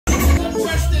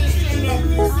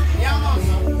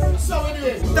So we do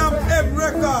it. Top M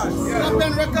Records. Top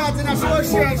M Records in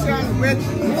association with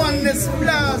Oneness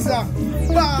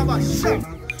Barber Shop.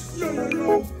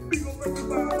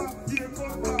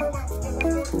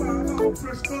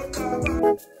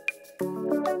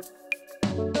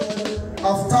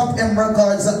 Of Top M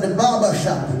Records at the barber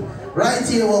shop. Right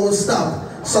here where we'll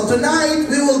stop. So tonight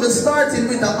we will be starting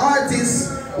with an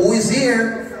artist who is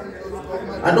here.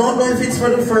 I don't know if it's for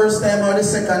the first time or the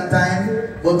second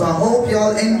time, but I hope you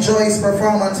all enjoy his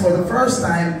performance for the first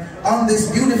time on this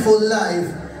beautiful live.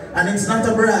 And it's not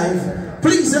a bribe.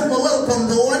 Please help me welcome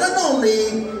the one and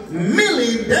only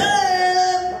Millie Dan.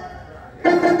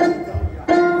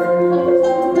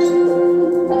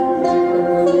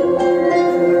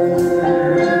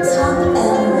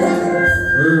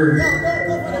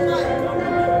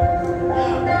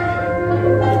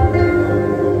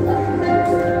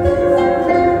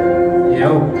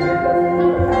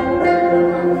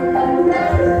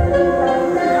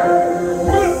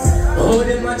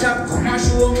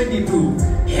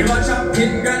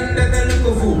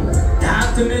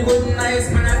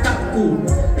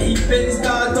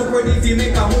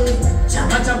 Make a move,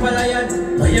 chapa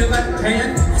lion, but you got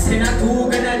client. I say not two,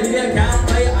 gonna do your can't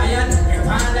buy iron. If I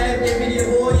like the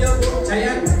video, you go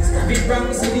giant. Stop it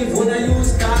from city, phone I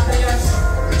use car iron.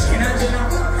 Jenna,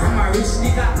 I'm a rich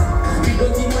nigga. We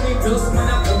don't need money, close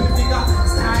man, I'm a big figure.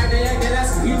 Star there, get a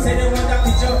screen, say they want a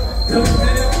picture. Don't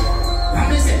tell them.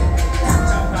 Mommy say,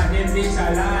 chop on them bitch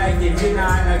I like. If you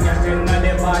not a cat, then not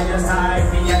they by your side.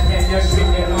 Me, I tell you, shit,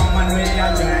 they know man when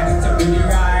you're trying to do the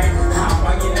right.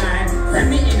 Let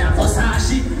me in a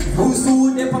Versace, who's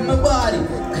soon up on my body.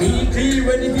 Clean,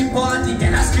 ready for party.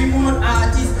 Can I scream out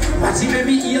artist? Watching me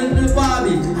be on the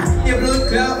Barbie. I the blood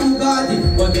clot Bugatti.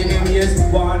 But anyways,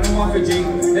 one no one for drink.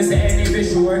 They say any for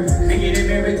sure. I give them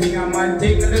everything, I might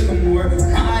take a little more.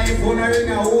 My iPhone I ring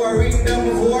a war, ring them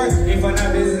before. If I'm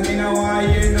not business, me no want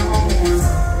hear no more.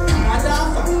 I'm a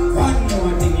daffer, one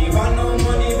more thing. If I no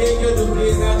money, make you do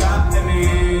please not talk to me.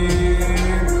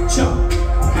 Sure.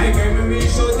 I can me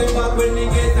show them back when they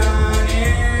get on it.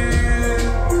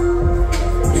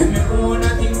 Yeah, me own a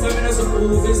thing so me no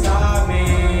suppose to stop me.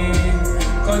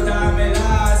 Cut off me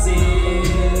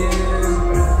losses.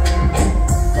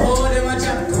 Oh, them a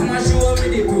chop, come and show me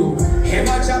the proof. Him a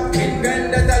chop 10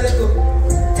 grand that a little.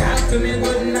 Talk to me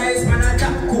good nice man a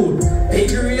top cool.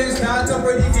 Big real start up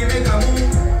ready to make a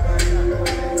move.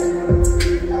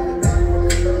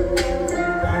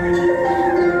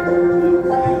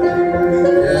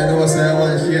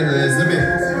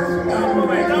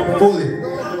 Fully.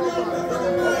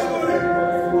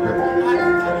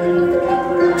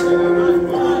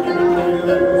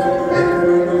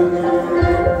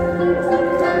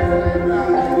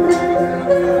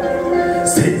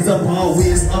 Sends up our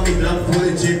waist, I'm in love for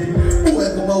the chip.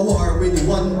 Welcome a war with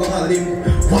one bag of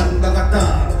limp, one bag of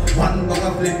talk, one bag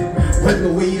of flip. When the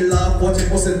wheel off,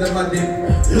 40% of a dip.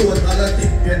 Load all a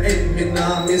tip, your head me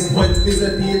now miss. When is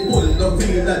a deal, pull the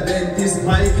wheel, a dentist.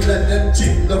 Michael and them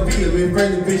chip the wheel. We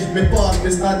friend fish, me pass,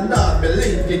 me stand up, me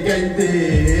link again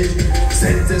dish.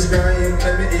 Sentence crying,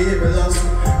 let me evil us.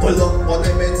 Pull up on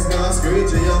the men's now,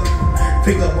 screech you up.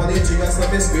 Pick up on the triggers, so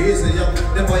me squeeze you up.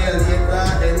 The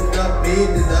violator end up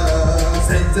beating us.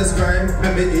 Sentence crime,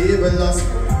 let me evil us.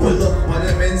 Pull up on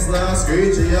the men's now,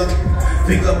 screech you up.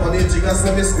 Pick up on the triggers,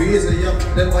 so me squeeze you up.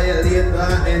 The violator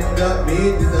end up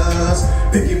beating us.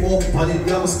 Pick him up on the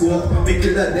damn scope. Pick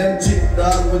it at them chip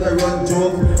dog with a run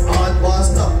joke. Hard pass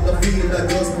stop the field that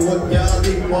just put. Can't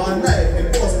live one night, we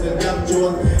bust the damn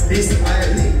joke. This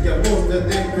I link, you most of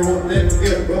them throat, them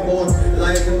ear promote.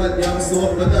 Like them a damn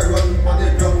soap, but I run on the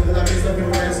drum. And I miss up in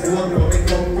my school. From me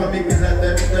come from me, kill at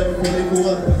them fully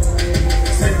cool.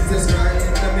 Senses crying,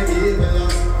 let me evil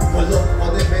us. Pull up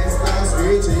on the bench now,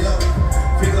 screech you up.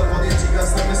 Pick up on the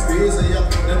chickens, let me squeeze you up.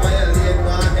 The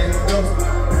violator end up.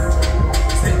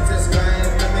 Senses crying,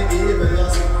 let me evil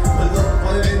us. Pull up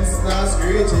on the bench now,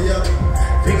 screech you up.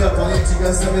 Pick up on the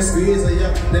chickens, let me squeeze you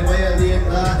up. The violator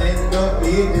end up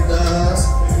beating us.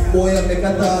 Boy, I make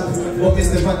a talk, but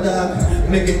it's never dark.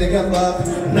 Make it take a back,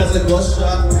 that's a ghost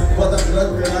shot. But a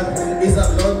blood clot is a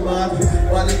blood bath.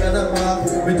 Body can a back,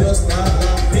 we just start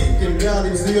laugh. Pick him down,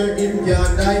 him seer, him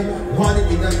can't die. Body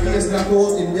in a face, knock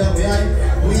out in their behind.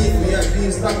 We at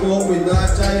least knock out with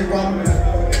that child from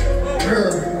her.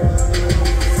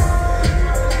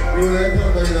 You like to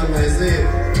go in on my seat.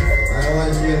 I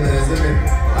want you in there, see me.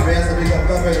 I mean, I have to pick up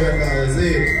coffee right now,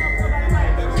 see.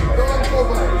 Don't go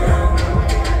back.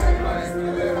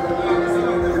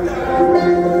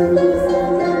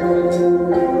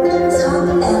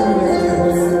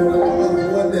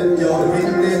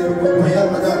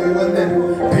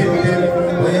 One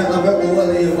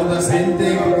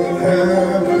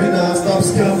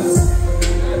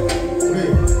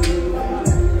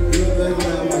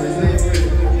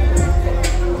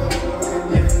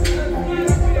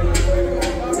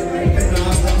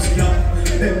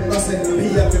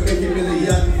make a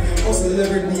million. Hustle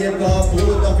every day, cause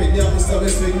hold up in the office, so we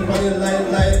swing for the light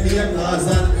like me and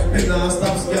Tarzan. Me nah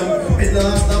stop scam,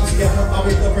 I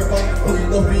will go for back, put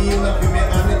it up in up with me,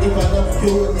 and if I don't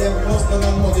you, them cost on a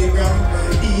money gram.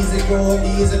 Easy go,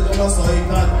 easy to my side,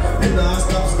 man. Me nah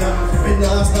stop scam,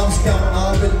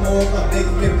 I will more, beg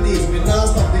me please. Me nah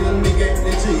stop till me get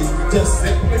the cheese. Just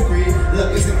set me free,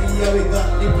 like it's a key, we got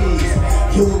the keys.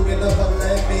 You in a bad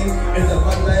like me,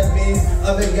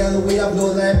 I beg girl, we have no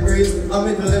like breeze. I'm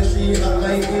into the she act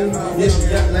like me, yeah she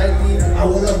act like me. I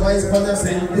will advise for the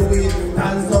same to it.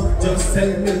 Hands up, just tell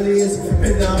me please. Me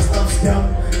nah stop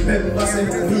scam, remember say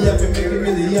me have to make a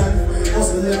million.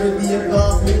 Hustle every day,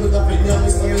 cause hold up in the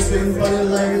office, so we swing for the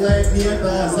line like me and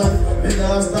Tarzan. Me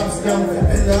nah stop scam,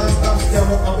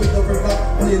 I will go for back,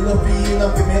 but it no feel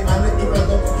up with me, and if I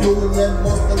don't union,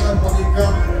 most of the money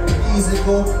gram. Easy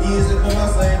go my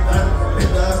side, and me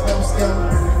nah stop scam.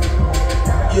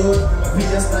 Yo, me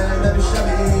a style that be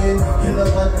shabby. You know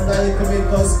what like to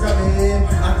make us scabby.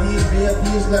 I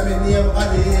teach, let me name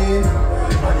Ali.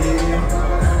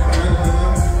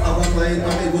 I was like, I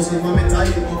go so mommy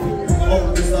tie up.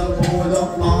 Up this up, hold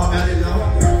up,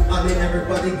 Ali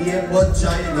everybody get but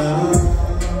China.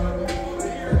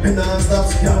 Me nah stop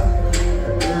scam.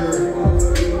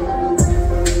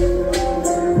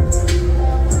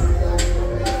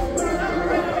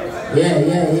 Yeah.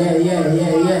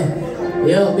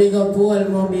 Yo, big up to all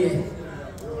mommy.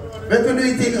 But we do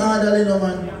it in order, you know,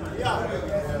 man.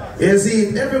 You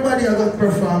see, everybody are going to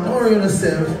perform. Don't worry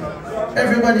yourself.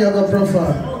 Everybody are going to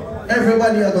perform.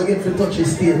 Everybody are going to get to touch the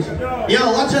stage.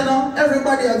 Yo, watch it now.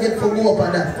 Everybody are get to go up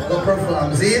on that. Go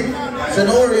perform, see? So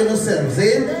don't worry yourself,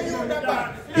 see?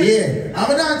 Yeah.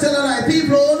 I'm not telling like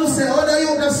people who say, how do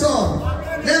you the song?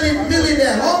 Millie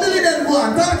them. How Millie them go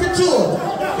on? Talk it true.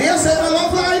 You say I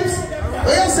love vibes.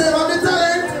 You say I have the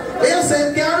talent. You say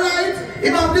you can write.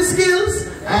 You have the skills.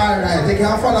 Alright, you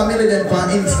can follow Millie them on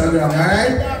Instagram,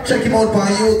 alright? Check him out on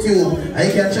YouTube. And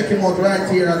you can check him out right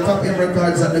here at Top M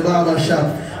Records at the Barber Shop.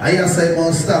 And yes, I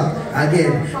must stop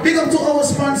again. Big up to our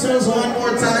sponsors one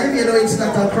more time. You know it's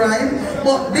not a crime.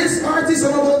 But this artist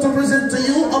I'm about to present to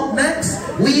you, up next,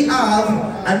 we have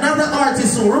another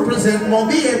artist who represent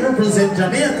Montego, represent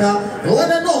Jamaica. You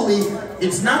wanna know me?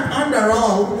 It's not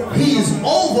underall, he's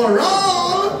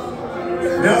overall.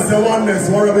 That's the oneness,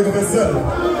 worry big of yourself.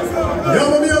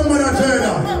 Yo, me young man in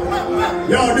China.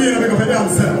 Yo, be big of a damn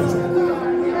self.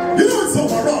 You know it's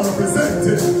overall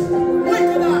represented.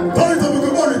 Turn it up, we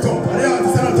can burn it up. And the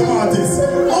artist and the artist.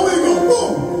 How we go?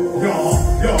 Boom! Yo.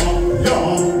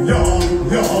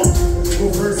 Go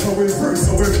first, so we first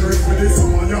for this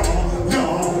one. Yo.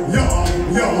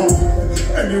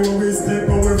 Anyway, we step,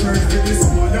 go we first for this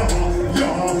one. Yo.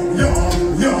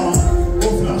 Go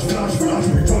flash,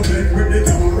 we don't take with the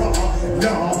camera.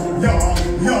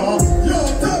 Yo,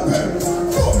 tap it.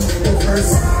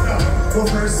 Go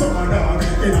first, summer dog.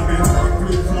 In a bit,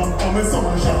 flip-flop, I'm a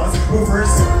summer shots. Go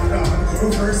first,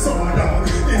 summer dog.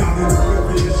 In a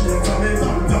bit, shades, I'm a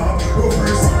top dog. Go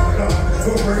first,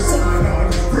 summer dog.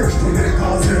 Fresh to the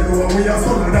cause, you know we are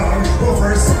summer dog. Go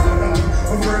first,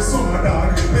 summer dog.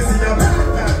 Me see a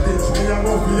bad bitch, me a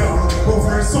go beyond. Go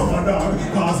first, summer dog.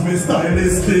 Cause me style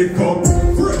is stick up.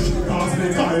 Fresh, cause me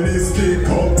style is stick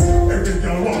up. Every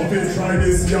girl want to try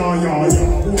this, yeah.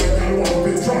 Boy, girl want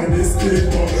to try this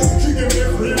stick up. She give me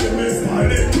free, me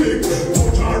style it quick.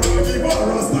 Touch her and give her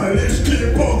a stylish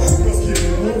kick up. Just keep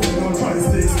it moving, don't try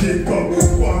stick up.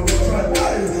 Want to try,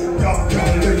 hey, girl,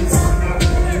 links.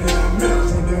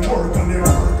 Mention them work and they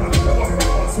want to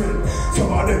swim.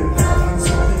 Some of them and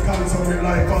some they cancel me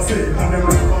like I say. And them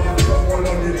all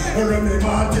on it. Remy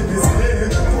Martin is here.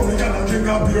 For me, girl, I drink a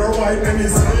pure white, and he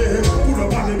say. Put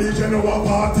up on the beach and no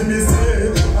party, me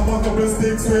say. I want a couple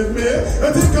sticks with me. You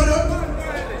think of that?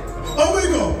 How we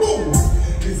go? Boom!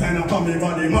 Design up on me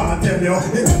body, man, tell you.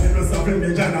 The girl is up in the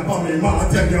jam up on me, man,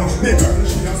 tell you. The girl,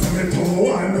 she has something to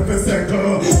wine with the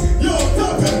circle. Yo,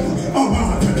 tap him. Oh,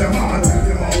 man, tell you, man, tell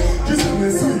you. She said me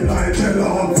sweet like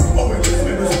jello. Oh, when she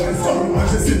smell the spice from and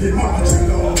she see the man,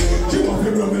 jello. She want to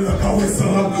blow me like a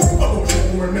whistle. Oh, she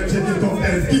will make you get up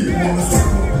and give one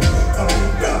circle. I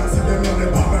will dance to them on the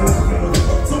barber level.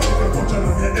 So if you touch on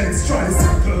your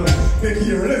ex-tricycle, they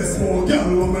hear less more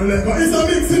girl on my level. It's a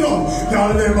mixing up.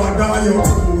 Y'all never die, you're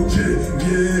Gucci.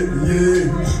 Yeah.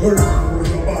 Love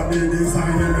your body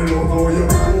design and I love how you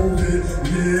move it.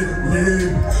 Yeah.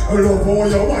 I love how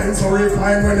your wine so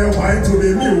refined when you wine to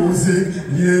the music.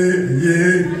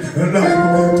 Yeah. Like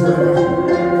me.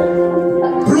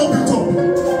 Plug it up.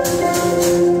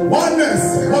 Oneness.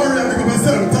 Barber, pick up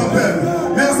yourself. Top them.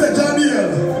 May I say Jadiel.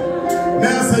 May I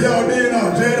say yo Dina.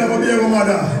 Jada, my baby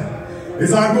mother.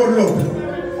 It's our good look.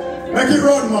 Make it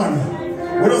run, man.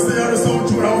 We just stay on the sound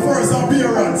tune, our first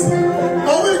appearance.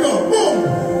 How we go? Boom!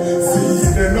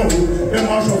 See, they know. Them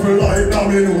a shuffle like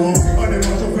domino. And them a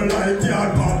shuffle like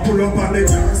yard pop. Pull up and they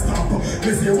can't stop.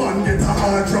 They say one get a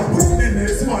hard drop. The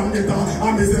next one get a,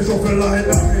 and they say shuffle like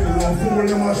domino. Fool,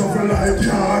 them a shuffle like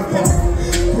yard pop.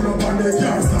 Pull up and they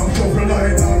can't stop. Shuffle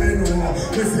like domino.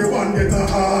 They say one get a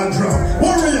hard drop.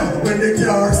 Warrior, when they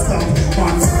can't stop.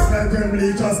 Man, like when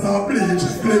bleach and stop bleach.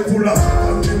 Click full of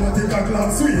and them a take a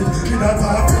clap sweet. In a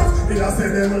top, in a say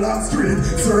them last street.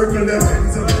 Circle them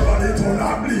ends, everybody turn a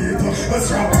bleed. A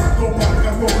strap up and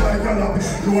cock up like a lap.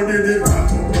 Loaded it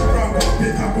cut up, crank up,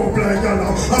 pick a cup like a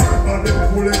lap. And them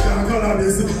pull it and color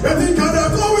this. You think of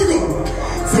that, how we go?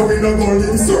 So we no go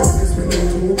live service, we no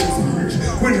talk speech.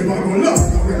 We never go loud,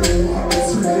 we no walk the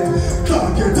street.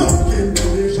 Talking,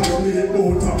 information, we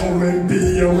both have a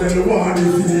well-being, you will want to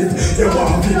eat. You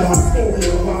want to dance, oh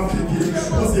you want to eat.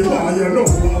 Cause you want you know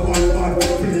one bad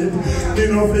flip. You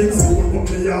know things good, but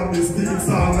me have mistakes,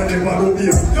 and I never do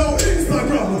this. Yo,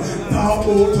 Instagram, talk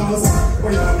about us.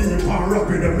 When you deep and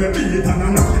rapid, and we beat, and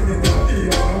I'm not in the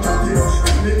deep, and I'm it.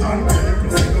 And it and play,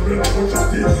 plus it double up, push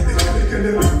at it. It's making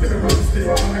the big, they will stay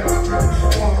on the track.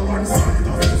 War one side,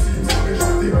 and it seems to be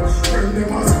shot it. When them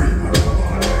a scream, and I'm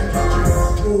all like it.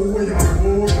 Oh yeah,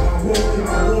 oh yeah, oh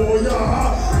yeah, oh yeah.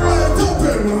 I top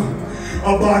him.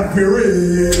 A bad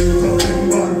period, something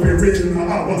bad period.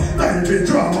 Time be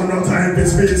drama, no time be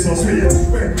space so sweet.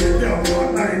 When we down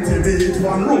 190 beat,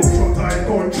 one room for tight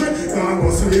country, can't go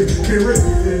sleep. Period,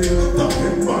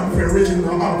 something bad period.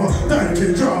 Time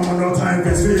be drama, no time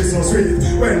be space so sweet.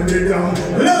 When we down,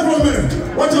 level me,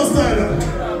 watch your style.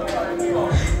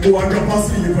 Boy drop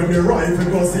asleep when the rifle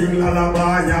go sing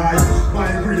lullaby. My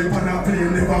grape on a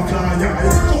plane never fly.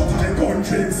 Cut high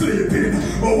country sleeping.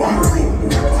 But one room,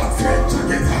 box with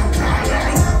jacket and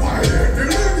tie. Why let the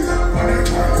legs up and the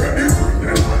car ready to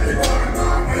the light?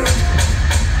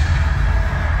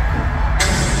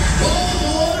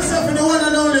 What is happening the one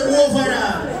and only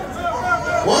overall?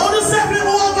 What is happening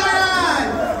overall?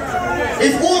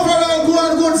 If overall go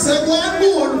on good, say go on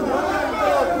good.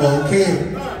 Okay.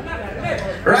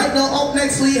 Right now, up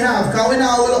next we have, because we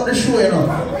now will up the show, you know.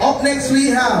 Up next we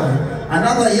have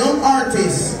another young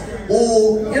artist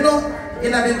who, you know,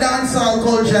 in the dancehall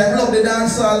culture, I love the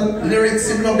dancehall lyrics,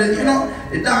 I love the, you know,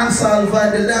 the dancehall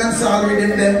vibe, the dancehall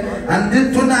rhythm them. And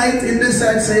then tonight in this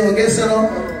side, say, oh, guess, you know,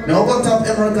 now go top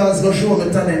Americans, go show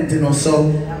the talent, you know. So,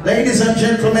 ladies and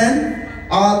gentlemen,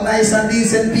 all nice and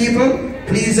decent people,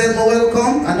 please help me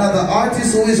welcome another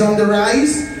artist who is on the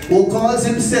rise, who calls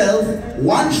himself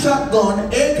One Shotgun,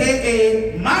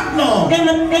 aka Magnum.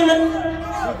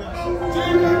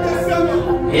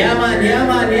 Yeah man, yeah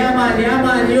man, yeah man, yeah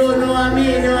man. You know what I mean,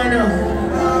 you know.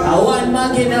 I want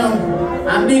Magnum.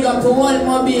 I'm big up to all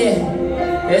my beer.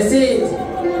 You see it?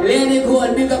 Lady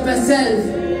Gold, big up yourself.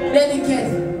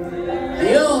 Dedicate.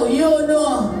 Yo, you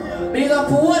know. Big up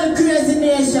to all crazy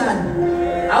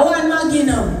nation. I want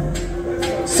Magnum.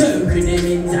 Circle them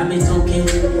in time is okay.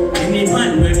 Any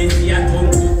man when they see a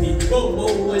tongue cookie,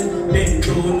 oh, them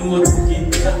don't know cookie.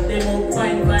 Chop them up,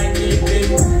 fine, them.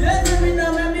 Let me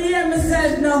know, let me hear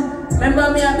myself now. Remember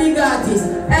me a big artist.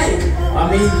 Hey, I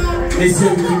mean, they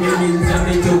circle them in time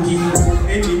is okay.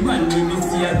 Any man when they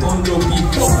see a tongue cookie,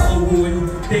 oh,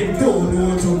 them don't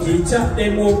know cookie. Chop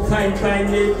them up, fine,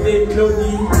 them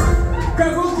bloody.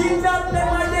 Kago kingdom, them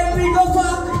and them big up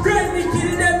for. Crazy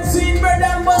kill them, sweet bread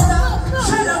and butter.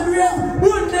 Shut up, real,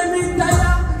 put them in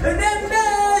tire. Them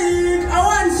day, I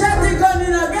want shotty gun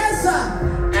in a guesser.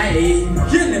 Hey,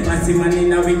 you never see man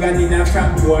in a weekend in a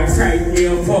frack boy. Fright me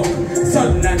a fuck,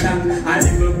 sudden attack. A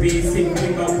little basic,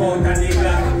 pick up out of the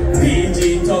block.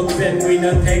 PG talks them with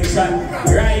no take shot.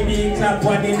 Riding clap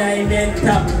one in a event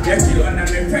top. You kill one of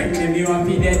my friend, them you have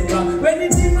to dead back. When the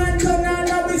demon turn on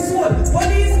a big soul,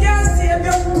 police can't save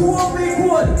you, two of me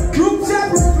cold. Group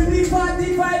chat with the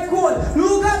 45 code.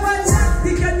 Look up and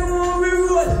they can know we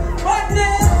road. But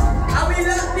then, I will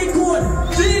lock the code.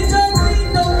 3 times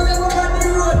 3 down, we never on the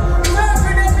road.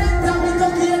 Surfing the net, and we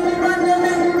talking and we run them.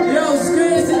 Yo, it's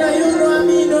crazy now, you know what I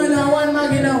mean, doing a one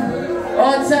mag, you know.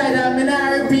 Outside, I'm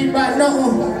not repeat back, no.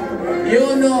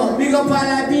 You know, big up all the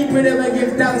people that will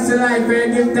give thanks to life, we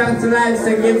give thanks to life,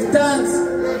 so give thanks.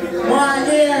 One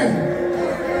here.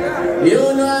 You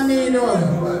know what I mean, no.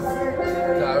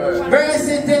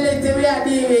 Versatility we are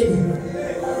dealing.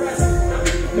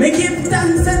 Me give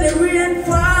thanks to the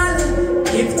rainfall,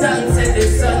 give thanks to the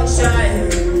sunshine,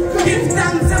 give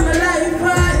thanks to my life,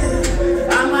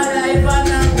 I'm alive and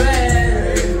I'm well,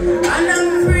 and I'm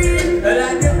free,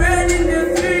 like the bird in the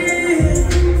tree,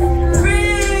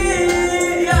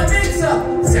 free, yeah, mix up,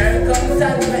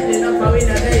 circumstance, letting up a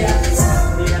winner there.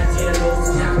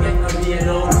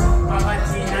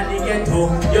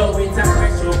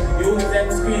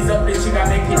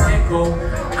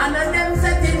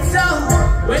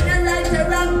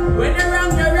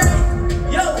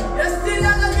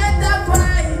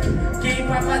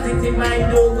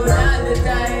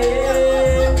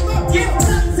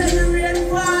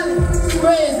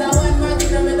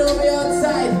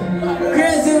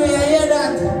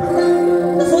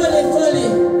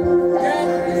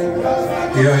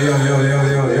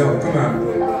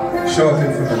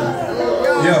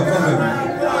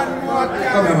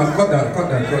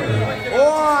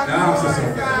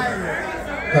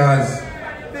 Because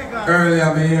earlier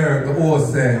I heard the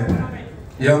host say,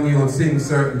 young youth sing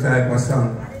certain type of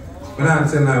song. But I'm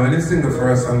saying now, when they sing the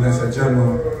first song, they say,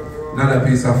 John, another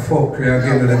piece of folk, we are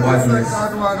giving the badness.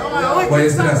 But you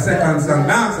see the second song,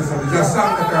 dance or something, it's a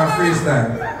song that are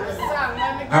freestyle.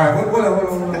 Alright, but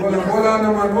hold on,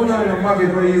 Maggie,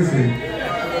 no easy.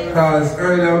 Because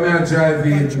earlier when I drive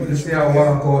in, you see I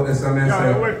walk out this and I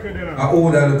say, I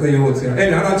hold that look at you here.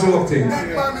 Hey, I'm not joke things.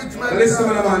 Listen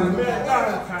to the man,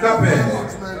 clap it.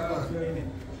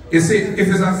 You see, if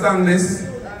it's a song this,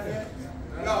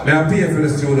 may I pay for the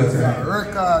studio time.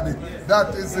 Record it.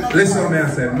 That is it. Listen to me, I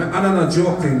say, I'm not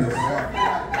joking this.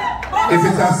 If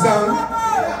it's a song,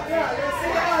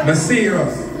 I'm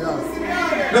serious.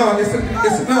 No, it's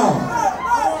no.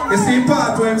 You see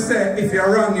part where I'm saying, if you're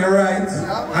wrong, you're right.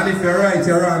 And if you're right,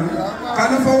 you're wrong.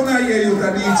 Kind of how I hear you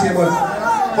can DJ, but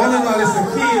one of them listen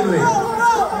keenly.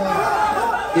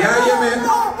 You hear me?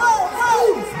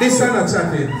 This is not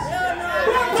chatting.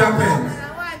 Chapping.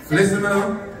 Listen to me now.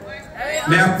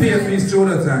 May I pay for his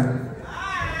shoulder time?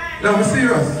 No, I'm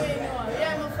serious.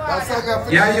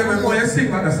 Yeah, you hear me? When you sing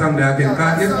about the song there again,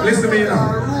 listen to me now.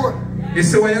 You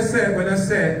see what you say,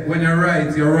 when you're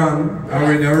right, you're wrong, and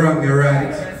when you're wrong, you're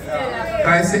right.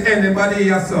 I see anybody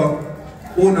here so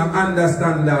who don't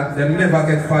understand that, they never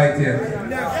get fight yet.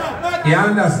 You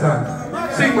understand?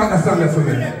 Sing back the song there for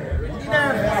me.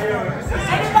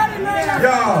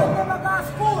 Yo,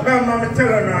 remember me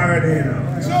telling you already, you know.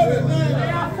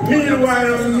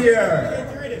 Meanwhile I'm here,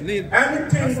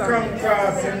 anything come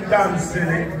across and dancing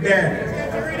it dead.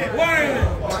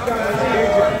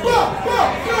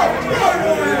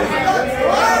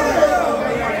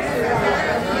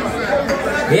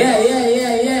 Yeah.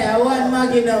 I want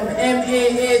Magnum,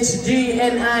 M-A-H-G-N-I-U-M.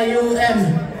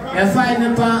 You find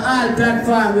them on all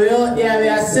platforms. We out there, we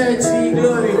are search for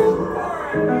glory.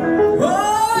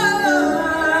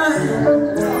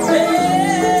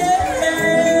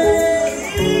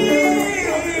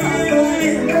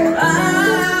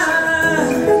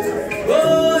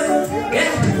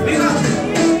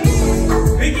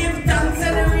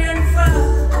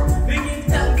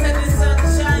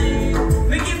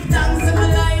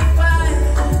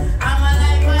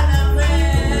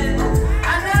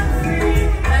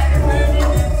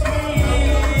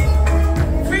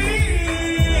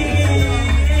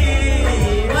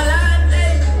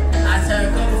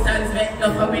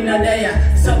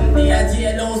 Someday a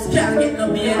jailhouse can't get no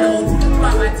bail out.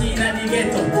 Poverty in the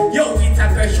ghetto, yo it's a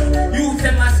pressure. You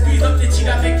them a squeeze up the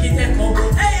trigger make it echo.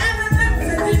 Hey, I'm a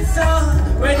them it so.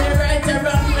 When you right you're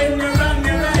wrong, when you're wrong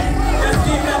you're right. Just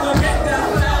keep never get that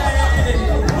right.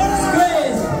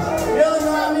 Squeeze, you know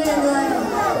what I mean, man.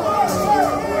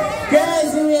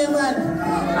 Crazy way, man.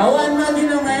 I want man, you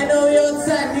know, I know you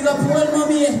outside. Big up all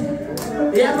mommy.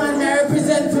 Yeah, man, I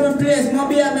represent from a place.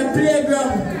 Mommy, I'm a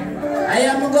playground. I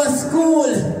am go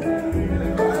school.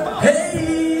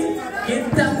 Hey, give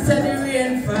thanks to the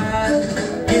rainfall.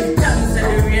 Give thanks to the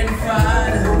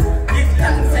rainfall. Give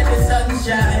thanks to the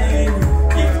sunshine.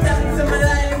 Give thanks to my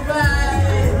life.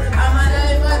 I'm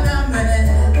alive and I'm well.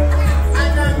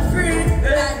 And I'm free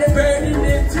like the bird in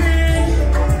the tree.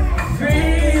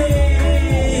 Free.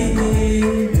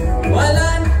 Well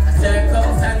on,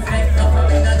 circumstance make up for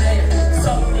me no day.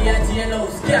 Someday a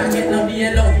jailhouse can't get no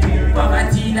bail out.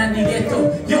 Poverty in the ghetto,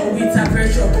 yo it's a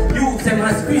pressure. You say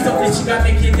man squeeze up the sugar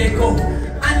make it echo.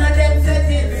 And of them says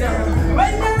it so.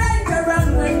 When you're right you're wrong,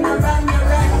 when you're wrong you're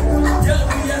right. Yo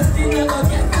we just still never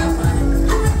get that man.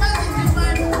 Keep it positive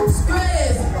man,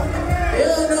 squeeze. You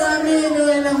know what I mean,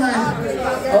 you know man.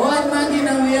 One man you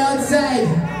know we outside.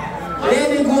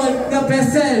 Lady go pick up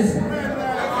yourself.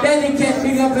 Dedicate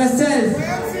pick up yourself.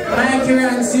 Mikey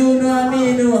Ranks, you know what I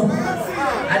mean, you know.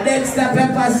 A Dexter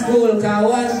Pepper School, cause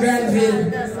one Granville,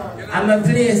 I'm a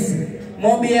place.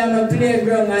 Mommy, I'm a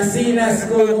playground, a senior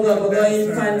school, we go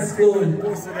infant school.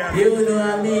 You know what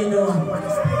I mean, no?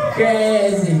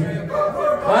 Crazy.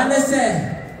 What do you say?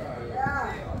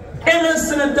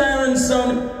 Innocent Darren,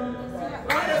 son.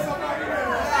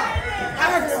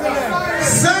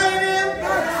 Sign him!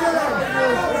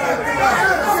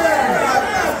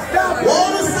 What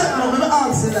do you say? No, I'm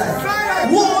answer that.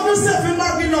 What do you say for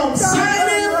Magnum? Sign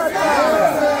him!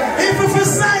 If you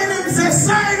sign him, say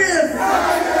sign him!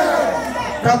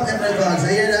 Top M records, you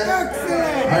hear that?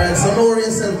 Alright, so know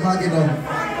yourself, Magnum. You know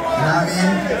what I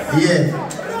mean?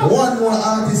 Yeah. One more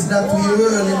artist that we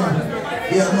really, man.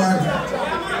 Yeah, man.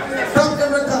 Top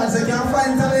M records, you can't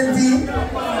find talent here.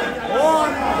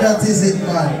 That is it,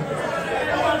 man.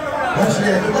 Watch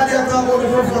there. Nobody talk about the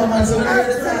performance, so we hear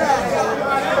the time.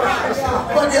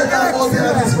 Nobody talk about the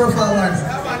artist performance.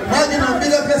 Magnum,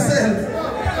 big up yourself.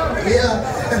 Yeah.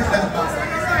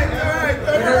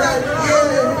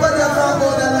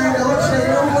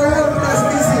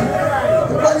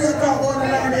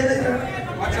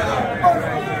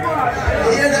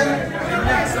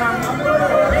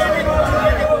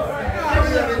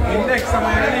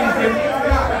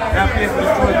 The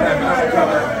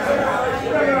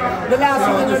last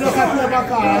one you look at your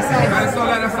car, I saw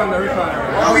that on the record.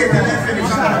 I'll wait till they finish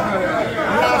that.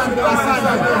 The last one was Sons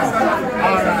and Old.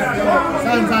 Alright.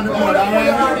 Sons and Old.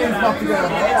 Alright.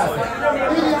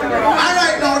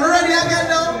 Alright now, you ready again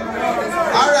now?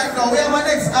 Alright now, we have our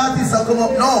next artist to come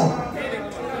up now.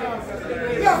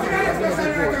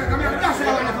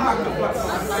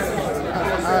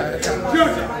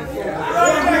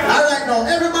 Alright now,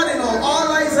 everybody know,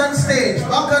 all eyes on stage,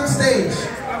 back on stage.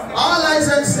 All eyes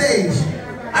on stage.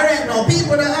 Alright now,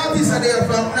 people, the artists are there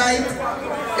from night.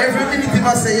 Every minute he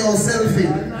must say, yo, selfie.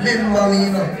 Remember me,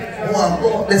 you know.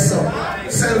 Oh, this up.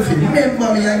 Selfie.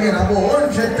 Remember me again. About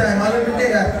 100 times. All every day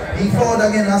he forward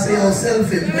again and say, yo,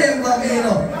 selfie. Remember me, you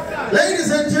know. Ladies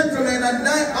and gentlemen, and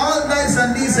all nice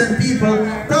and decent people,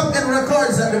 Top End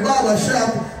Records at the barber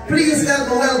shop, please help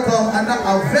me welcome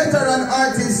a veteran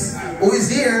artist who is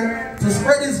here to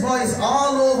spread his voice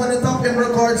all over the Top End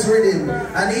Records rhythm.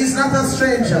 And he's not a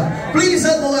stranger. Please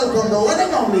help me welcome the one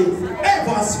and only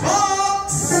Eva Sparks.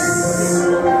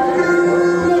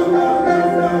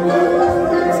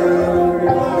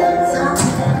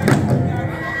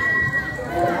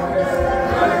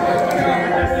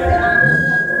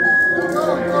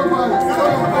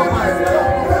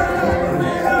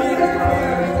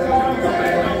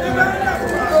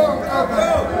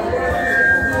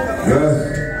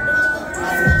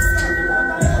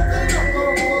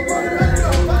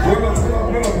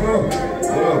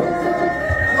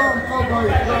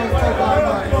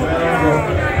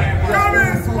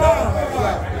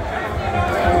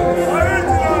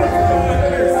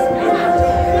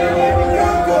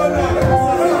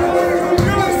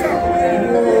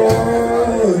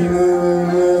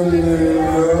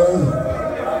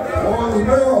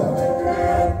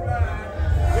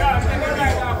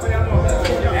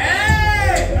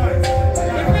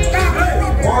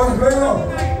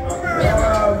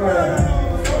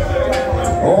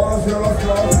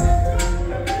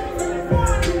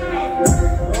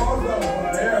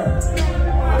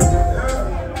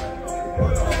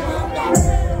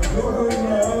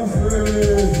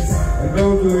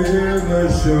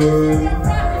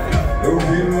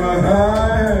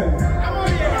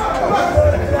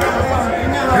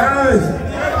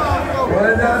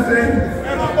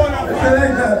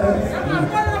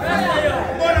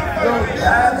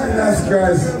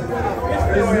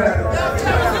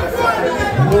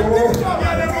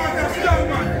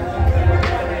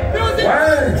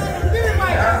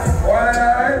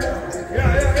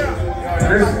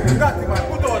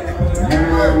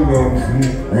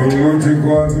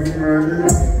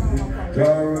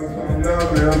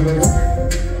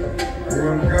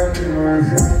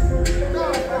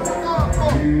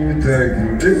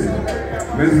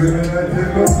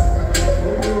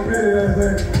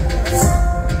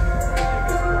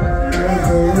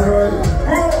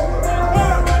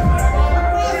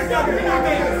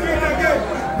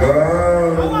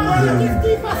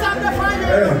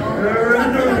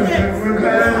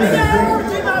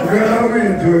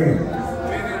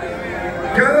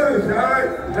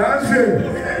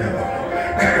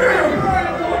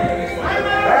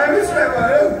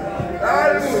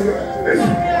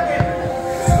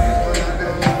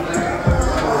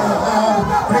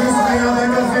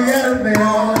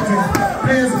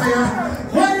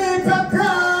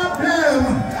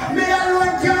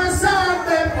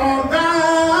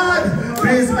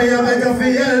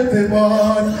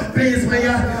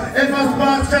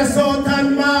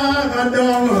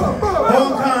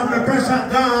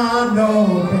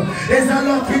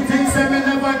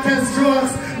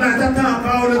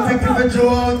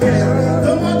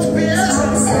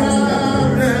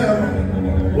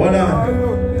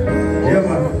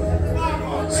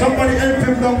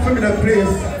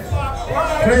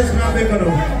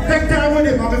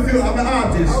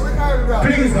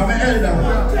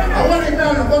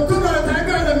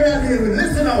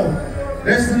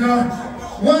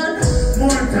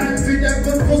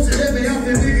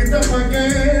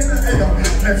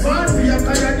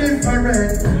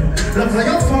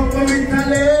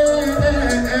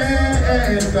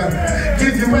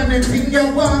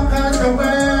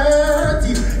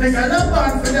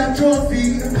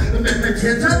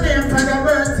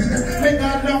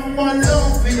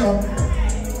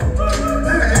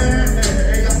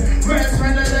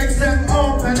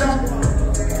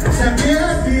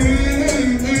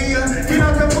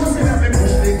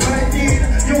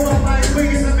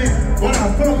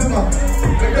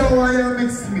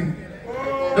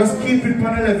 Just keep it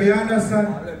on the level, you understand?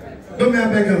 Do me a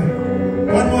beg you.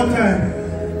 One more time.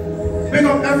 Big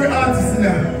up every artist in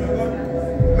there.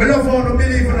 We love how to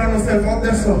believe in ourselves up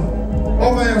there, so.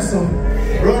 Over fire, so.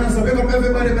 Run, so pick up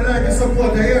everybody, but like you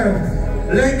support the here.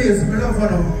 Ladies, me love you.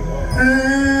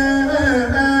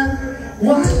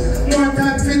 One more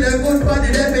time for the good body,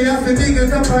 then me have to dig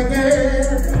it up again.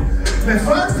 Me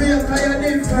fight for you, cause you're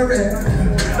different.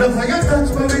 Love how you touch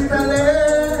me with the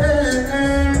leg.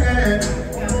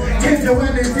 Give you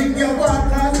anything you want,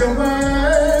 cause you're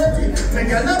worthy. Me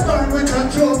get a band with a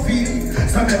trophy.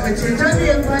 So make me change your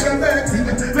name for your birthday.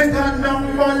 Me got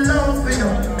number love for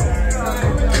you.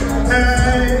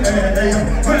 Hey,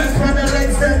 first when the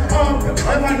legs set up,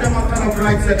 I want them a kind of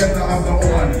lights that them have the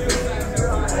one.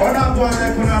 Or not one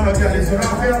like when I'm a girl, so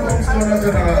now I am going to the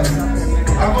general.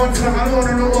 I'm going to alone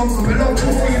and no one, so we love to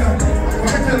see them.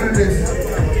 Let me tell you this.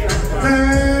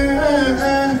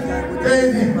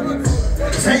 Baby,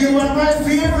 say you are my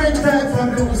favorite type of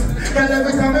news. And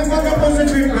every time I fuck up on the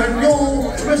dream, I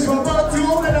know. Wish about you,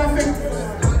 and I think.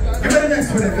 Give me the next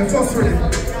one, the first one.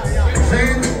 Say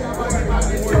it.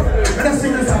 And I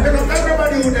sing this up. Pick up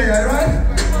everybody who there, right?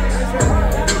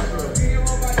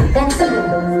 Montego.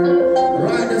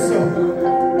 Right, this up.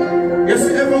 You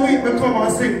see, every week we come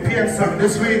and sing paint song.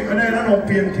 This week, and then I know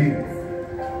painting.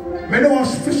 I know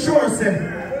for sure, say,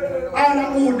 all the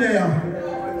who there,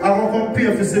 I will come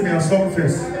pay for see me a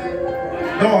Songfest.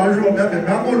 No, I'll roll that.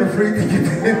 I'm going to free ticket.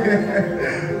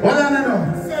 What I know?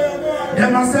 They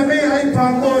must say me hype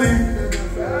and going.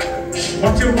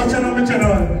 Watch on my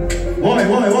channel. Boy.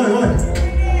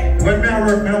 When me I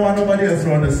work, I don't want nobody else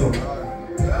around the sun.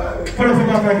 Put up for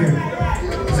back again.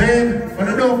 Zane, when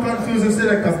I don't confuse the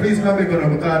selector, please not be good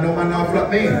because no man not flap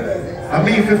me. I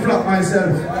mean if you flap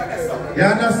myself. You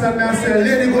understand me? I say,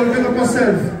 lady go pick up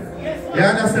yourself. You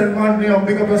understand man, you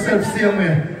pick up yourself, same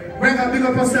way. Bring up, big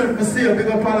up yourself, for sale, big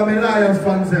up all of my Lions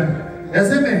fans them. You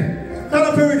see me? Turn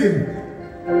up your rhythm.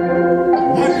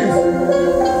 Watch this.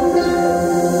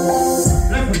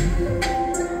 Listen.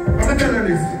 I'm gonna tell you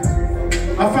this.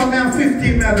 I found me at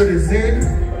 15 me I do this, see?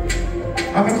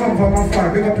 I'm gonna come from afar.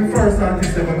 Big up the first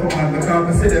artist ever come on because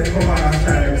I see them come on and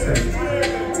shine themselves.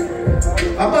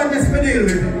 About this me deal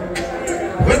with.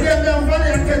 When they have them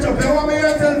Valiant catch up, you want me to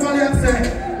tell Valiant say,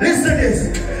 listen this.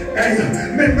 Hey,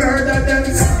 me murder them.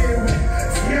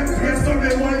 Press on the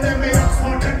wall, let me ask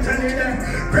for them, telling them.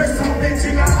 Press on the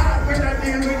trigger hard when I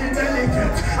deal with the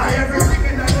delicate. I everything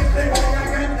in the thing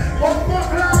again. But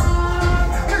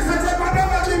listen, they might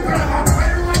never be brother. I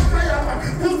want fire,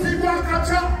 pussy walk a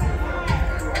chop.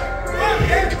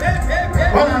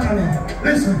 No.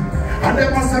 Listen. And they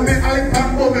must have been hype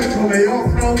and moving to me. Up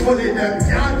now, bully them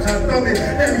can't chat to me.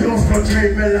 Them used to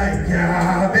treat me like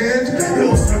garbage.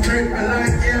 Used to treat me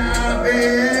like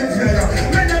garbage.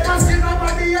 Me never see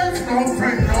nobody else, no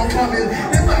friend, no family.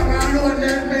 If I'm alone,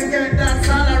 let me get that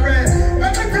salary.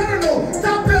 Let me tell you,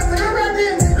 stop it, we're ready.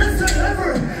 Listen,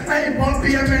 never. I ain't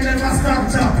bumpy, me never stop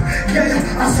chop.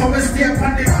 Yeah, I saw me stay up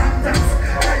on the contact.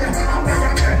 I'm gonna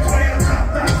get to you, stop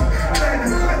that.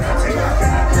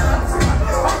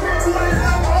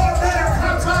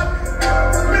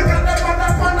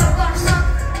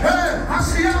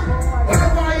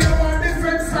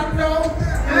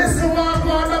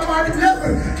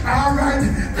 Alright,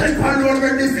 take one load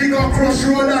when the figure crush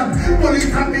road and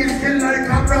bullet and me skin like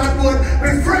a broadwood.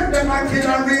 My friend them a kill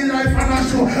a real life and a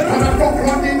show. And I fuck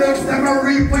around the nuts, them a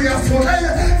reap for your soul. Hey,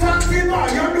 fancy boy,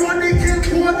 you do want to kill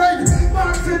code then.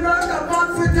 Bad for none, bad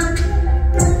for them.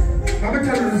 Let me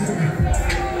tell you this.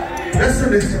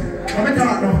 Listen. Let me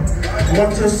talk now.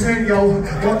 What you saying, yo?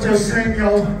 What you saying,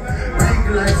 yo? Big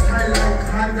like style like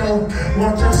handle.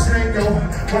 What you saying, yo?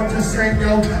 What you saying,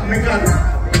 yo? Me got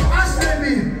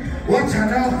watch out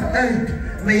now, hey,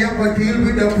 me have a deal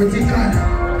with the pretty girl.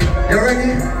 You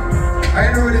ready? I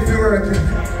ain't ready for working.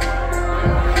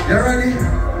 You ready?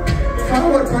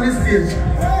 Forward on the stage.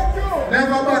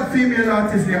 Never bad female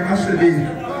artist named Ashley.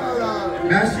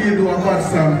 Now she do a bad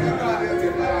song.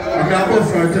 I'm gonna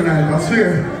bust her tonight, I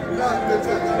swear.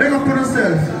 Big up on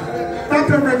yourself. Top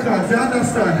them records, you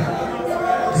understand?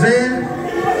 Zane?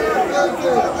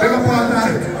 Big up on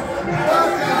that.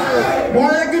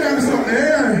 Boy, you give them something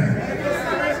here.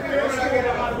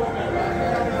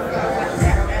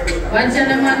 Watch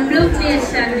out, man, Blue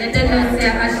Nation, you don't know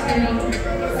say Ashley,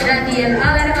 Daddy, and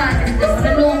all of the artists,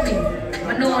 they know me,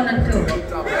 I know one or two.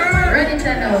 Ready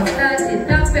to know, start it,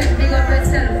 tap it, big up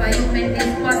yourself, and you make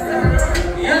this possible.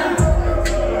 Yeah?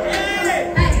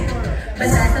 Hey, but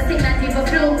that's the thing that people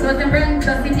flow, close and bring,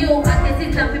 just in you, but this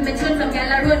is up in my tune, some girl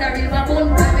a road, a river bone,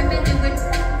 but we make it with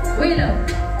Willow.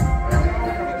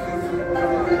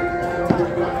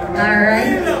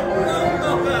 Alright.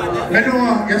 I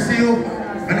know, you see you.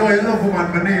 I know you love woman,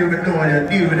 I know you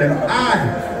deal with them.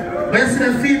 But you see the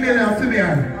female and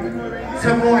female.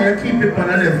 Somehow you keep it on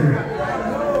a level.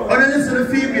 When I listen to the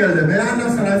female, them, I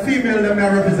understand that female them I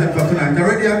represent for tonight. You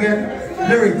ready again?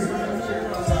 Lyrics.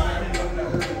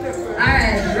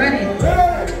 Alright, ready.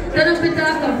 Turn up the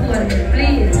talk up for me,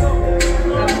 please.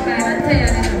 I'm kind of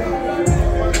tired.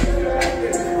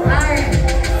 Alright.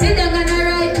 See them gonna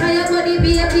ride by your body,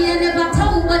 baby, I never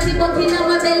come, but the buck in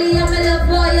my belly, and me love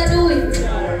how you do it.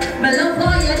 Me love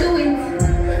how you do it.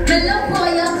 Me love how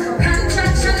you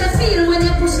contraction I feel when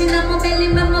you're pushing on my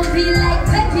belly, mama feel like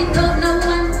take it up no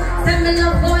one. Say me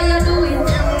love how you do it.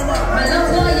 Me love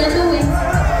how you do it.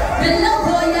 Me love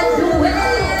how you do it.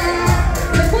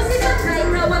 The pussy so tight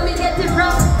now when me get it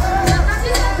from. Now I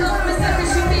feel like love me say me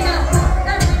should be up.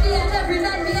 Every day and every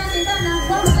night me and it done and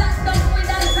come back down with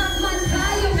that top man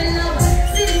call you me love.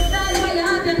 See the style where you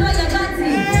have to know you got it.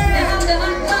 They have the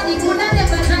hot body, could I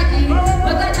never drag it.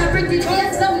 But got a pretty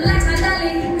face some like a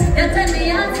dolly. You tell me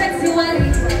I'm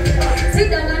sexually. Sit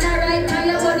down on the right by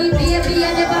your body, baby, I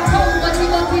never come, but you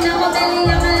got in our belly,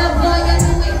 and I love how you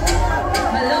do it.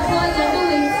 I love how you do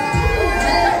it.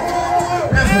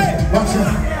 Watch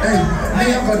out, hey, me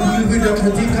have a deal with the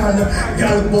critical.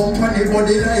 Girl bump on the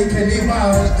body like any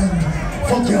ball.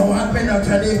 Fuck your heart, me not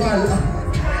cannibal.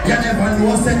 You never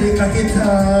know, say they can get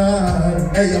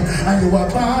her. Hey, and you a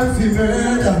ball for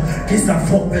murder. It's a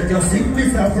fuck that you sing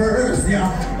this a verse, yeah.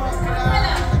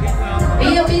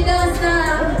 Baby, don't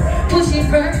stop, push it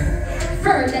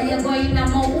further, you're going on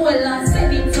my wall and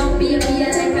send it so baby, you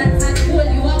like a tadpole,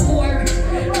 you a whore.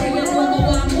 Then you know I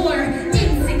want more,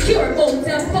 insecure about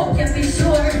the fuck you be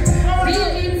sure. Feel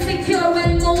insecure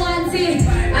when I want it,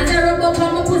 and I rub up on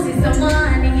my pussy some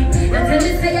money. You tell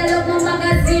me say you love my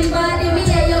magazine body, me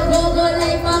and you go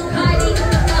like my cardi.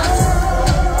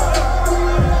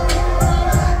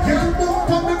 Girl bump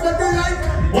on me body like.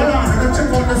 Hold on, let's check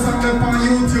out the song up on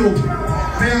YouTube.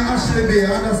 Me and Ashley B, I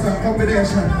understand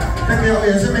combination. Let me out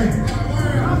here, see me?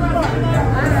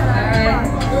 Alright.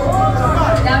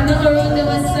 Down the road, they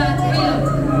will start real.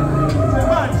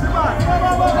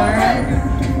 Alright.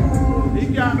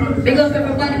 Big up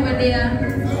everybody over there.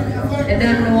 They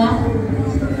don't know.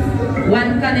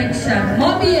 One connection.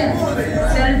 Mobile.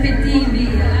 Selfie TV.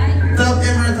 Top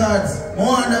M Records.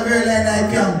 More on the girl line I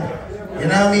can. You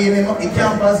know what I mean? It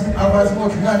can't have as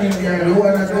much money in there. You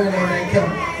want a girl line I can.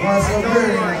 Want some girl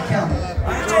line I can.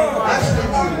 Actually,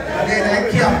 then I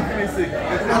can.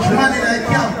 Much money I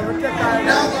can.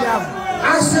 Now,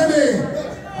 Actually,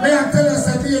 may I tell us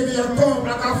that baby, you come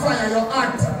like a fire, your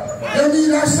heart. You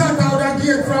need a shot out the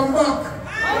gate from back.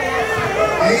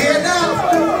 you hear that?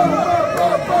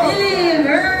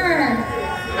 Believer.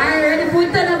 I already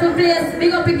put on up a place.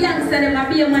 Big up the gangster, them a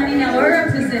be a man in our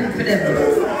represent for them.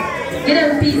 Get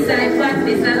them peace and one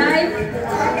peace alive.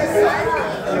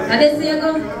 And they see you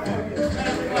go.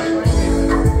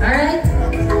 Alright?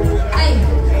 Hey,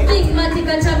 Big Matic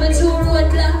travel through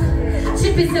roadblock.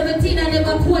 Ship is 17 and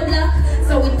never code lock.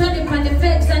 So we turn it on the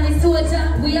feds and the soldier.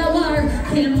 We are war.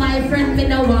 Kill my friend, me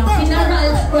no war.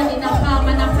 Funeral. Running a palm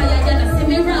and a fire, you don't see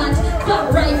me rot.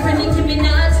 Fuck right for Nicki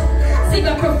Minaj.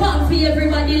 Cigar perform for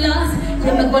everybody lost.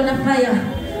 Them a gonna fire.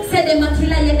 Say them a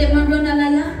killer, yeah, them a run a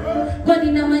liar. Gun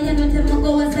in a mayan, don't them a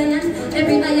go a Zion.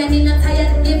 Every iron in a tire,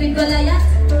 every Goliath.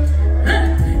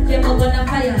 Them a gonna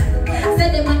fire. Say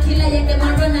them a killer, yeah, them a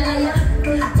run a liar.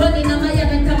 Gun in a mayan,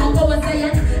 don't them a go a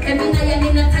Zion. Every iron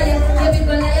in a tire, every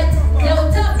Goliath. Yo,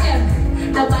 top them,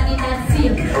 nobody not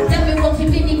safe. Them me walking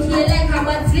Vinny like a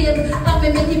bad slave. How me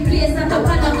make the place at a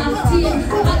Panama steel.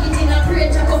 Baggage in a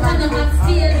crate, chop a Panama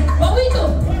steel. What we do?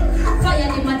 Fire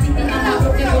the matic, the hammer,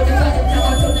 broke the body, fire the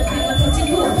tower, turn the finger, touch it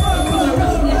good. It's in a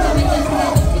rush, let them make them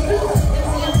fire, don't see good. Them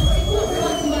see a pussy good,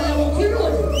 want to all a walkie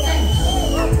road.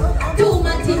 Two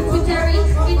matic, we carry,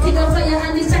 it in a fire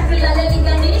and the shackle a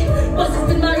leligani. Buses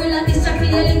in Maril and the shackle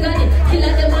a leligani.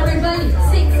 Killer them a rivali,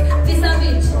 6, this a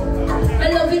bitch. I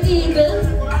love it eagle.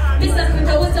 Mr.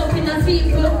 Scripter was up in a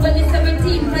people. When it's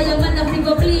 17, fire man a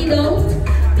figure bleed out.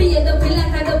 Play it up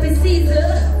like a double Caesar.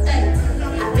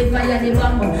 They fire the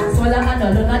bomber. Swallow and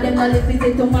all of them all if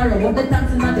it's tomorrow. What the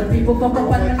times and other people pop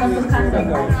up and make us a candle.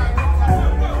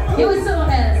 Here is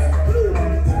someone else.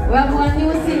 We have one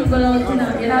new single out, you know.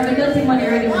 You know, we don't think money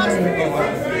ready for it.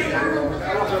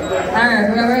 Alright,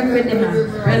 we're gonna work with them now.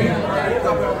 Ready?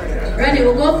 Ready,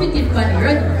 we'll go fit it, buddy.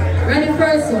 Ready? Ready,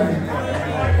 first one.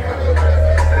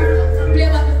 Play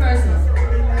back the first one.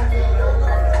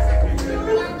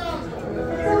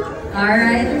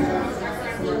 Alright.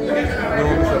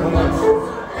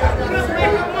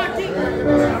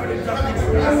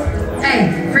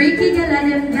 Hey, freaky girl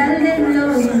and them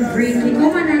low. Freaky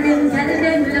woman and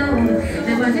them low.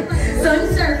 Sun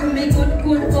circle me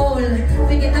good hole.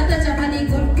 We get a touch up on the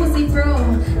good pussy pro.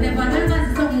 Never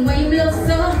know something way love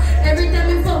so. Every time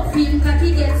we fuck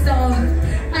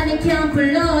can't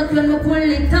pull out when we pull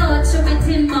it out. Shove it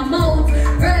in my mouth.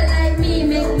 Girl like me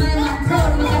make my man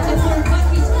proud. Me get the full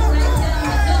package like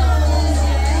Domino's,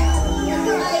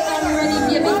 yeah. I am ready,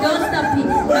 baby, don't stop it.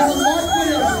 Have a mouth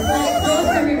full of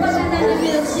strawberry, better than the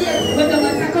milkshake. We don't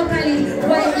want a cockally,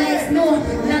 white like snow,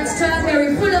 not strawberry.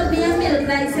 Full of me a milk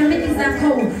like some it is a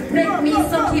cow. Make me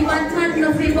suck it, one man no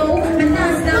favor. Me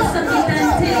not stop suck it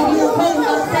until you come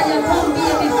up. Tell you come,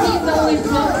 baby, fever with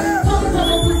love. Pump on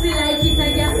my pussy like it a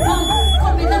gas pump.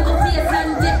 Come in on my face and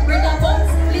get rid of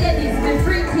bumps. Ladies, be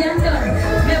freaky and done.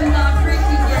 Them not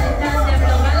freaky, girl, it and them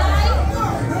love a lie.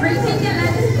 Freaky,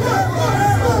 girl,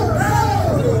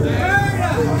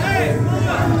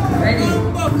 ready?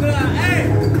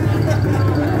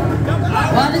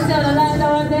 Want to tell a lie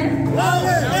down there? I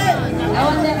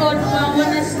want them out from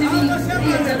Oneness Barber.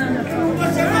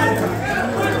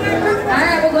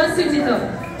 Alright, we're going to switch it up.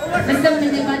 Mr. Me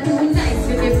never too nice,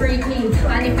 you be freaky.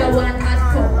 And if you want hot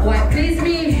fuck, why please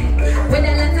me? With a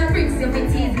lot of bricks, you be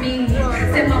tease me.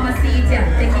 Say mama see it, yeah,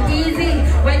 take it easy.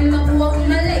 When I walk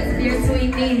my legs, they're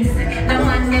sweetness. The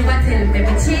man never tell me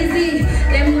be cheesy.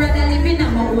 Them rather live in a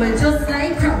world just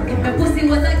like crap. If my pussy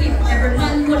was a gift, every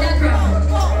man would have grabbed.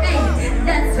 Hey,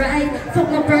 that's right, fuck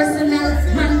my personal,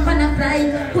 man pan a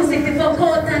flight. Pussy fi fuck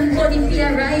out and body fi a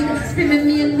ride. Spin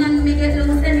me and man, me get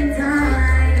loose anytime.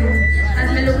 As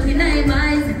me look in my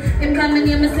eyes, him come and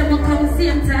hear me say me come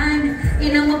same time.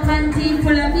 In a my panty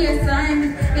full of beer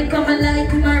sign. It come a like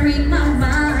him a read my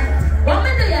mind. What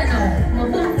me do you know? My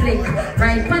boom flick,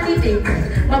 right pan the dick.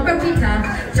 My broke it off,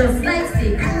 just like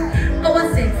stick. Our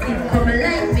sexy, come a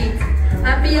like me. I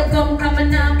be a gum come and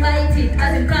now bite it.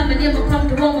 As him come and hear me come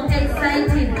to home, I'm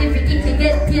excited. If it itchy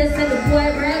get pierced, say the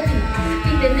boy ready.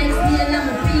 If the next day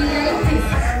I'ma feel like this.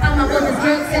 I'm about to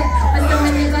jerk set, but some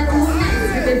never too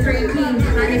nice. You be freaky,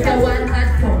 and if you want hot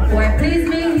fuck, boy please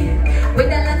me. With a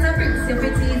lot of bricks, if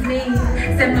it tease me.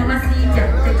 Say mama see ya,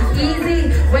 take it easy.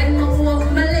 When I walk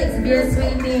my legs, be a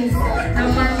sweetness. No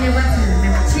man never tell me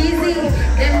I'm cheesy.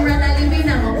 Them rather live in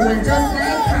a world just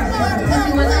like crap.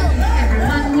 Pussy was like this, every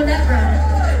man would have grabbed.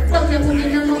 Fuck your booty,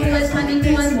 no more boys, funny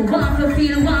toes. Me want to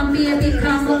feel one baby,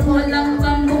 come up all long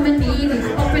bamboo, me need it.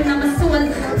 Up in my soul,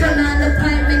 turn on the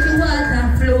pipe, make you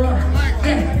water flow.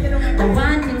 Yeah, I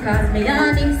want it cause me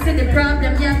on it. See the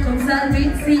problem, yeah, come solve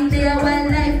it. See their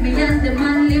wildlife, me and the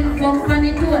man live fuck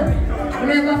funny toes.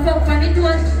 Remember fuck funny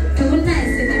toes? Too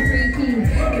nice to be freaky.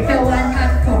 If you want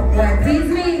hot fuck, why please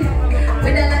me?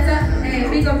 With a lot of, hey,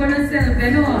 big up on yourself, you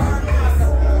know.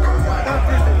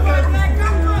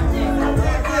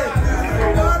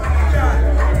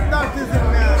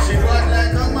 She got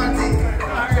like a matic.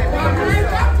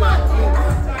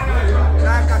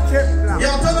 Yo,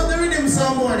 turn up the rhythm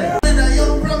some more then. With a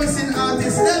young promising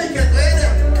artist, delicate, right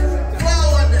there.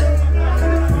 Forward there.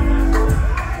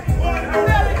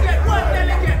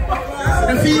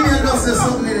 The female does say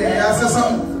something there. You say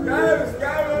something.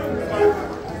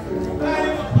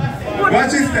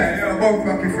 Watch this time, you're about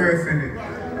back the first in it.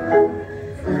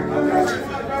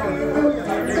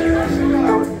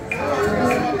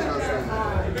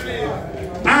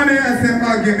 And I say,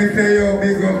 Maggie, me say, yo,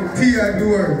 big up,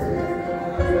 Theodore.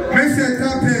 Me say,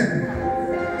 tap in.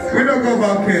 We don't go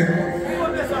back in.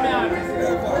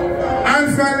 And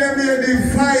for them here, the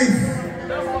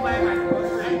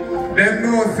 5. Them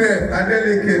know, say, a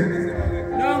delicate.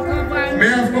 Me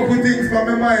have a couple things for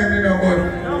my mind, you know, but.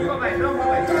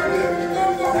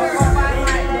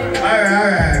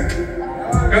 Alright.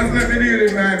 Just let me deal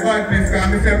with my badness, because I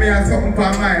say me have something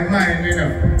for my mind, you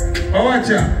know. But watch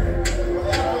out.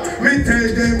 Me tell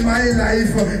them my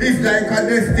life is like a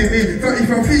destiny. So if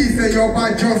you feel say your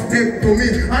bad, just step to me.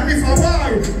 And if I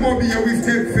war, maybe you will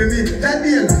step for me. That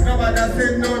deal, nobody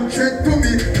said no threat to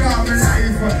me. Cause my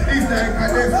life is like a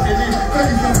destiny. So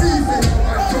if you feel say your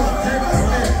bad, just step to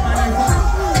me. And if I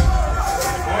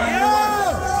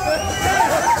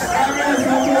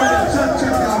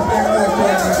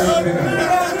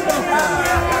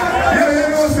you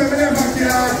know, so me never kill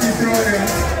artists around them.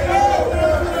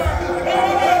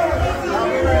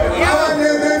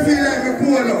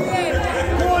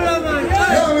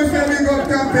 Yo, we say we go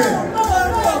campaign.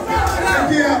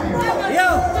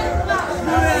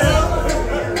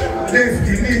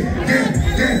 Destiny,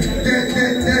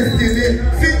 destiny.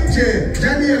 Finche,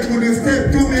 Daniel could step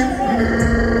to me.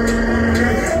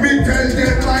 Me tell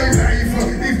them my life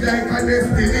is like a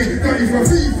destiny. So if a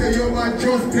fee say you want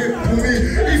just step to me.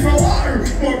 If a war,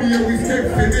 mommy you will step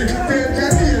to me. Tell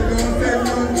Daniel don't send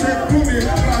no check to me.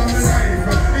 My life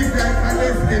is like a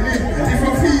destiny. If a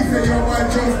fee say you want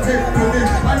just step to me.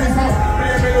 And if a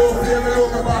play me low,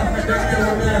 the basket, then you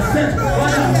will be a set.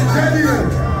 Daniel,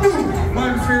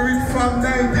 man feel it from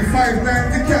 95,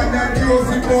 90, house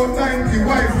about 90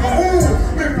 wives. Ooh,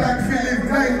 me black feeling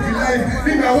 90 life.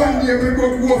 In a one year we go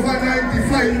over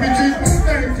 95 bitches.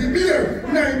 90 beer,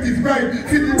 90 sprite.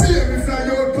 See the beer, we say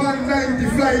your pan 90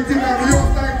 flight. In a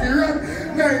house 90 rap,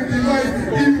 90 miles.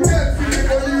 In bed, see the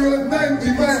body road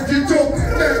 90 miles. She chop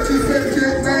 90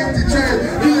 cents, 90 child.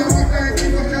 Here we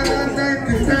 90 fucking and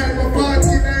 90 style. My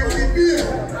party 90 beer.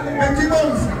 90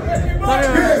 months.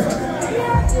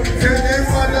 Tell them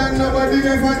father, nobody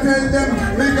never tell them.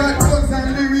 We got guns and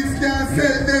lyrics, can't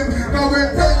sell them. But when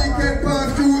Pelican pass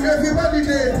through, everybody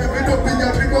there. Me up in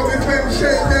your because we friend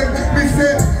share them. Me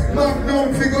say, knock down,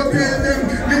 figure tell them.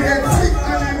 Me get sick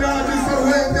and in all this so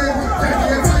well them. Tell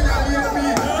them violate me,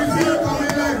 we feel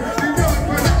coming life. We don't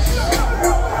want to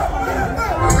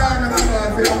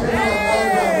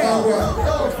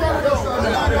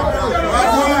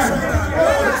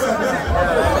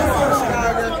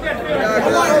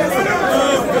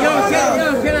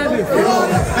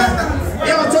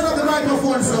Yo, turn up the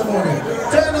microphone somebody.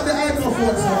 Turn up the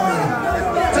microphone somebody.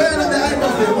 Turn up the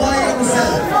microphone. Why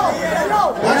yourself?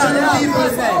 Watch the people.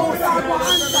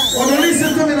 Oh, no, listen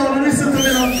to me now. Listen to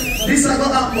me now. This is going to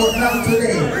happen, but not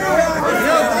today.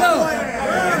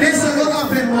 This is going to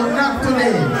happen, but not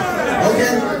today.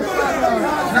 Okay?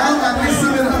 Now, man, listen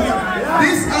to me now.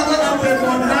 This is going to happen,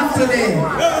 but not today.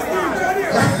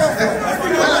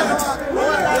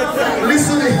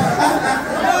 Listen to me.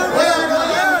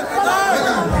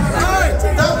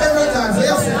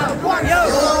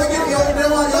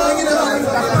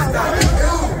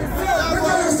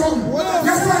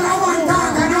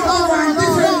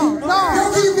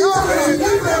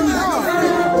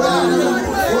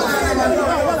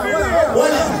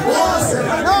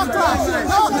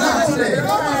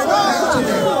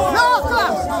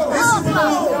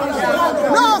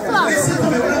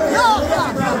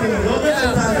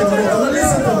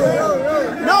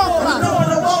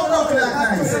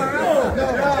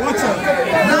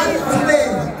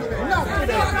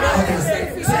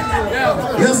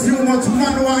 Yes, you want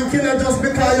one killer just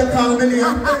because you call me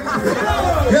name.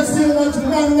 Yes, you want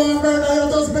one murder you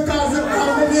just because you call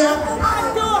me name.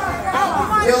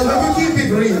 Yo, let me keep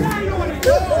it real.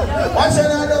 Watch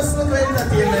out, I just look at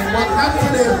entertainment, but not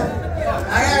today.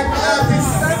 I am the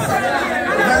artist.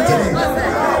 Not today.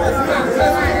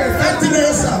 Not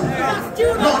today, sir.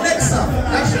 No, next song.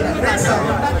 Next song.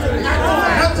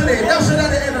 Not today. That's the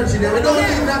energy there. We don't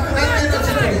need that energy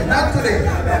today. Not today.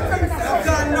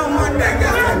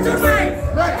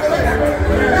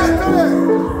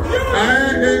 I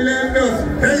ain't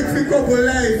hate for couple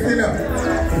life, you know.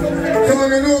 So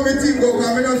when you know me think go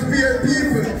come, I don't spare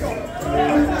people.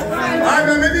 I'm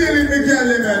dealing with girl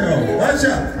now. Watch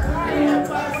out.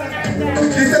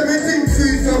 She said me think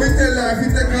sweet, so we tell her if you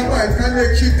take a bite,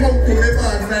 connect she talk to me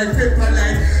bad like paper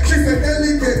line. She said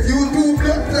delicate, you do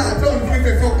blood clot, don't make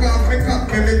me fuck off me cock,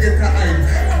 me get her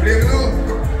eye. Leave it up.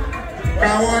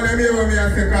 I want them here with me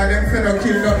and say, because them say no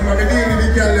kill nothing, but me deal with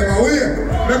the girl them away.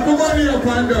 Me put money up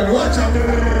and down, watch out.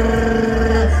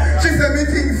 She said me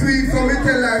think sweet, so me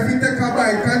tell her if you take a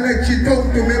bite, connect she talk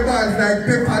to me bad like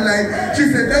paper line.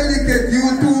 She said delicate, you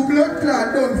do blood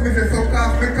clot, don't me say suck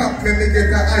off me cock, me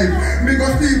get her eye. Me go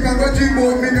sleep and go gym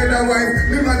out, me get a wife.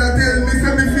 Me mother tell me,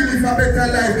 say me feel it's a better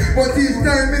life. But each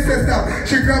time me say stop,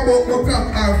 she grab out my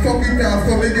cock and suck it off,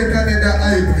 so me get another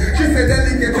eye. She said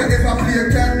delicate, you ever play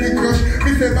a Candy Crush.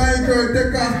 Me say my girl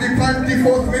take off the panty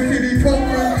first, me see the tongue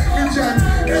me chant,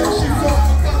 and she fuck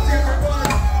my cock everyone.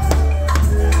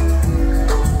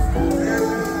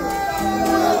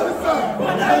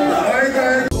 Alright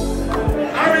guys,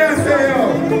 I'm gonna say yo,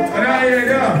 and I hear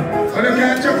that, and you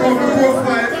can check out the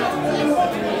profile.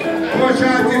 Watch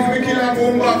out if we kill a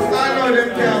boom box, I know them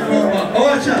can't come back.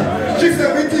 Watch out, she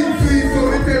said me think sweet, so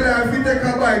we tell her if we take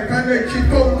a bite, connect she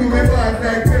talk to me bad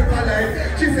like paper line.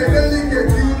 She said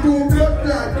delicate, you do blood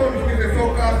clot, don't me the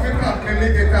fuck off me cock, me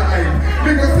get her eye.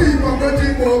 Me go sleep and go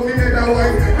gym out, me get a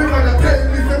wife. Me mother tell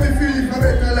me, say me feel it's a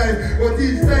better life. But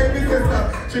each time me say stop,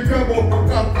 she grab up my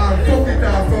cock and fuck it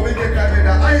off, so me get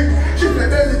another eye. She said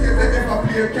delicate, they never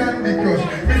play Candy Crush.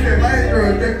 Me say my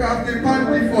girl, take off the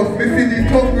panty first, me see the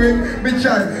tongue ring, me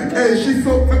chant. Hey, she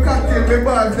suck me cocktail, me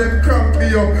balls, them cramp me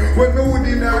up. When me hood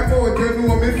in her mouth, you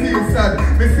know me feel sad.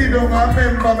 Me sit down and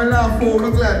remember, me laugh for me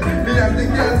glad. Me have the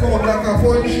girl mouth like a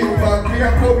fun shit bag. Me a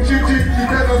come, she drink it,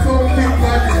 and a something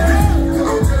bad.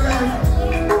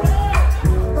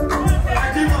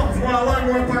 One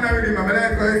more pan with him, I'm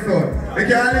like how it's on. They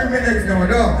can't leave me ex now,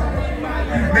 dog.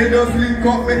 Me just link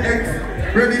up me ex.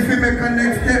 Ready for make a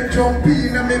next step, jump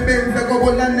in and me Benz, I go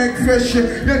on the next fresh.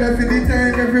 You know see the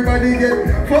time everybody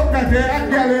get. Fuck that, they a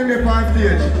girl in the pan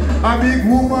stage. A big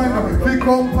woman, big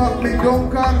come back, me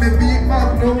don't call me beat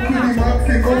back, don't kill the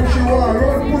maxi, come she want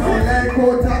run pussy like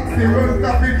out taxi, run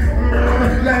traffic,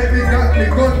 like me got me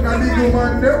gun, and the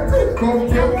woman them come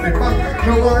broke me back,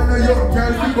 no one no young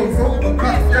girl, she come from the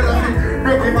back, tell her me,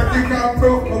 broke him a tick and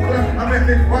broke my glass, I make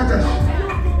me watch her.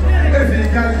 If you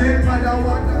can get mother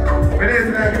water, but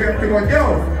it's like we have to go,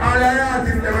 yo, all the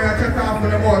artists that we are chat off on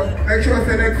the boat, make sure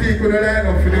say next week we line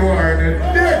up for the war, and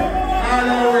then, all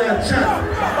over we are chat,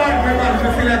 man, me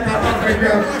feel like a back with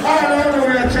them, all over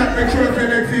we are chat, make sure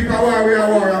say next week we are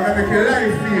war, and make a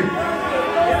live feed.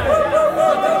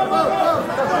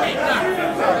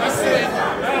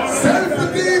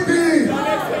 Self-TV!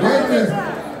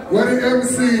 When the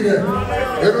MC there,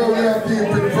 you know we are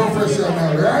people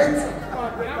professional, right?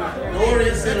 Don't worry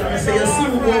yourself, I say you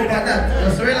soon go over that.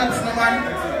 Just relax no man.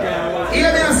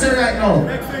 Hear me and say right now.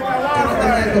 Turn up the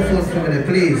microphone for me,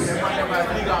 please.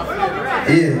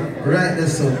 Yeah, right there,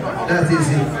 so that is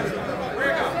it.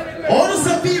 All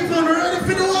some people ready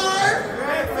for the war?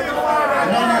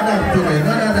 None of that today,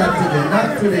 none of that today, not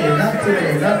today, not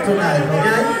today, not tonight,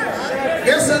 okay?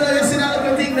 Yes, sir, you see that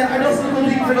little thing that I just little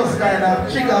thing for us kind of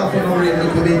check out for no reason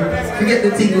to be to get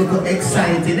the thing look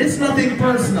exciting. It's nothing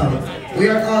personal. We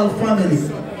are all family.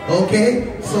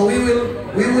 Okay? So we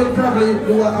will probably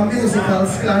do a musical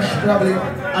splash probably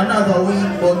another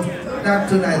week, but not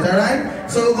tonight, alright?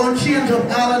 So we're gonna change up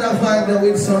all of the vibe there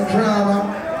with some drama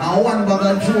and one bag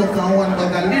of joke and one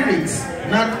bag of lyrics.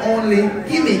 Not only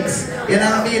gimmicks, you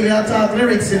know what I mean? We are talking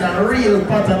lyrics in a real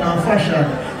pattern and fashion.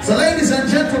 So ladies and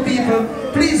gentle people,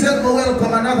 please help me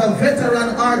welcome another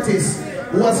veteran artist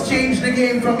who has changed the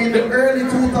game from in the early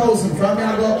 2000s, from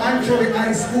actually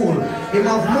high school. He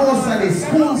have most of the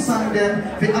school song them,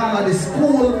 for all of the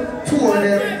school tour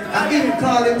them, and he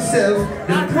call himself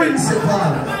the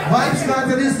principal. Vibes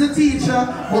Carter is the teacher,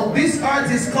 but this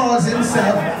artist calls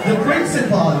himself the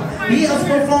principal. He has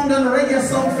performed on Reggae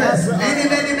Song Fest many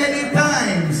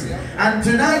times, and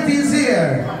tonight he's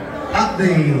here at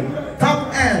the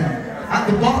top end at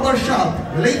the barber shop,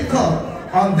 Lake Cup,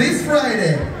 on this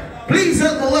Friday. Please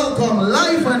help me welcome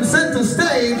live and center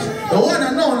stage, the one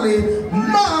and only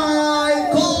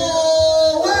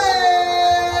Michael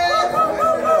Wade.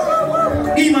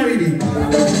 Ima reading. Pull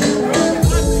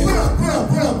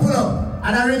up.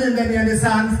 And I reading them in the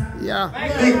songs? Yeah.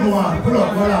 Big one, pull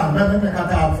up, hold on. Let me make a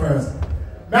talk first.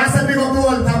 That's a big up the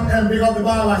whole top end, big up the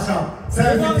barber shop,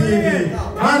 Selfie TV,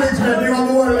 management, big up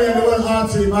the whole way, the whole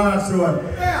archery, Barracks Road.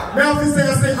 Me have to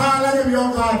say all of them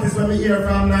young artists when we hear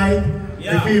from night,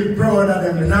 they feel proud of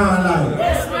them, they not lie.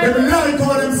 They like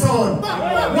all them sound.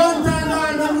 One time I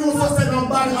used to say them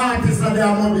bad artists and they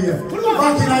are money.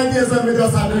 Back in the days when we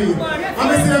just agree. And I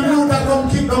see them youth that come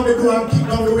kick down the door and kick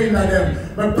down the window of them.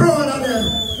 But proud of them.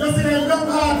 You see them young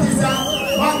artists,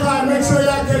 my God, make sure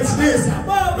you catch this.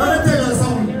 Let me tell you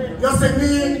something. You see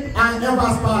me and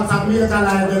Ever Sparks and Major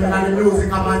like them and the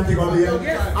music of Montego here.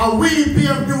 And we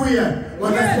pave the way.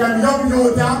 But it's them young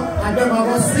youth and them are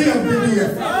going to save the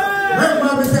day.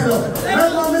 Remember me tell you.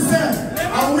 Remember me say.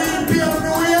 And we pave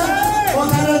the way. But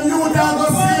them youth are going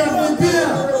to save the day.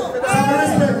 So I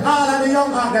respect all of the young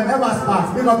and them Ever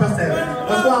Sparks. Big up yourself.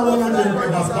 Let's go and one and drink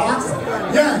Ever Sparks.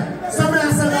 Yeah.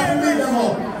 Somebody said that to meet them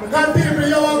up. That people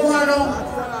you are going on.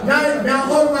 Now,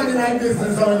 old man like this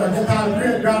and so on, they call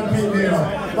great-grand people, you know.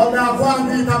 But now, one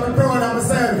beat, I'm proud of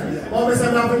myself. But we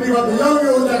say, I believe what the young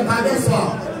youth them, and guess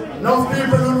what? Enough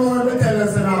people don't know what we tell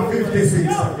us in our 56.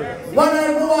 When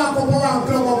I go walk up around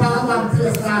club up and one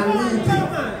place called Leaky.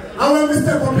 And when we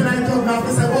step up in that club now, we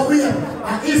say, well, wait,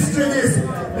 a history this.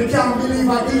 We can't believe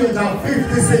at the age of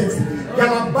 56. You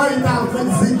have a bite out with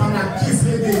zip and a kiss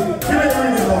with it. Give me the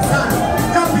ring of son.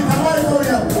 Jump it, I'm right over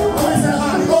here. And we say,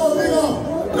 ah, go, big up.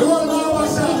 The whole barber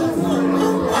shop.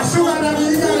 A sugar daddy,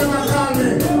 you got him and call me.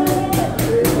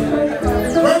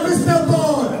 When we step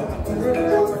on,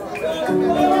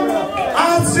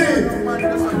 ARTISTE, so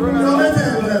me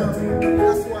tell them,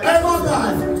 hey, my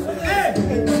God,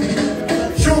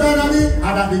 sugar daddy, and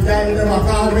that the guy them a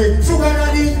call me. Sugar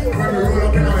daddy, when we roll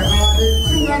up in our heart,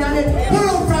 sugar daddy, pull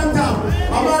up front top.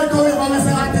 I'm going to go in and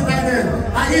say, I think again.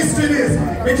 A history this.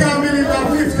 We can't believe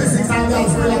that 56 and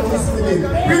that's where I'm going to speak.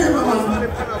 Really, my man.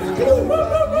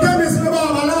 Tell me, Mr.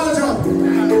 Barber, large up.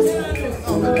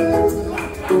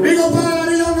 Big up all of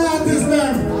the young artists,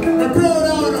 them. The proud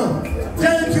owner.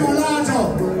 Thank you, large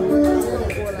up.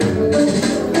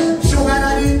 Sugar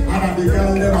daddy, and that the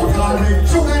girl them a call me.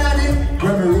 Sugar daddy,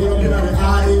 when we roll up in the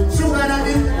party. Sugar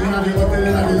daddy, in the hotel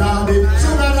in the lobby.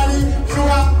 Sugar daddy,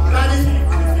 sugar daddy.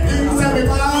 Things that we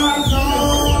want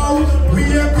now. We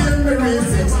are paying the way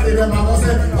 60. Them a go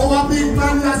say, oh, a big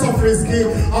man that's so frisky.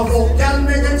 A folk can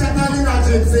make a chat in a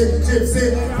gypsy.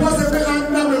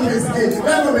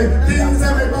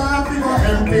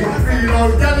 plenty. Real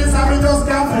old girls and we just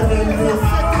can't prevent it.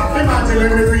 Imagine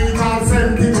when we reach all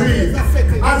 73.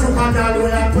 I took a girl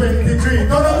way at 23.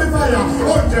 Turn up the fire,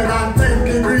 110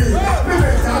 degrees. We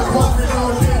make that walk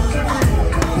without entry fee.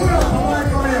 Pull up,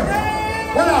 come here.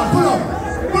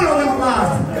 Pull up in my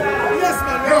mask.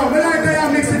 Yo, me like how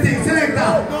you mix the thing,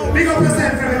 selector. Big up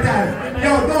yourself every time.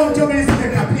 Yo, don't jump in the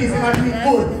selector, please, if I drink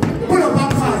good. Pull up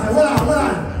and pass. Hold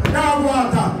on. Now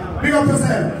water. Big up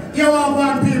yourself. You are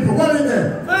one people. Hold in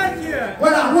there. Thank you.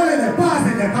 Hold in there. Pass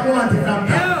it there. Come on, from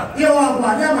there. You are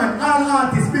one. Yeah, man. All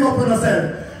artists, big up on yourself.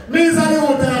 Me is a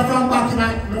youth there from back in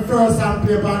my first song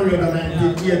play on radio in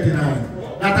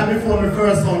 1989. That before my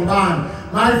first son born.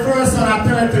 My first son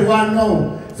at 31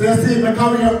 now. So you see, my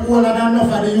career older than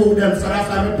enough of the youth them, so that's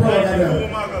why I'm proud of them.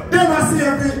 They must see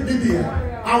the day,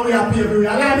 and we are people. I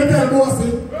like to tell bossy.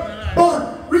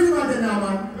 But, really what they now,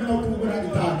 man, I'm not too good at the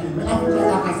talking. I'm not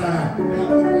like a side.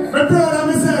 I'm proud of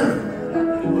myself.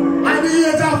 At the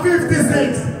age of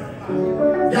 56,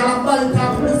 y'all body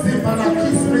talk to me zip and I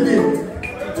kiss me it.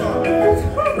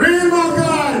 Real my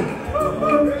God.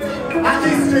 I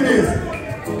kiss me this.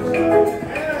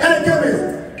 Hey, Kevin.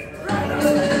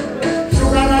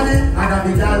 And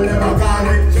the girl never call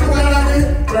it sugar daddy.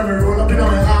 When we roll up in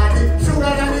our hardy, sugar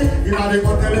daddy. You know the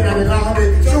hotel in the lobby,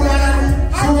 sugar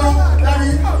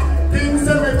daddy. Things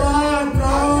that we want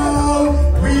now.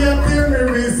 We have till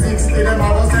we 60. Them I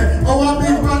was say, oh a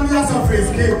big man is so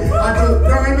frisky. I do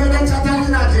girl me get chat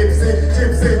in a gypsy.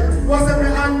 What's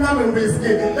every hand of me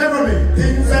whiskey? Never me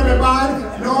things that we bad.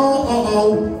 No,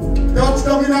 touch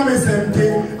down in a me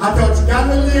 70. I touch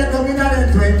Galilee down in a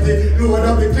 20. Load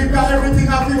up the clip and everything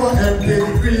I feel empty.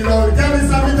 Real old girl is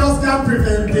and we just can't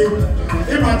prevent it.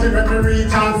 Imagine when we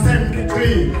reach on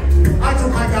 73. I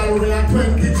took a girl way at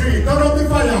 23. Turn up the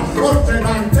fire,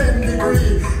 110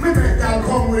 degrees. Me make girl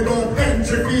come without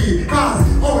entry fee. Cause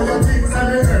all your things and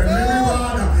me earn me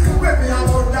reward. When me have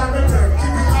out down me turn,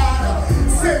 keep it hard.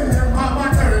 Send them mama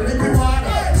turn in the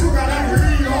water. Sugar daddy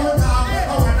real old dog.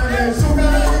 I wanna get sugar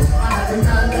daddy. And the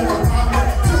girl never call me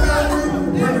sugar daddy.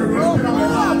 When we run up in my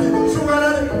heart, sugar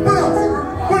daddy.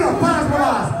 Pull up, pass.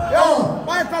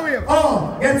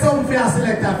 Get some for your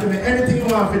selector for me. Anything you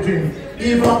want to drink.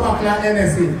 Even a pack like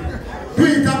NSC. Do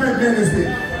it and make NSC.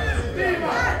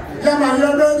 Yeah man,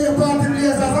 your birthday party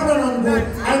blazers are not good.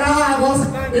 And August,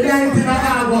 the 19th of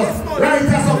August. Right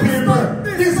as some people.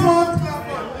 This month,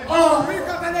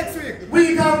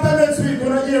 week after next week, we're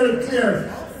going to hear it clear.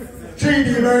 3D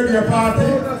birthday party.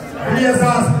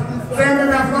 Blazers. Then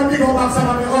we have to go back some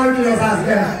of the old blazers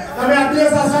there. And we have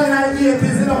blazers in the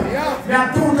 80s, you know. We have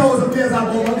 2,000 blazers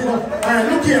going. Alright,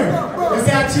 look here. You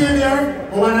see a chain here?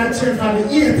 Oh, when I chain from the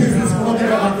 80s, this will get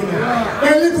back in here.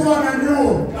 Then little one and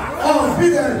new. Oh,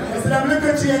 bigger. You see them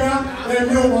little chain here? Then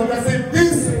new one. They say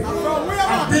this.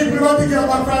 I think we want to get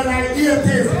back from the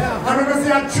 80s. And when we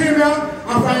see a trim here,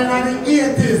 I'm from the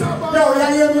 80s. Yo, you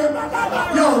hear me?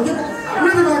 Yo,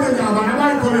 really back in here, man. I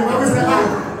might come in, but we say,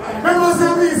 ah. When was the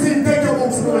reason take your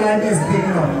books to like this thing,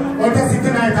 you know? Or just sit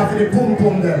tonight after the pum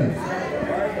them.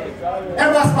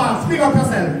 Ever spark, speak up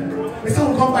yourself. We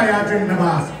soon come by and drink the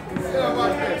mask.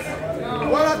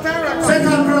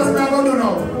 Second verse, we are going to do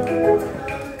now.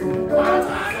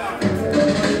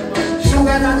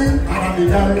 Sugar daddy, and the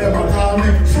girl never call me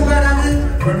sugar daddy.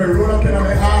 When we roll up in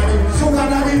my hardy, sugar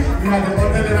daddy. You know the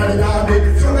hotel in the lobby,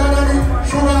 sugar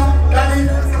daddy.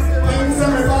 Things in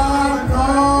the bar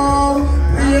now.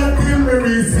 Till we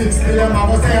reach 60, them I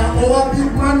was say, oh a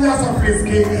big man, you're so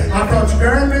frisky. I touch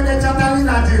girl, me get chat in a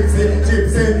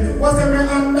gypsy. What's every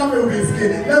hand of me whiskey?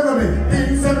 Never me,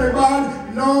 things every bad,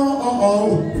 no,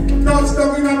 touch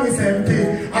down in a me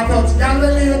 70. I touch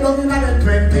Galilee down in a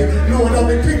 20. Load up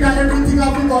the click and everything I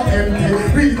feel got empty.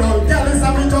 Read out, girl is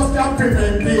and we just can't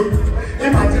prevent it.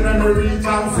 Imagine when we reach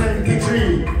on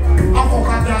 73. I fuck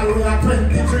a girl with a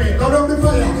 23. Turn up the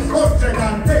fire,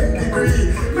 110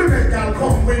 degrees. Me make girl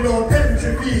come without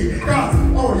entry fee. Cause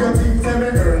all your things say me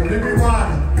earn the reward.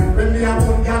 When me have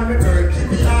one girl me earn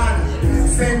keep it hard.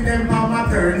 Send them for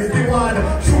maternity ward.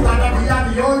 Sugar daddy and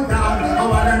the old dog. I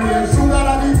wanna name sugar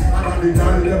daddy. And the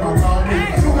girl never call me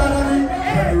sugar daddy.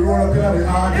 When we roll up in the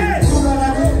hardy, sugar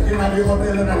daddy. In the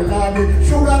hotel in the lobby,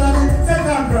 sugar daddy.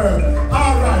 Second verse,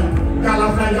 alright. Girl I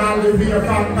fly all the way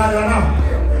from Guyana.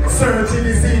 Searching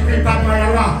the secret of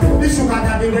my rock. The sugar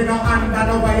daddy we no under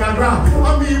no Viagra.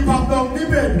 And me pop down the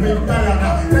bed with Diana.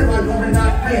 Never do me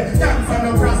that play. Dance on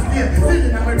the prostate.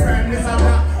 Singing on my friend this a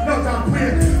rap. Not a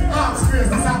queen. Ask Grace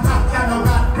this a tap. Can no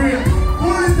got brain.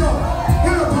 Pull it up.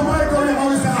 Pull up to my colleague how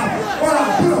we say that. Hold on.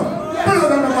 Pull up. Pull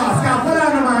up on the mask. Hold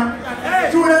on man.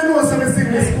 Do they know some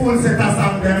sing the school set or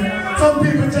something? Some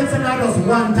people check some are just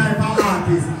one type of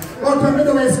artist. But But when we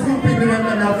do a school people, we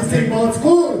have to sing about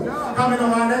school. Coming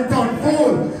on them turn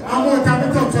fool. And more time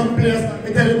we touch some place,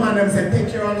 we tell the man them say, take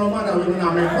care of no matter we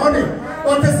don't make money.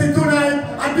 But to see tonight,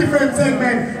 a different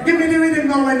segment. Give me the rhythm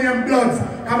now when you're bloods.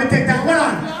 Can we take that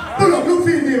one? Pull up, look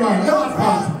feed me man. Last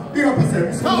pass. Big up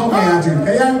yourself. Smoke my drink,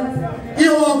 yeah?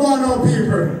 You want to go now,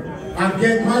 people. And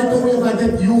get microwave and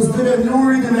get used to the new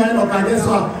rhythm line up. And guess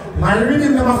what? My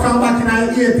rhythm never come back in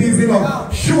the 80s, you know.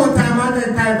 Short time and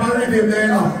then type of rhythm there,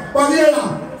 you know. But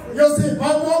yeah, you see, I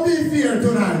won't be fear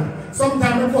tonight.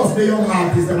 Sometimes we post the young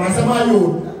artists, and I say, my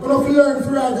youth, you have to learn to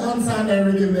write the answer and then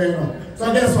rhythm there, you know.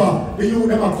 So guess what? The youth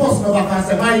never post no back and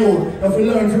say, my youth, you have to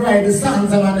learn to write the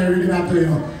songs and then rhythm that too, you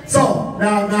know. So,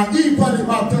 now equally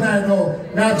back tonight now.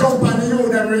 Now jump on the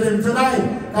youth and rhythm tonight.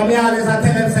 And me always tell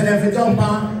them, say them to jump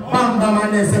on, bam bam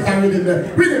and then set a rhythm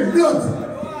there. Rhythm, blood.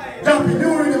 Jump in,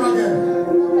 new rhythm again.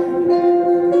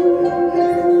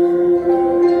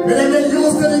 When they get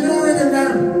used to the new rhythm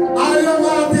then, all young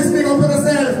artists pick up for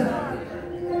themselves.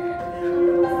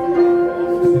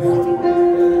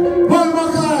 One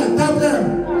more guy, tap them.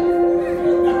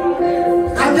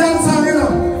 A girl song, you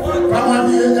know. From one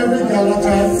day, every girl that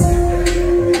tries.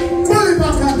 Pull it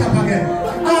back and tap again.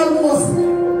 Almost,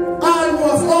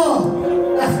 oh.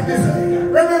 That's it.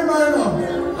 Remember, you know,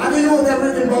 and the youth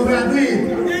everything, but we are doing.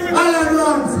 All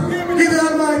runs, give the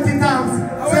almighty thanks.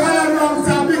 Say all runs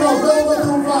are big up, don't go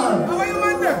too far.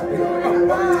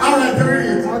 Alright, to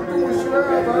read.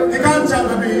 You can't chat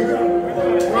to me.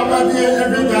 From a day,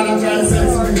 every girl that tries sex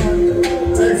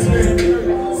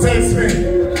me.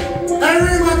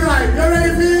 Every man guy, you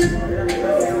ready for it?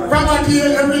 From a day,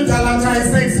 every girl that tries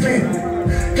sex me.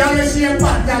 Girl, you shape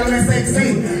fat, girl, you sexy.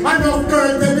 Enough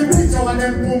girls, take the picture and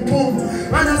then boom boom.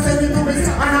 And I send it to me, and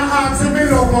I ask me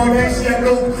love how they shape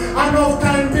look. Enough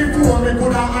time before me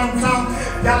could answer.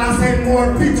 Girl, I send more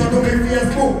picture to me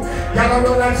Facebook. Girl, I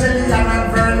run like Shelly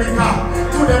and Veronica.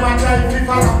 To them I try to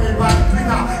follow me back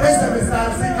Twitter. They say me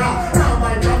start sicker. Now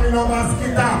my coming over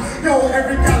skitter. Yo,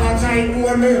 every girl I try to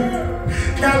own me.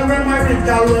 Girl, when married,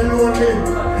 girl, when lonely.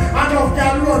 Enough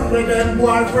girl run with them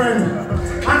boyfriend.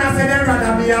 And I said they'd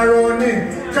rather be around me.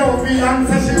 Jovi and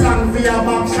say she long for your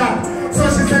back shot. So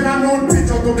she send a note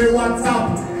picture to me WhatsApp.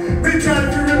 Me try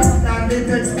to remove and they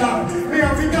text back. Me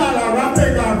have to call her and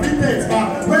beg her to text back.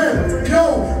 Well, yo,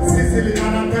 Sicily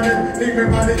and Antoinette, link me on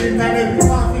the internet.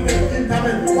 Half in the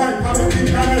internet, wipe on the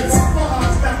internet. For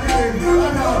us that feeling,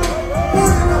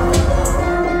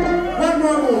 one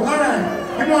more move, alright.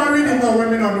 You know I read it now when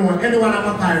me not know. Anyone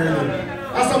I'm a tired.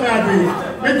 That's what I do.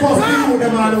 Because we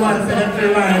them are the ones that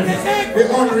feel like they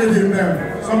all rhythm them.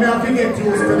 So me have to get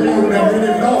used to the them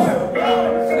rhythm now.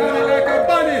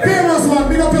 Famous one,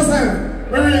 big up yourself.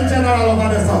 Very in general over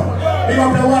the song. Big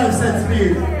up your wife, set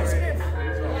speed.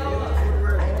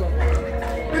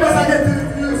 Because I get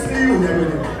used to you,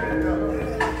 everything.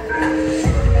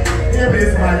 Here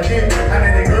is my kid, and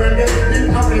then the girl gets it,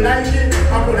 happy like it.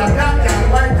 I put a black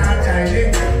and white and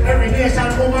Chinese. Every nation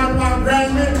woman want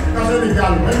grind me. Cause every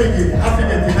girl, when they get, I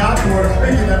forget it out door.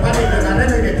 They get them panic and then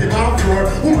they get it out door.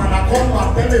 Woman I come back,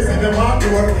 then they say them out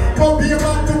door. But be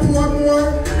back to poor more.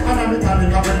 And I'm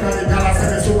Italian, I'm Italian, girl I say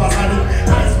me supersonic.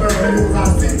 Iceberg, me lose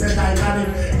and sink the Titanic.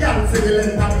 Girl say the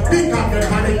length and big up the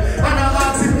panic. And I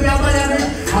ask if me a Miami.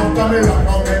 After me lock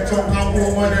down them chunk and go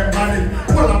over them panic.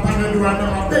 Pull up on the door and them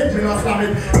a beg me not slam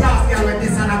it. Last year with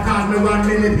this and I call me 1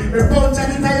 minute. Me punch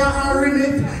and it and ring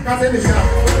it. Cause then the shop.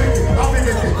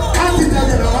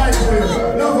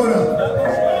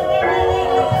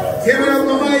 Give it up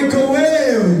the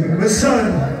microwave, my son,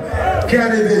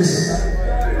 Cannabis.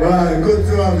 Wow, good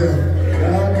to have them.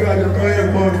 I'm glad to go here,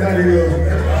 Bob Daddy.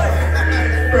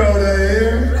 Proud of you.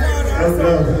 That's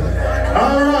love.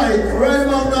 Alright, right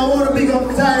about now, I want to pick up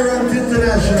Tyrant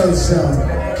International sound.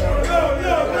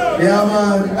 Yeah,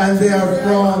 man, and they are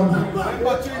from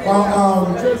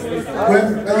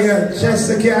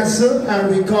Chester Castle, and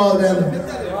we call them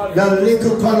the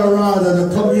Little Colorado,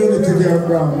 the community they're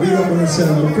from. We don't want to say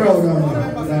I'm proud of them.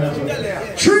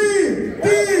 3D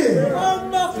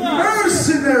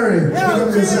Mercenary. Pick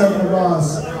up yourself, my boss.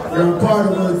 You're a part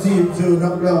of our team too,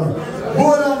 not love.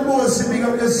 Board on board, pick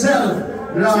up yourself.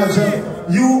 Larger.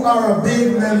 You are a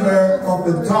big member of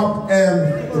the Top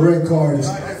M Records.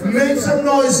 Make some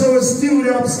noise for the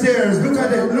studio upstairs. Look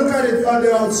at it on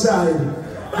the outside.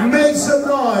 Make some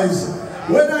noise.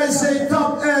 When I say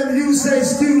Top M, you say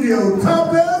studio.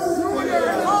 Top M?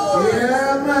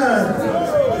 Yeah, man.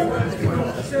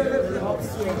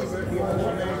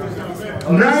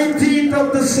 19th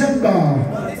of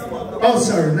December. Oh,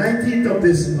 sorry, 19th of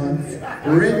this month.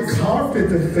 Red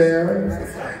Carpet Affair.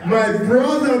 My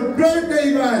brother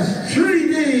birthday bash,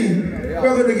 3D.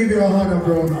 We're going to give you a honor,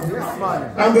 bro.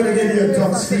 I'm going to give you a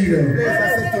tuxedo.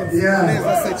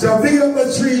 Yeah. So big up the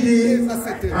 3D.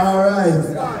 All right.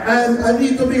 And I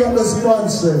need to big up the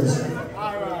sponsors.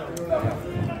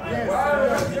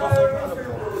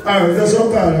 All right, that's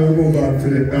okay. We'll move on to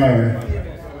it. All right.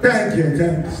 Thank you.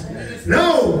 Thanks.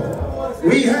 Now,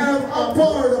 we have a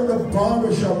part of the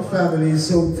barbershop family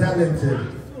so talented.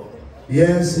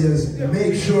 Yes, yes.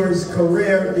 Make sure his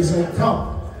career is on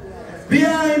top.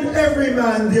 Behind every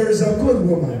man, there is a good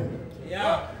woman.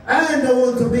 Yeah. And I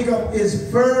want to pick up his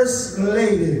first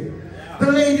lady.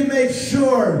 The lady makes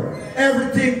sure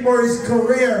everything for his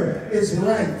career is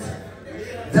right.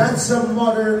 That's a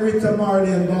mother Rita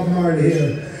Marley and Bob Marley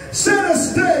here. Center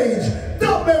stage,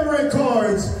 Top M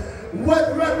Records.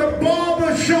 What at the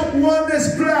barbershop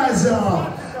Oneness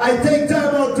Plaza. I take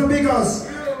time out to make us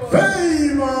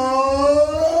famous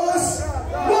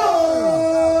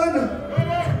one.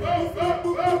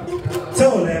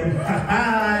 Told them,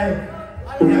 yeah,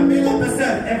 big up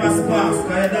yourself, Emma Sparks,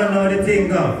 because you don't know the thing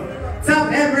go.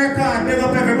 Top M Record, big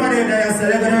up everybody there, so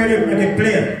they're gonna really make it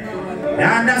play. You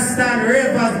understand?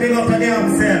 Ravers, big up to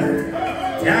themselves.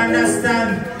 You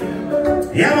understand?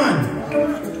 Yeah, man.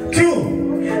 True.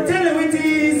 Tell them it's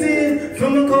easy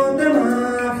from the cut them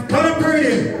off. Cut up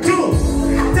pretty. True.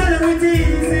 Tell them it's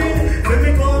easy from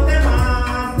the cut them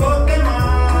off. Cut them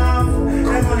off.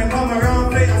 They're gonna come around,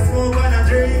 play a smoke and a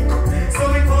drink. So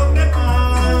we cut them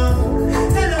off.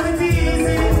 Tell them it's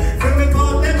easy from the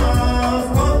cut them off.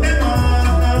 Cut them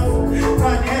off.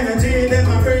 What energy them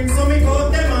a bring, so we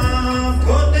cut them off.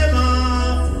 Cut them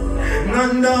off.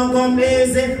 None don't come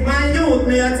easy. My youth,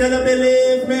 me I tell you,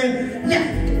 believe me. Yeah.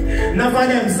 None of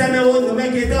them say me want to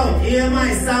make it out. Hear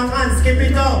my song and skip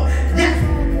it out. Yeah.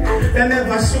 They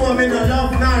never show me no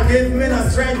love nor give me no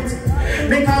strength.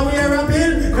 Because we are a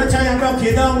bill, no try and knock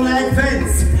you down like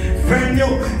fence. Friend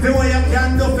you, the way you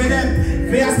can do for them.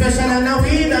 Be a special and a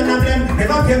weed and a blem.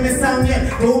 Never give me song yet,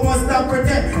 who must stop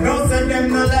pretend. Don't send them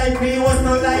no like me, was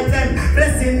no like them.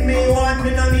 Blessing me one,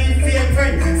 me no need fake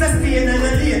friend. Sustain and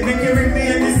a lane, make you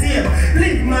remain the same.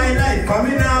 Live my life, for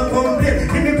me now complain.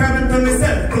 Give me problem to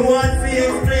myself, to what to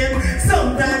explain.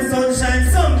 Sometimes sunshine,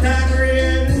 sometimes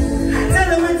rain. Tell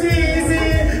them it's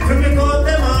easy, for me cut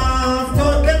them off,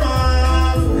 cut them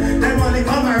off. Them only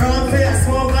come around for a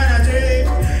smoke and a drink.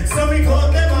 So we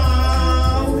cut them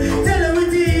off. Tell them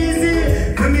it's easy,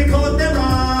 for me cut them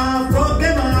off, cut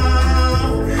them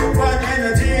off. What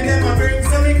energy them a bring,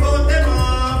 so we cut them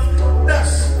off.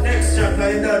 Dash, next chapter,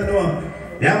 you don't know.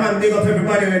 Yeah man, big up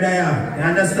everybody right there. You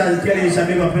understand? Kelly should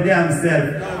big up for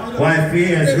themselves. White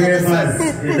fears, ravers.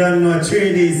 You don't know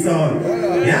 3D sound.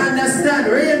 You understand?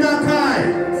 Ray McCoy.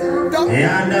 You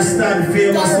understand?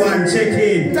 Famous one, check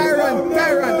in.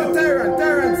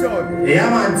 Tyrant sound. Yeah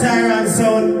man, Tyrant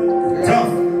sound.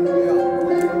 Tough.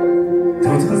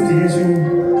 Don't cause the issue.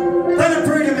 Don't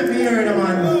pray to make me hear it,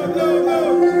 man.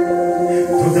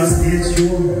 To the stage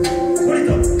show. Put it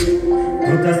up.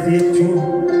 To the stage show.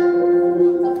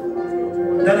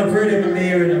 Don't pray to make me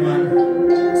hear it, man.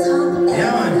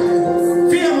 Yeah man.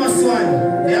 Famous one.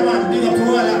 Yeah man, big up to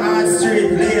all the hard street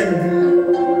lane.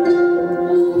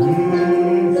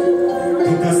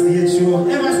 To the stage show.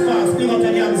 Ever Sparks, big up to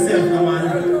themselves, man.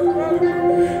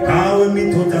 When me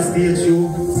to the stage show.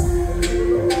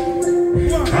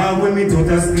 When me to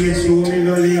the stage show, me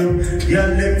no lame. Girl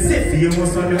them say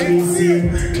famous and you insane.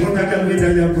 Montego with a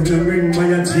you couldn't bring by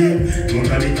a chain.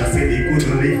 Montego say they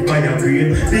couldn't live by a brain.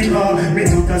 Because me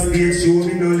to the stage show,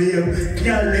 me no lame.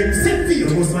 Girl them say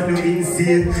famous and you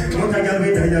insane. Montego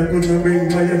with a you couldn't bring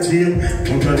by a chain.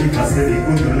 Montego say they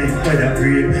couldn't live by a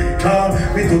brain.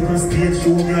 Me to the stage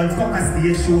show, girl fuck a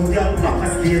stage show, girl fuck a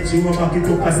stage show, back it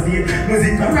up a stage.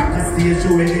 Music a rock a stage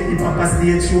show, and it hip hop a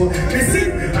stage show. Me sing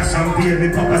a champagne,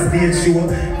 me pop a stage show.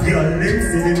 Girl, them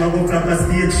say them a go flap a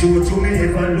stage show. To me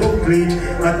never look clean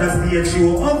at a stage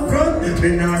show. Up front, me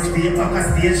nah stay back a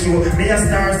stage show. Me a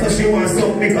star, so she wants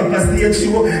up make up a stage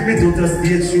show. Me do the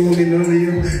stage show, me no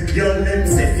lame. Girl, them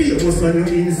say famous when you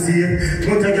insane.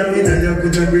 But a girl with a you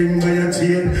couldn't bring by a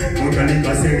chain. But a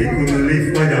nigga say they couldn't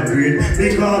live by a brain.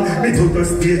 Because me do the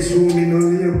stage show, me no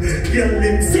lame. Girl,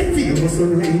 them say famous when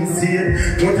you insane.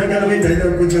 But a girl with a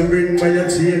you couldn't bring by a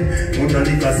chain. But a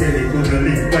nigga say they couldn't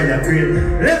live by a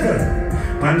brain. Level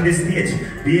on the stage,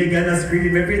 be a girl a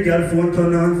scream. Every girl phone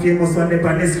turn on, famous one they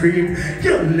on the screen.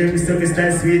 Girl, let me say me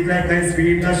style sweet like ice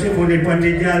cream. Dash your money on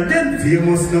the girl, them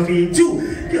famous no mean too.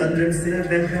 Girl, them still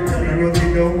them tell you what you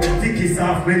know. The kiss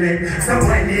off my leg, so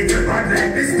I need to bad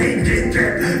like this thing get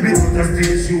dead. Me to the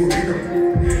stage show, me know.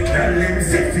 Girl, let me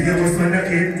say famous on the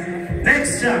end.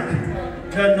 Next track,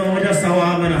 don't know just how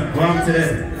I'm gonna warm to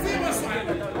them.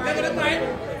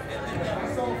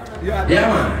 Yeah,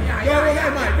 man.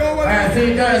 Alright,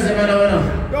 3 girls, man,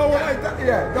 Go like that,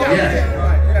 yeah. Go like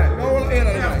that.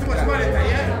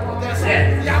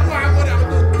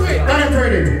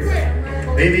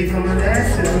 Baby, come and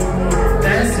dance to me,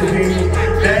 dance to me,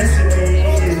 dance to me.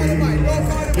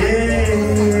 Yeah.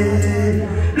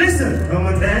 Listen, come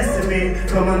and dance to me,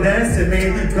 come and dance to me,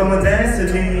 come and dance to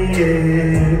me.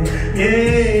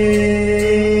 Yeah.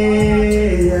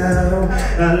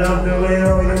 I love the way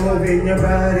how you move in your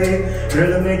body.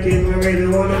 Girl, make it me really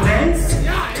wanna dance.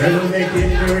 Girl, make it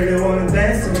me really wanna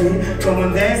dance to me. Come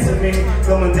and dance to me,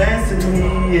 come and dance to me.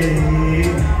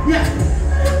 Yeah.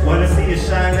 Wanna see you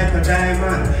shine like a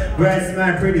diamond. Bright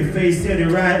smile, pretty face, you're the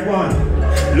right one.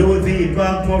 Louis V,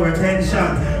 bag, more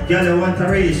attention. Girl, I want a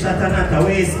real shot and not a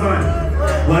waste, man.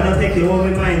 Wanna take you home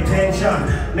with my intention.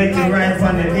 Make it right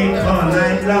on the link all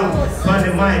night long. On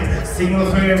the mic, sing your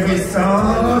favorite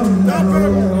song.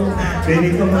 Baby,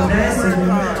 come and dance with me,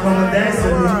 come and dance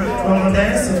with me, come and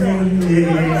dance with me.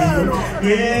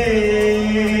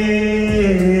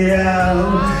 Yeah.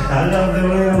 I love the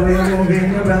way we move in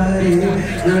your body.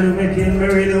 Girl, making me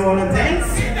really wanna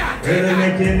dance. Girl,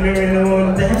 making me really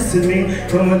wanna dance with me.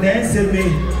 Come and dance with me.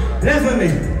 Love with me,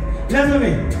 love with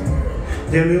me.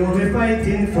 Tell me what we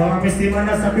fighting for. Me see man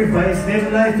a sacrifice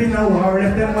them life in a war.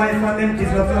 Left them wife and them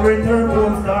kids love to return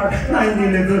home star.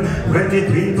 9/11 when the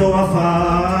Twin Tower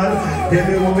fall. Tell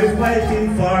me what we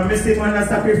fighting for. Me see man a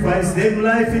sacrifice them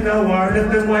life in a war.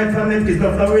 Left them wife and them kids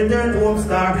love to return home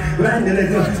star.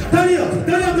 9/11. Turn it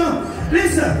up now.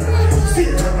 Listen. See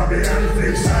the Babylon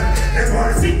fiction. They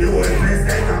want to see the whole place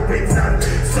like a quicksand.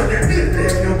 So they build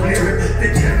them nuclear.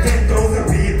 They kill 10,000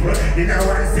 people in a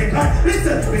 1 second.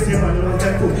 Listen, we see man lose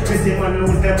them too. We see man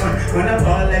lose them man. When I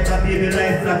ball like a baby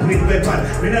life flat with weapon.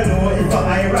 We don't know if I'm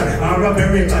Iran or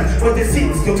American. But it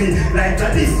seems to me like a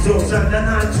destruction than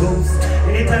all jokes.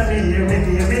 Anytime me hear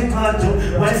me hard joke.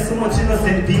 Why so much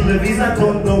innocent people visa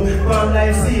come down? One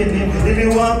life seeing him, if he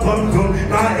want come down.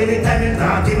 Cause anytime he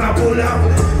talk him a pull out.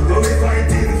 Go we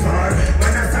fighting for.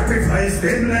 Man I sacrifice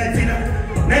them life in a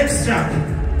next track.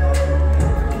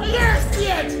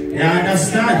 You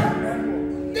understand?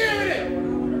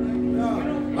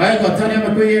 I got to them a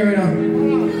here, you know.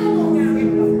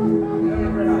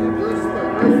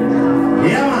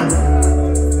 Yeah, man.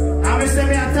 I'm say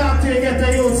me I talk to you, get the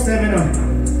youth seminar.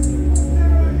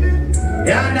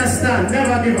 You understand?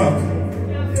 Never give up.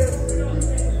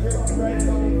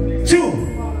 Chew.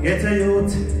 Get a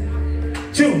youth.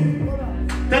 Chew.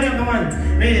 Tell them, man,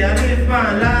 me I live my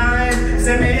life.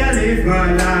 Say me I live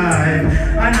my life.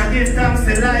 And I give thanks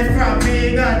to life from me,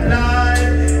 God life.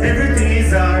 Everything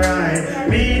is alright.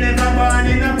 Me never born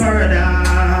in a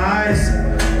paradise.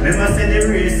 Never say the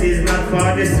race is not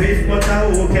for the swift, but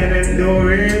who can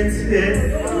endure it? Yeah.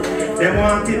 They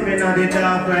want it me not the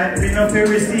dark light. Me not to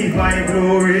receive my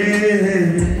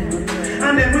glory.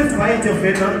 And then we fight you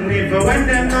for nothing even when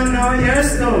them don't know your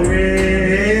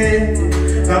story.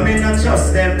 Come in and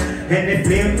trust them. Any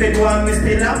flame fit one, me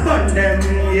still upon them,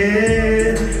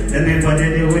 yeah. They never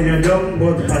did it when you're dumb,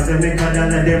 but as they make a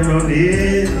dollar, them run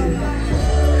in.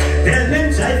 Tell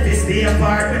them try to stay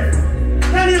apartment.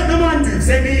 Tell you the man,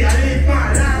 say me I live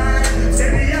my life. Say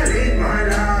me I live my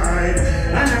life.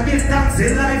 And I give thanks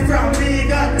in life from me,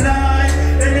 God life.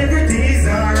 Then everything is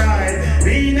alright.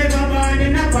 Me never born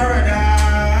in a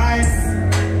paradise.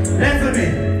 Listen to me.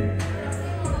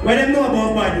 What them know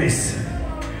about badness?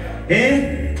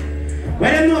 Eh?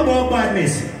 What them know about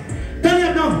badness? Tell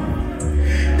you now.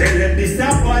 Tell them this a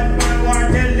bad man war.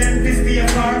 Tell them this be a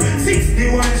car.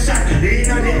 61 shot. They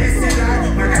know the SLR.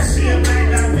 Man a shame like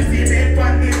that. We see them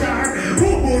on guitar. Who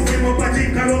goes him up a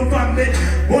drink around family?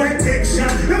 Boy take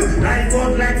shot. Life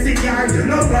out like cigar. You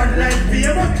know bad like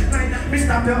beer. But me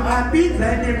stop your heartbeat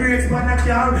like the brakes on a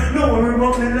car. No worry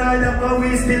about me lawyer, but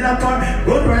we still apart.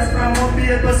 Good rise from up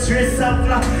here, but straight up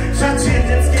flat. Shot change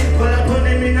them skin color, turn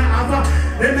them in a ava.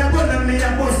 Then I put them in a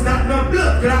bus, not no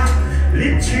blood clot.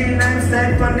 Lip 3 times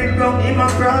tight on the ground, him a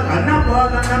crawl. And a ball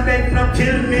and a beg, no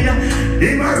kill me.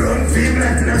 Him a run, feel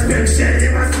like no spec shell,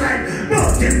 him a slide.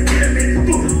 But him kill me,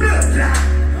 to blood clot.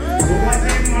 Who was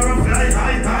him or a fly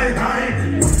high, high, high.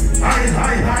 High,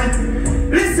 high, high.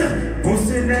 Listen.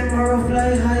 Pussy them or a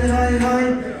fly high, high,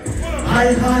 high.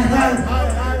 High, high, high.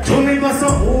 To me was a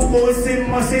hobo, sim,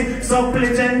 musty,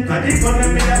 supplicant. Cause the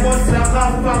gun me a bust like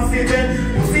off oxygen.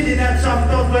 Pussy did a chop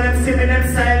out when them see me, them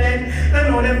silent. They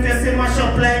know them face him mash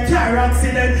up like car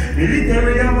accident.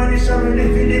 Military ammunition really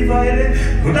feel the violent.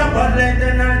 Put a bad like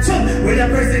the nation with a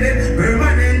president.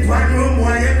 Permanent one room,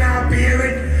 why you not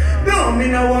peering? No, me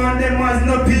no want them as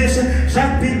no patient.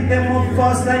 Shot pick them up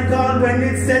fast like all when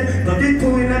it's said.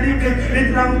 32 in a the clip,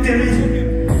 it long till it.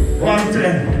 One to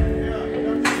them.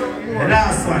 The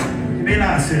last one. The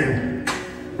last one.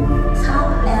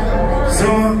 So,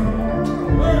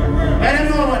 I don't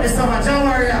know about this summer,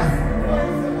 Jawaria.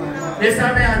 This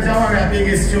time I am Jawaria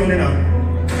biggest tune, you know.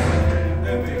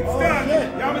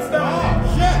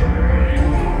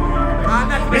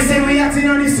 They say we acting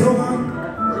on this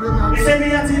summer. They say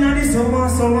we acting on this summer.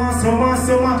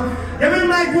 You mean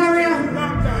like warrior?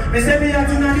 They say we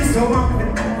acting on this summer.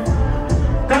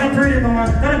 Gotta pray, man.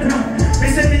 Gotta pray. They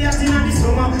say we acting on this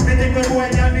summer. They take the boy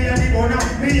girl, me and the owner.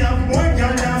 Me have more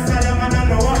girl than Solomon and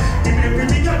Noah. Give me the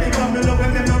pretty girl, they come me love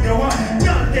when they know you are.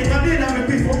 Girl, take a bit and me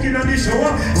be fucking on the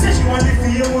shower. Say she want the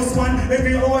famous one.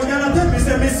 Every hour girl I tell me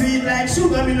say me sweet like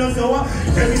sugar, me no sour.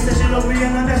 Tell me say she love me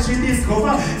and that she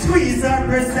discover. Squeeze her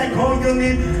breast like how you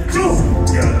need to.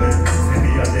 Girl, say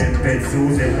me a dead pet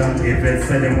Susan and give it.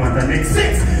 Say them want to make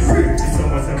sex. Really so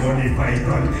much money fight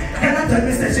on. Girl I tell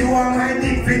me say she want my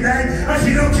dick fit tight and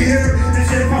she don't care. She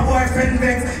say my boyfriend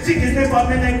vex. She kiss me for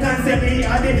me neck and say me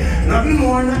a dick. Nothing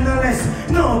more none the less.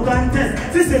 No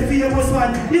contest. She say famous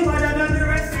one. You better than the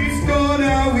rest. She's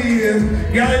gonna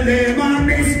win. Girl they man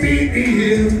me speak to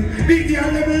him. The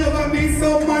girl them love me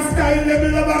so much style.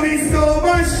 Them love me so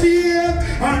much shape.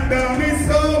 And me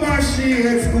so much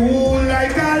shape. School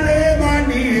like a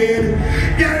lemonade.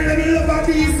 Girl them love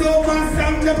me so much.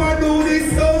 Some them a do this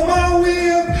so much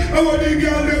wave. I want the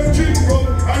girl them drink rum.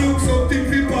 I look something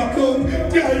fi pop down.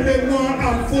 Girl them want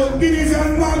have fun. Guineas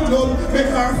and magnum. Make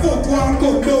her fuck one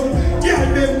come down. Girl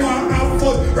them want have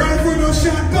fun. Rifle no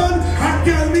shotgun. And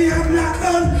girl me have black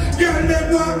gun. Girl them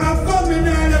want have fun. Me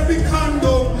nah let me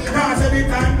condom. Cause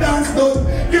anytime dance done.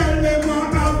 Girl them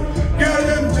want have. Girl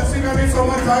them just in the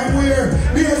summertime wear.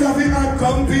 Nails of it and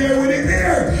compare with the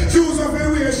hair. Shoes of it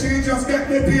wear. She just get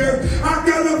the pair. And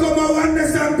girl no come a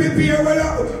Oneness and prepare.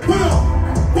 Pull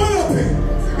up it.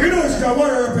 You know she's a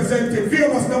warrior representing.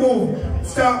 Famous no move.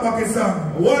 Start back his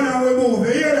song. One and we move.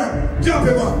 You hear that? Jump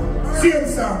him up. Same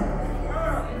song.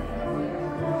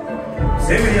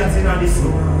 Say we acting on this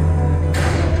summer.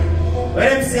 When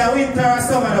them say a winter or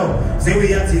summer now. Say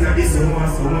we acting on this summer.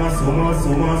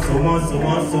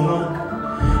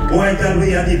 Boy girl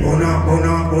we are the bona.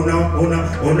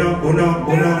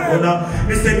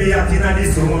 Me say me acting on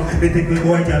this summer. Me take me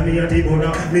boy girl me are the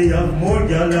bona. Me have more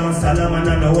girl than Solomon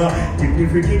and Noah. Take me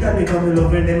freaky girl me come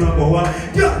loving them a boa.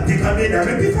 Girl take a bed and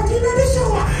me be fucking on the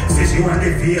shower. Say she want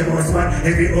the famous one.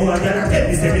 Every hour girl I tell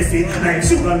me say me sweet like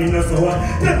sugar me no sour.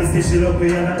 Tell me say she love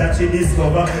me and that she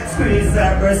discover. Squeeze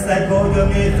her breast like how you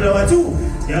made flower too.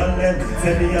 Girl them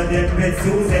say me a dead pet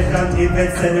Susan and give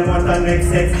it. Say them want to make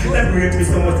sex. Them rape me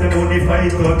so much them only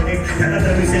fight on X. Girl I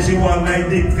tell me say she want my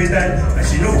dick fit and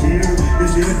she no care.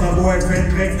 If she with her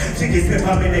boyfriend vex. She kiss me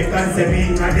for me neck and say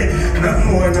me a dead. Not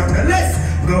more not less.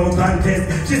 No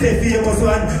contest. She say famous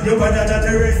one. You better than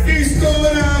the rest. This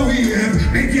gonna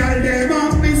win. Big girl them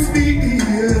on me speak.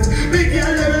 Big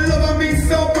girl them love me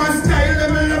so much style.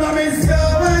 Them love me so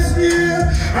much shit.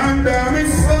 And me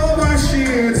so much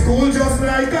shit. School just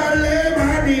like a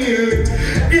lemonade.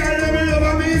 Girl them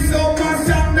love me so much.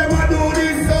 And them a do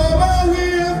this so much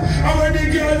wave. And when the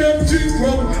girl them drink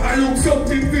rum, I look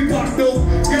something fi back down.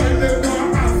 Girl them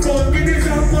want have fun. Guineas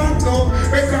and magnum.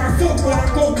 Make her fuck one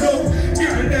come down.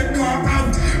 Girl them want have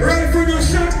rifle no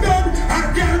shotgun. And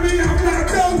girl me have black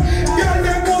down. Girl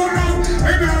them want have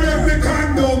and I left the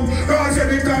condom. Cause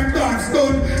anytime dance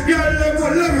done. Girl them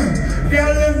want love me.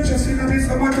 Girl them just in the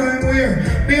summertime wear.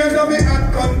 Nails of me and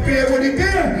compare with the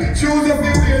gear. Shoes of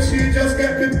me wear, she just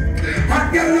get me.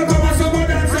 And girl look over summer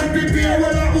dance and prepare.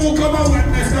 Well who come a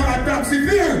Oneness now a taxi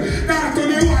fare. Not to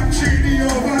the 1 3D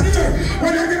over there.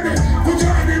 When you get me, put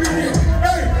your hand in there.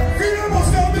 Hey, feel you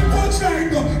must have the punchline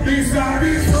go. This are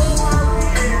the summer.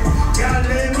 Girl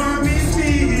them want me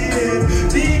speed.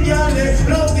 The girl they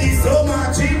love me so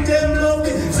much. In them love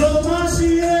me so much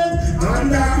yeah.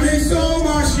 And I me so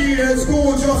much yeah.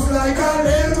 School just like a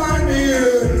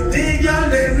lemonade. The girl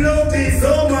them love me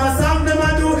so much. Some them a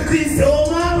do this so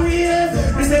much weird.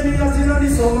 Me say me acting on the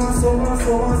summer.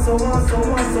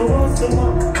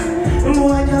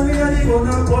 Boy girl we are the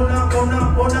gonna.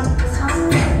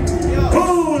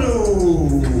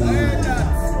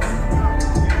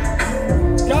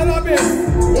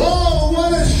 Whoa,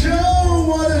 what a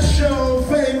show,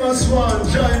 famous one,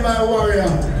 joined by Warrior,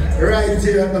 right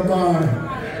here at the bar,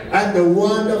 at the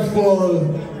wonderful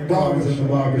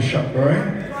barber shop, right?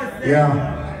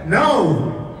 Yeah.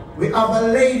 Now, we have a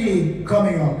lady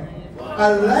coming up. I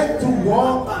like to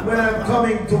walk when I'm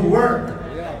coming to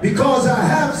work, because I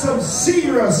have some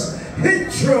serious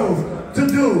intro to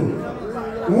do.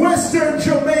 Western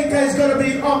Jamaica is going to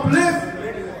be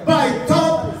uplifted by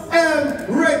Top M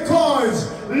Records.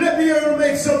 Let me hear you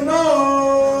make some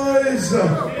noise. is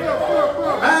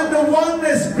at the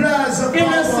Oneness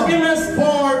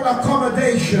Barber for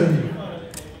accommodation.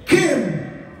 Kim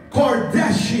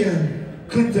Kardashian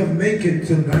couldn't make it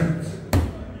tonight.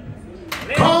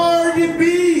 Cardi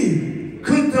B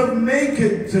couldn't make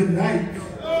it tonight.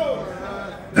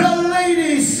 The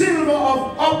Lady Silver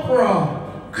of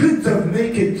Opera couldn't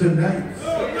make it tonight.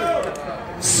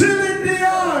 Celine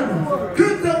Dion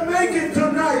couldn't make it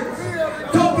tonight.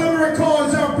 Top M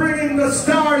Records are bringing the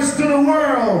stars to the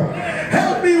world.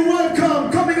 Help me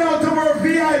welcome, coming out of our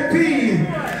VIP,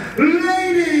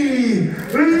 Lady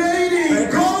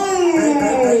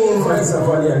Gold.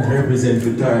 Myself and represent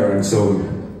the Tyrant Soul.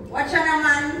 Watch out,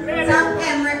 man. Top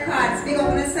M Records. Big up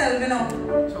on yourself, you know.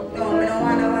 No,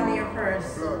 I don't want to hear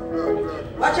first.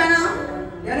 Watch out now.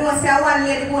 You know, say I want to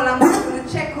let it go. I'm going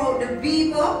to check out the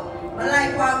people. But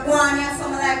like what going here,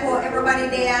 some like how everybody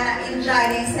there and enjoy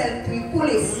themselves to be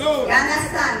police. You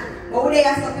understand? But they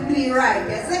have something to do right.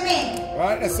 You see me?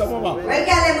 Right, that's some of them. Well,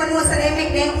 girl, they know so they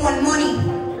make their own money.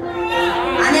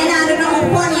 And then I don't know how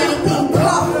funny anything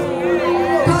tough.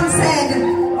 Tom said,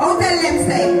 how tell them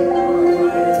say,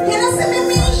 you know, see me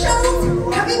mini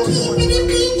shows? Have you keep in the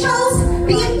beach house?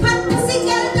 Being fat pussy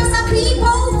girl just a peep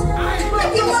out.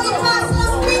 Make your money fast,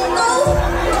 must bring out.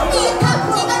 Be a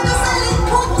top nigga just a little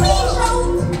put me shout.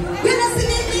 You know, see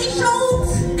me mini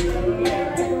shows?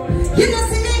 You know,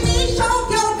 see me mini shout?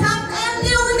 Yo, top and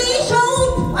you mini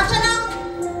shout. Watch it now.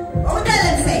 How tell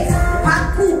them say, fat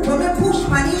coop when me push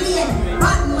money lane.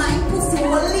 Bad mind pussy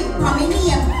will live for me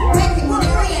name. Make the money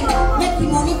rain, make the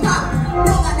money pop.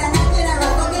 Longer than a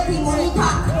general, go get the money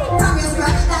pop. From your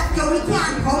scratch that girl, we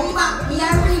can't come back. Me a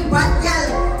real bad girl.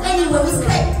 Anyway we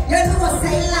stay, you know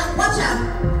say like watch out.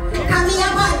 Cause me a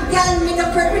bad girl, me the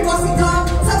perfect boss it up.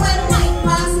 So when night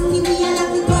pass, me a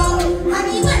lock it up. And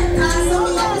he went down, so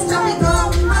me have to stop it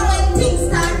up. And when things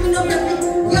start, me no perfect.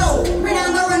 Yo, me not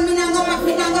go run, me not go back,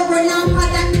 me not go run and pad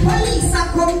that. Police a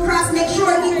come cross, make sure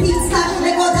the things start,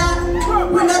 me go down.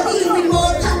 We no deal with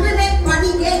more chat, we make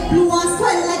money get blue and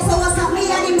swell like so what's up, me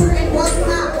and him brain was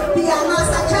not. Be a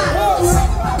master chat.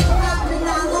 Me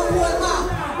not go hold back.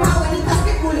 Now when it has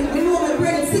people, we know my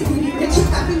brain sick with it. The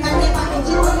chick up in my neck, and the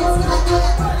chick on it, feel like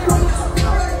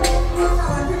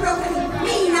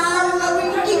me now run away,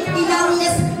 kick in our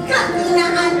waist, clap in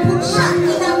our hand, put shot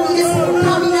in our waist.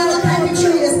 Come in all the time with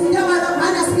trees, your mother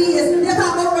man a space. You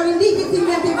talk about running deep, you think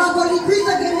that people go to crease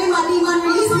again, them a demon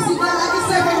release, you see that like a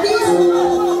serpent beast.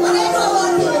 But they know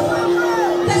about it.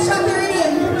 Let's shut the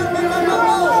rhythm.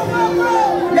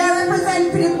 They represent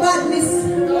for the badness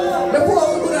before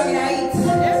we go down in the heat.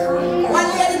 One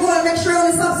lady go and make sure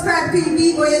we subscribe to the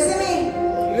people, you see me?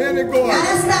 Lady go. You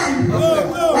understand?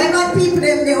 I got people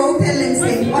them, they won't tell them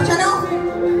say, watch out now.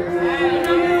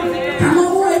 I'm a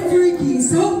boy freaky,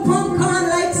 so punk on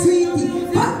like sweetie.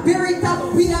 Pop berry top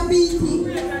with a beatie.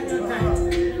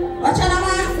 Watch out now,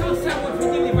 man.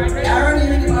 I run in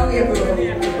with my way, bro.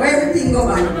 Where everything go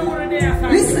on.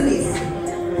 Listen this.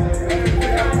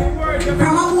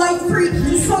 From a boy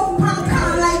freaky, so punk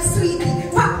on like sweetie.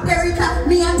 Pop berry top,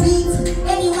 me a beatie.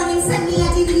 Anyone who send me a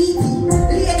delete.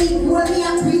 Lady, hold me a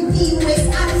pretty waist.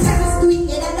 And tell us to it,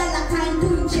 get a dollar time to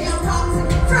jail talk.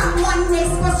 From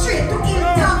Oneness go straight to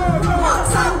Hilltop.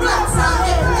 Marks and blocks and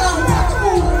get long touch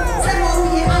food. Say how we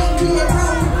ain't play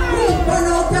around. We burn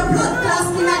out the blood class,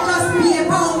 can I just be a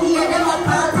pound. Hear them up,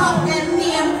 call top them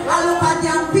name. I look at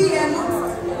them PM.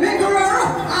 Make her up,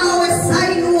 I always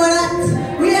I know that.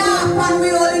 We are fun, we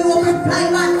all in open fly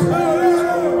back.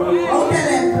 Oh, tell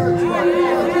them.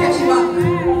 Catch you back.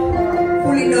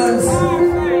 Fully done.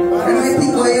 And I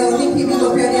think, oh, yo, Nicky, big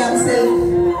up your damn self.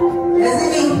 You see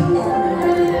me?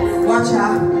 Watch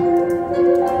her.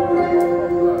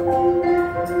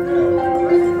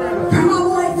 From a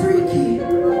boy freaky. You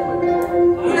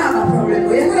don't have a problem.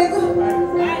 Where you going to go?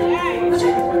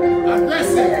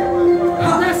 Aggressive.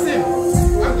 Aggressive.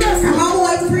 Aggressive. From a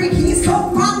boy freaky. So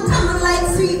punk on like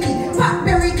sweetie. Pop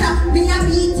berry top, me a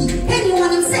beatie. Anyone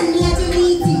who send me a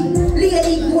delete.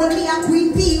 Lady, hold me a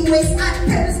queen tea waist.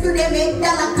 And tells to them make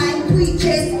dollar time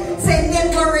tweeches. Send them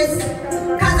worries.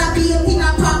 Cause I be a thing a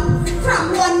pop. From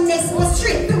Oneness go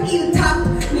straight to Hilltop.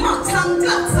 Marks and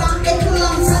blocks and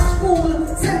echelons at school.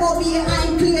 Say what be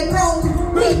behind playground.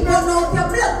 We run out your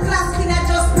blood class, can I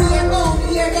just play around.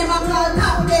 Hear them a call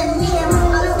top them name.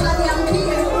 I look at them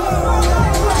here.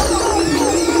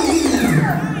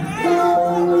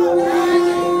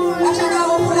 Watch out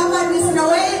now, full of madness now.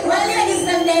 Well, ladies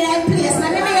them there in place.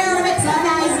 Let me hear them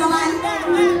exercise, no man.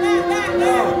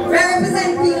 We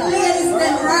represent the ladies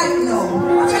them right now.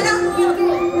 Watch out now.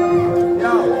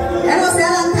 You know, say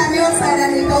a long time you outside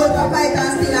and we go to fight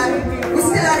and still and we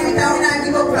still are with a time we not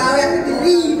give up, we have to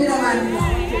believe, you know, man.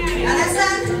 You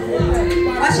understand?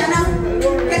 Watch out now.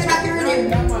 Catch back your rhythm.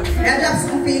 You have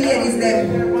some feel ladies them.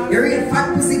 You real fat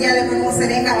pussy girl, if you know, so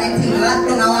they got anything locked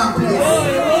down at one place.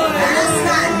 You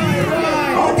understand?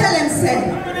 Don't tell them, say.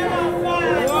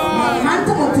 My man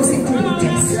put my pussy to the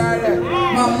test.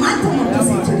 My man put my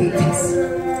pussy to the test.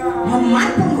 My man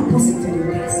put my pussy to the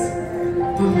test.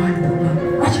 My man put my...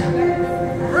 Watch out.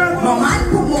 My man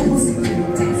put my pussy to the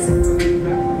test.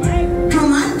 My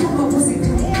man put my pussy to the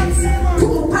test. Put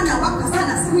my pan and walk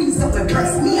and squeeze up my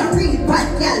breast. Me a real bad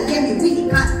girl, yeah, me really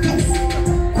can't test.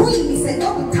 Queen, me say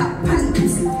double tap pan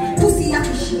pussy. Pussy a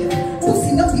shit. Pussy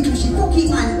no people, she cookie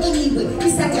man anyway.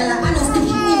 This a girl, I know she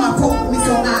in my poke me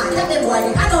so hard. Tell them boy,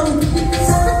 I know the kid.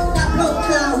 So that blood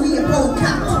cloud, we a blood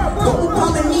cap. Put me on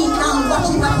my knee and watch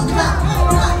it back the clap.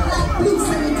 Clap like blue,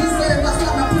 send me this girl, but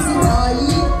slap my pussy boy.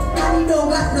 And he don't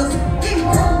got no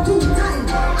income 2 times.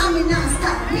 I'm in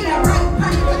non-stop, me a right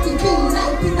pan, but he feel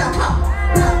like Peter Pop.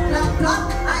 Plop, plop, plop,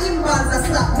 I involve a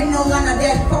slap. Me no wanna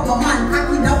dead fuck my man, I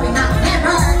keep up in a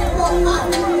never. Fuck man,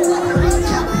 what a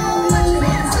reach up.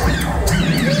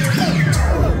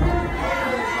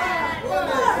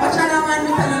 Watch out now, man,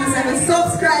 me tell them, say me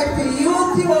subscribe to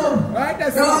YouTube.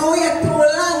 Don't wait too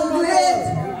long, do it.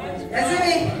 You see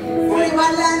me? Fully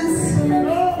balance.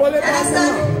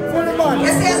 Understand?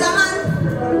 You see, as a man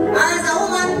or as a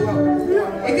woman,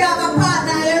 if you have a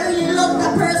partner, you really love the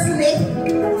person,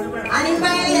 and if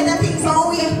violate the things on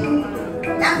way,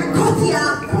 you have to cut you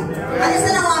off. And you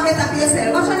say, no, I'm better for yourself.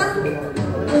 Watch out now.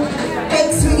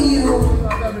 Begs with you.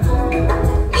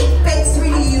 It begs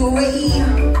with you,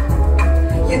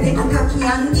 you take a cocky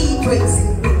and eat crazy.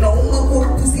 No, my good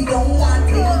pussy don't want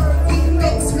it. It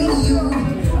begs with you.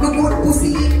 My good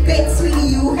pussy, it begs with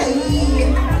you,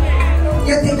 hey.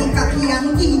 You take a cocky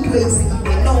and eat crazy.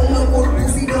 No, my good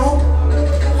pussy don't.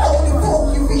 How the fuck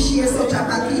you fish here such a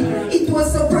cocky? It was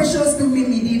so precious to me,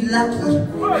 me did lucky.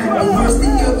 And the first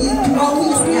thing you give to a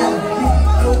waist girl,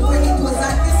 when it was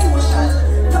anti-social,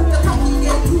 come the cocky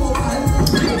get local.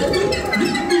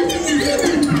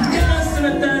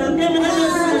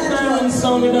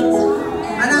 Sound with that.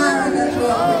 And I'm going to show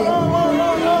up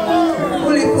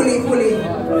with it. Pull it.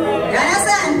 You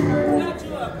understand?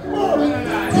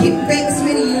 It begs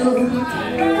with you.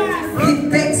 It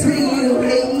begs with you.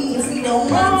 Ladies, you don't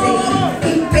want it.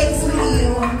 It begs with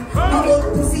you. My good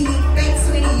pussy, it begs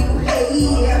with you. Hey,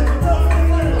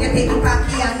 you take the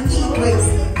cocky and eat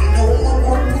crazy. You know my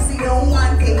good pussy don't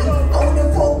want it. How the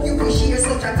fuck you wish you're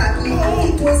such a cocky?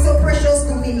 It was so precious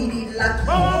to me, me did lucky.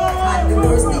 And the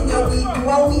worst thing you did to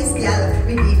a waist girl,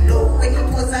 me did low when it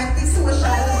was anti-social.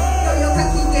 Now your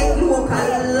cocky get local.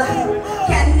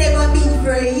 Can never be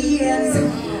friends.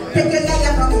 Take your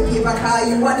guy from me paper car,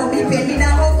 you wanna be penny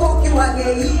now, how fuck you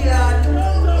again.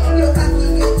 Your cocky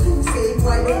get too safe,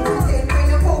 why don't you pretend when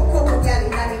you fuck couple girl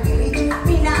in the village?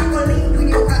 Me not go link with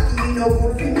your cocky, you know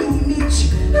good for me image.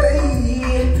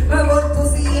 Hey, my good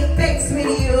pussy, it begs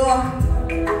with you.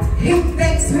 It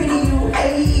begs with you,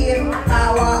 hey,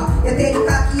 power. You take the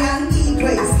cocky and eat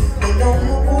waste. They don't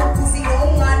know good pussy,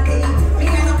 don't want it. Me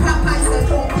and a papa is a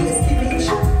don't taste the bitch.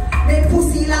 They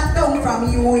pussy locked down from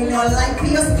you in your life for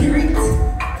your spirit.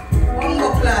 One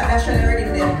more clap, that's should already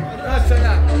there.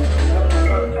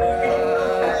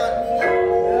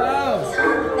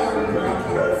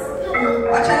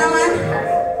 Watch out, man.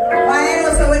 Why you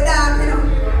know so we're dark, you know?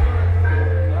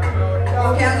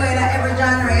 Okay, I'm going to every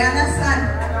genre, you understand?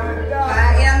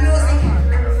 In music,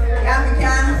 yeah, we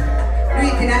can do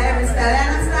it in every style, you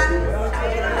understand?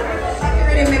 You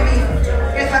ready, maybe?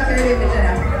 Get back to the baby,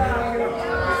 Jenna.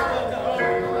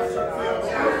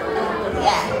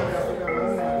 Yeah.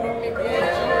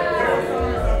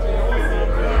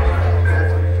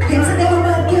 Can't say them a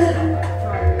bad girl.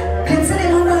 Can't say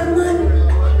them a bad man.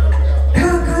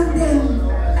 Talk on them.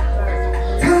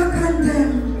 Talk on them.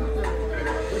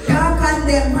 Talk on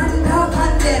them, man, talk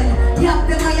on them. Yap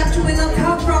them, I have to me not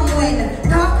talk from when.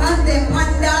 Talk on them, man,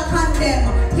 talk on them.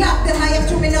 Yap them, I have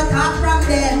to me not talk from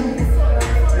them.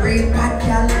 Real bad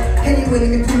girl, anyway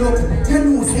me pull up. You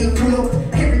know say pull up,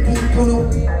 everything pull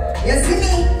up. You see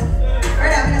me?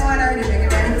 Right up, no one already give me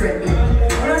any bread meat.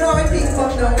 I don't know if things come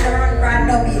down, we don't run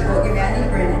random people, give me any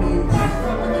bread meat.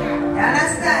 You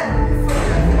understand?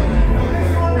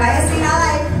 Because you see my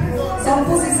life, some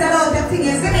pussy sell out them thing,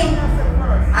 you see me?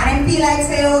 And them feel like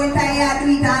say, oh, we tired, do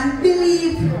it and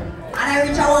believe. And I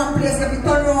reach out one place, if you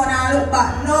turn around and look back,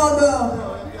 no bro.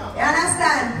 You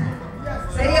understand?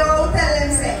 So you will tell them,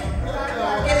 say,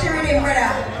 get your rhythm,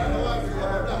 brother.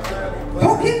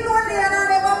 Fucking lonely and I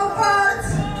never move out.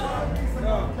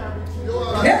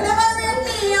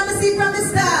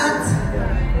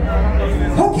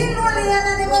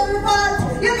 love me part.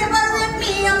 You never read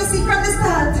me, I'm see from the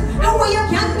start. How you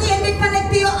can be and they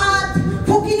connect to your heart.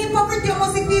 Fucking hypocrite, you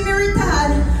must be very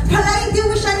retard. Polite, you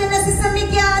wish I didn't see some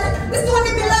God. This one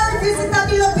the bill I refuse it to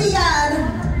be up yard.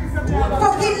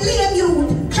 Fucking lame you.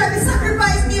 Try to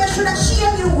sacrifice me, I should have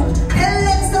shame you. Tell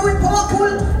them so we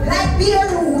powerful like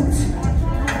Beirut.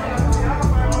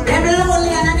 Them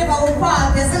lonely and I never will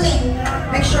fall, you see me?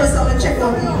 Make sure someone check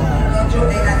on me. Don't joke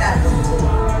like that.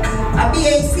 A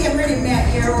BAC, I'm ready to make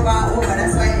here over and over.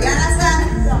 That's why, you understand?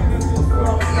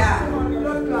 Yeah.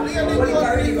 What you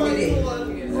are ready for today?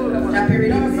 Not be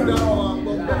ready for today.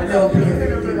 I don't play for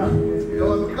everything.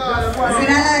 See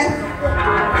that life?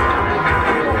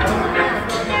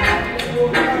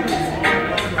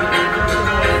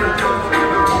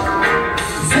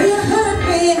 Say you hurt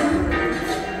me.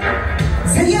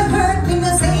 Say you hurt me. No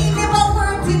say you never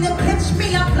worked in the pitch me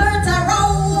a flirt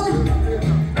around.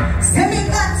 Say me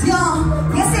got you.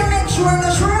 You say make sure no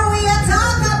sure we are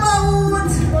talk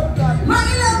about. My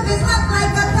love is not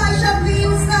like a Tasha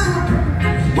feels now.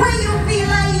 Where you feel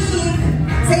like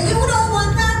say you don't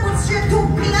want that, but straight to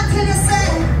me I tell you say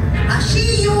I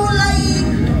see you like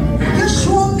you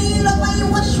show me love and you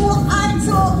want show heart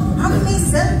so I'm me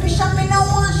selfish and me no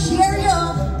want share you.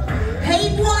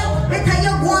 Hey boy, better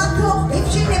you want to. If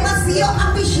she never see you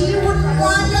happy, she wouldn't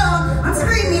want you. I'm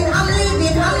screaming, I'm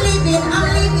leaving, I'm leaving, I'm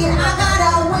leaving. I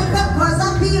gotta wake up cause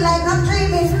I feel like I'm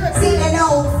dreaming. See they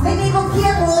know, they need to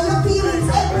care about your feelings.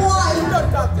 Hey boy,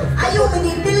 are you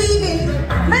need believing?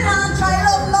 Me not try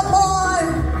love no more.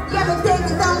 Yeah, me take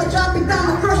it down, me drop it down,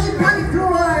 me crush it on the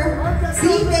floor.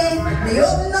 See they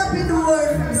open up the door.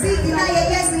 See the now you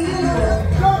guess me, you know.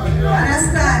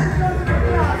 Understand?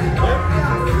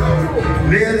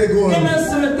 Lady go. You know,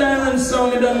 some Thailand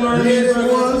song, you don't know. Lady go.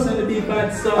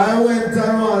 I went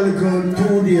on a little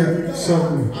 2 day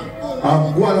something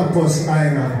of Gualapos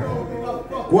Island.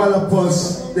 Gualapos,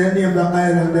 they named the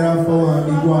island there for an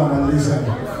iguana lizard.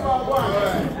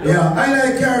 Yeah, I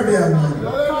like Caribbean, man.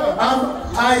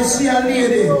 I see a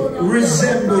lady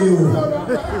resemble you.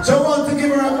 So I want to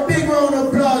give her a big round of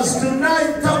applause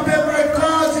tonight. Top every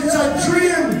cause, it's a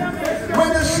dream. When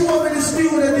they show me the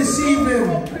studio this evening,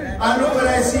 I know when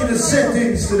I see the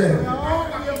settings today.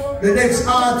 The next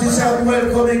artist I'm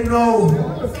welcoming now.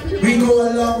 We go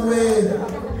a long way.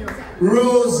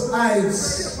 Rose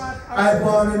Heights. I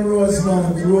born in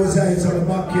Rosemount. Rose Heights on the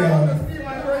backyard.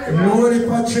 Nobody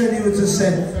portrayed you to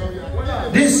set.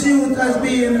 This youth has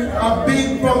been a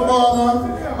big performer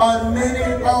on many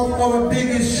of our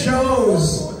biggest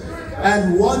shows.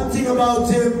 And one thing about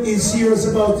him is serious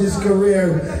about his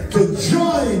career. To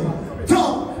join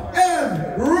Top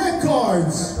M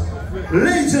Records.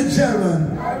 Ladies and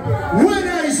gentlemen, when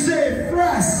I say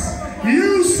Frost,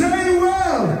 you say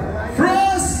well.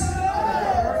 Frost,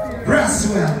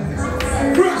 Frostwell,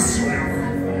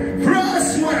 Frostwell,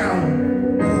 Frostwell.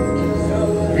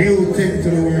 You take to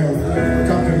the world,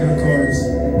 Top M Records.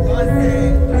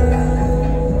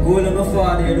 Go to my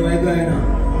father, you know what's going on.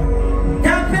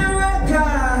 Top M Records.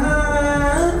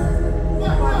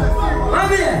 I'm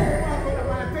here.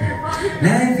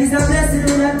 Life is a blessing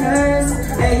and a curse.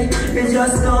 Hey, we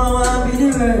just don't want to be the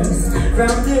worst.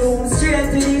 From the womb straight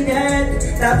to the dirt.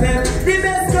 Top M, the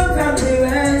best come from the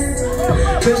west.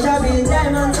 Pressure be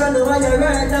diamonds from the wire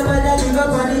work. Nobody give up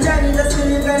on the journey, just to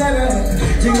live better work.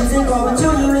 Dreams in coming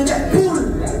true, you will get pulled.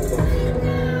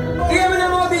 Hear me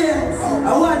now, obedience.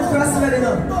 I want prosperity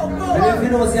now. And if you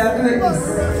know, say I greatness.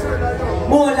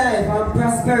 More life and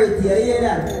prosperity, you hear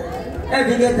that?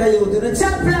 Every get you to the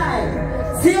chop line.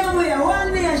 Same way, one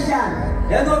nation.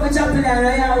 You go to chop line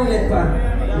and you wait for.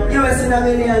 You will see a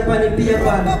million on the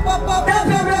paper. Top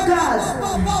M Records.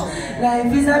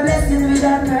 Life is a blessing with a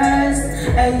curse.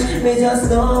 Hey, me just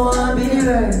don't want to be the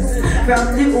worst. From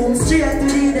the womb straight to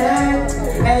the dirt.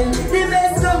 Hey, the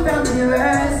best come from the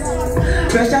worst.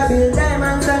 Pressure build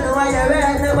diamonds on the wire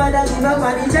work. Nobody give up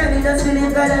on the journey, just to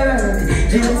live for the work.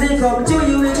 Dreams will come true,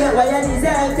 you will get what you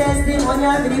deserve. Testimony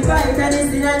of the fight and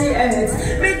it's in the earth.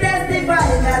 Me testify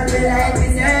that my life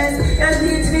is earth. You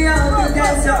teach me how to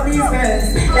catch up these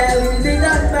birds. There will be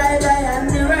done by and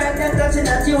the work. They're touching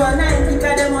at you all night,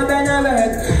 because them will burn a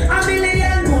work. A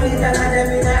million bullets and them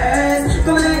in the earth.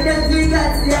 Come like them three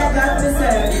gods, they have got to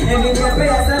serve. Every day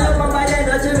prayers and up on my head,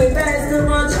 not to reverse too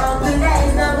much hungry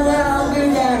days, no more hungry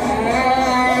days.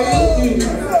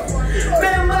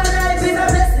 Remember life is a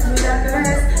blessing with a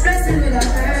curse, blessing with a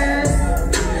curse.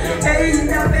 Hey,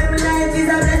 Top M life is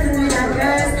a blessing with a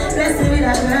curse, blessing with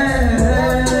a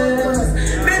curse.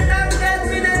 Me not get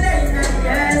me the day, not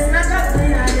yes, not just me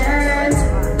a yes.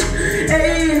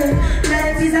 Hey,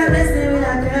 life is a blessing with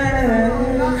a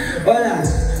curse. Hola,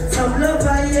 some love I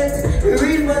hate,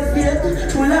 real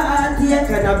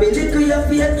be little your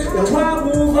faith. You want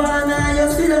move on and you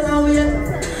still don't wait.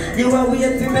 You are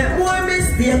waiting to make more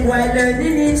mistake while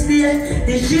learning each day.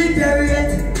 The sheep you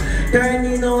rate,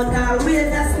 turning out all way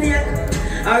the snake.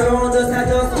 Around us I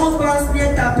just hope and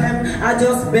snake up him. I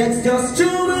just bet, just chew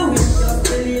me with, just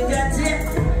believe your tape.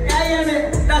 Yeah, hear me?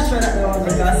 That's what I want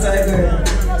because I girl.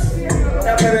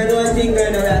 That parent don't think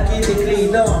girl know that keep it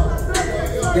clean, no.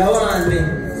 You want me?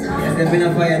 Yes, there's been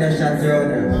a fire and a shot around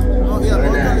now.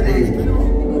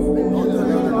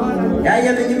 Yeah,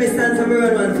 you give me stand for me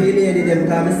road man for you lady them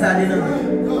because I'm sad enough.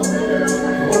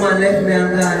 Woman left me and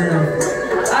gone enough.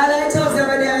 All I talk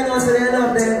over there I know so they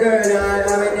love them girl.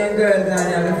 I mean them girl gone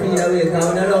there I feel away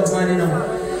because I love man enough.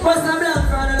 What's the black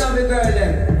for I love the girl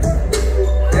them?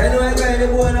 You know I go in the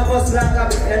boy and a bus lock up.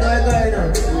 You know I go in now.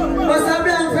 What's the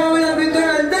black for we love the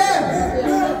girl them?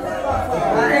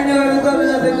 And anyway we go we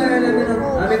love the girl them you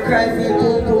know. And me cry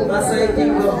feel poop that's how you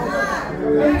think go.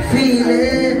 Feel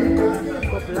it.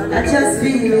 I just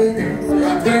feel it,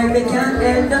 girl, they can't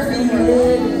help the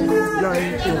feeling.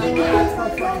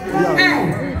 Hey,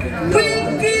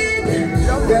 wicked,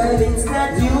 girl, it's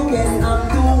not you, yes, I'm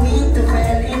too weak to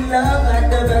fall in love at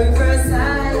the very first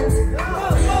sight.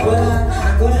 Well, I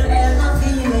couldn't help my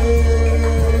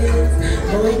feelings,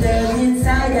 boy, there's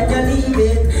inside that you leave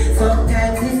it.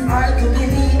 Sometimes it's hard to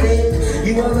believe it.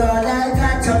 You are all I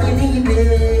got to believe it.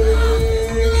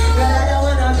 Girl, I don't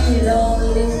wanna be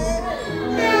lonely.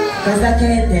 Cause I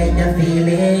can't take the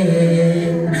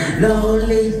feeling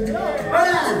lonely. Hold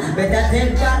on, better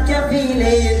take back your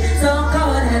feeling. So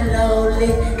cold and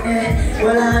lonely.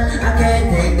 Hold on, I can't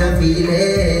take the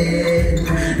feeling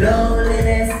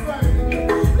loneliness.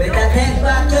 Better take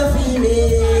back your feeling.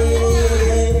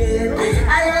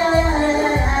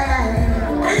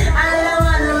 I don't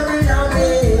wanna be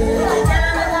lonely. Tell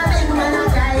me what I think when I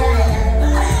cry.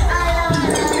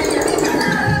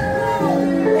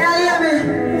 Yeah, yeah, me.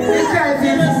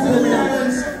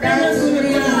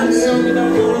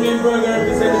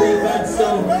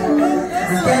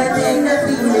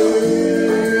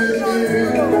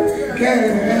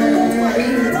 Getting the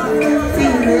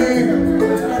feeling,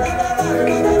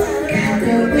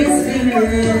 getting this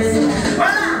feeling.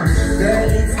 Girl,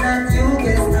 it's not you,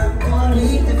 guess I'm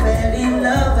only to fall in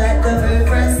love at the very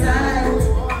first sight.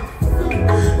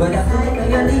 But I know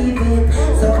you're leaving.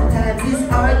 Sometimes it's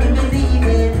hard to believe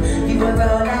it. You were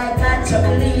all I got to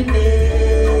believe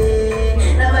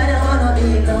it. Now I don't wanna be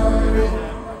lonely.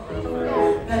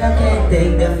 But I can't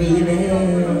take the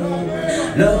feeling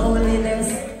loneliness.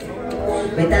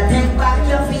 Better take back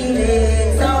your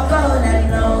feelings. So cold and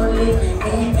lonely.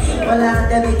 Well,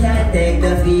 after we can't take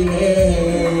the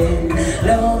feeling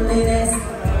loneliness.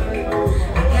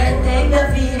 I can't take the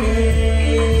feeling.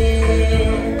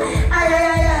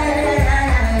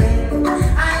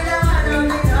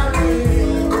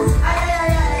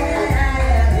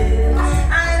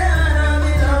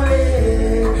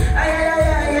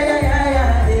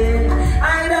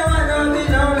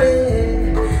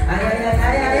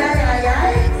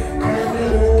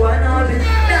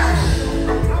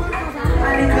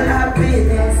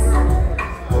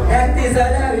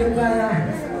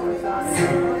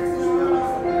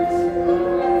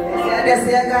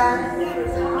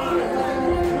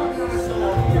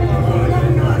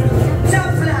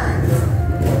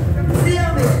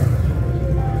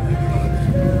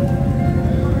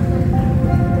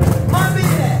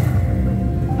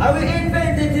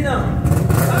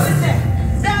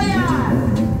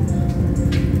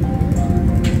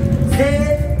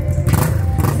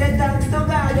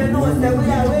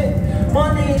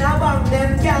 Money in a bank,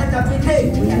 them can't have it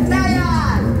take. We are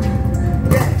tired.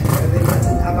 Yeah, we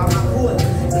have a fool.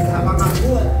 We have a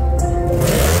fool.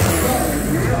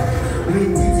 With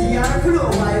DTR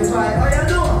flow, Wi-Fi, oh you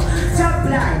know. Chop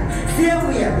line, same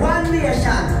way, one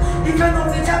nation. If you know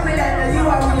me chop line, you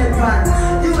are weird man.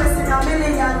 You will see a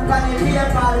million money,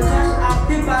 PayPal, cash up,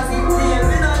 deposit, deal.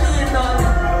 We don't need none.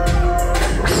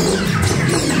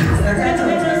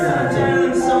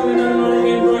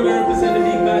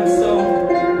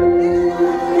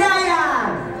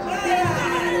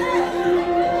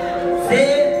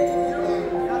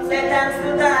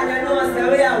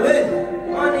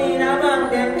 Money in a bank,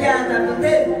 them can't have to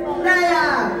take.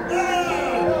 Liar!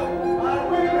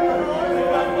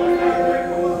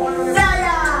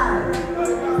 Liar!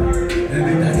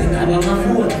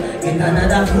 Get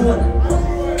another phone.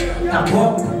 Tap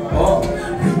up. Oh,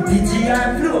 with DTR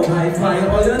flow, Wi-Fi,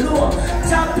 all you know.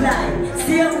 Chop line,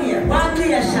 same way, one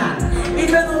nation. If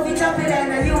you know the chop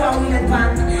line, you are winning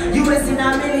pan. You will see a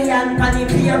million penny,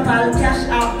 PayPal, cash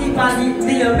out, deposit,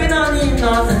 deal. We don't need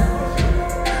none.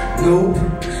 Nope,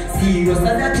 serious as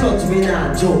a church, we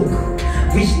not joke.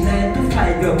 Wish 9 to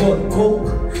 5 your butt coke.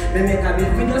 They make a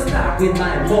big video start with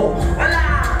my vote.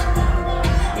 Voila!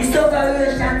 It's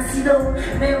operation, see though.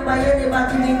 Remember you never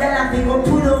give me that I think I'll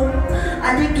pull up.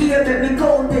 And the gear let me go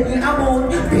to the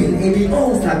amount. Bill in the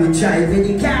house, I be driving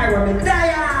the car, I'm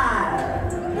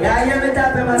tired. Yeah, you me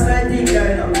tap in my side thing, you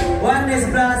know. Oneness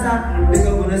Barber, big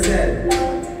up on the cell.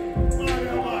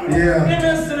 Yeah. Let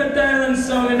us to the Tyrant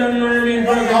song, you don't know me.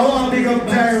 I want to big up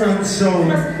Tyrant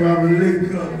song from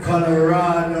Little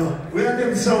Colorado. We had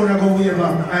them sound I go way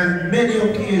back on many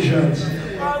occasions.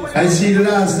 I see the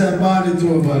last time Barnett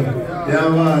over. Yeah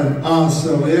man,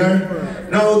 awesome, yeah?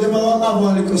 Now they will have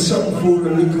a little something food, a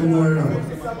little more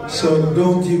now. So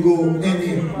don't you go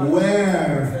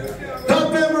anywhere.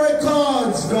 Top M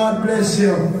Records, God bless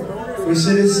you. We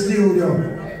see the studio,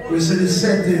 we see the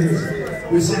settings.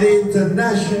 We see the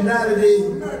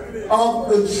internationality of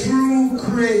the true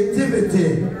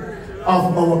creativity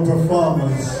of our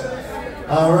performance.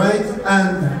 Alright?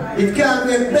 And it can't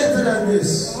get better than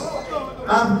this.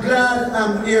 I'm glad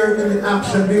I'm here in the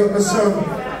action. Big up myself.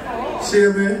 See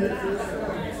me?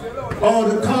 Oh,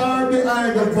 the car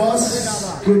behind the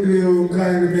bus. Could you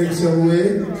kind of make some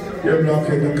way? You're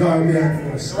blocking the car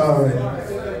behind us. Alright.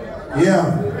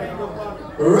 Yeah.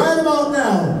 Right about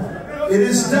now, it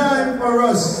is time for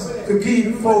us to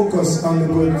keep focus on the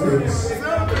good things.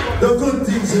 The good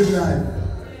things in life.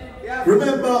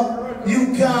 Remember,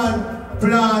 you can't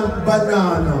plant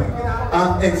banana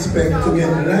and expect to get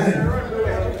lime.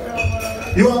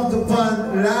 You have to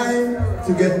plant lime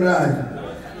to get lime.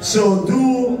 So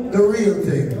do the real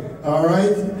thing,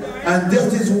 alright? And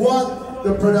that is what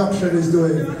the production is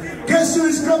doing. Guess who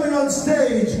is coming on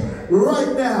stage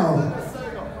right now?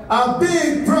 A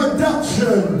big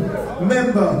production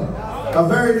member, a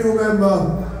very new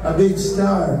member, a big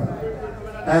star.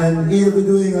 And he'll be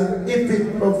doing an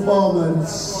epic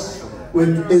performance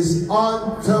with his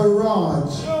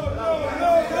entourage.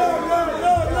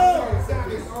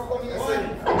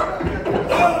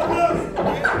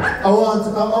 I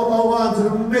want to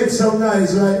make some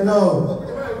noise right now.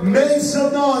 Make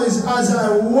some noise as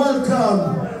I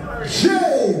welcome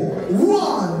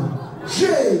J1.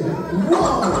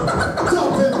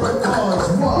 Top M Records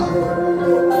 1.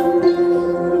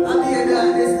 I'm here to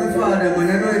this my father, man.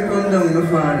 I know it come down, my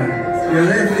father. You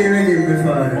left me ready, my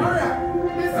father.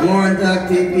 I want to talk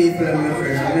to people, my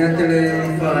friend. I'm going to tell you,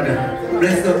 my father.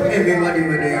 Bless up everybody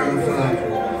with you, my father.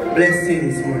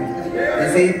 Blessings, man.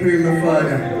 I say pray, my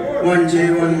father.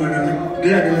 1J1, man. I'm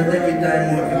glad I'm taking time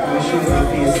out because show up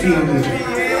here, see me.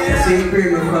 I say pray,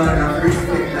 my father.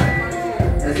 Respect that.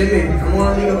 I say, man, I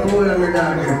want to make up all of my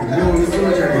daughter. You know, I'm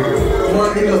soldier. I want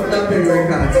to make up Top M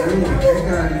Records. I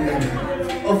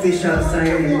know, official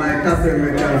signing by Top M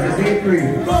Records. I say pray.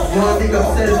 I want to make up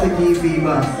Selfie TV,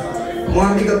 boss. I want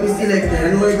to make up the selector. I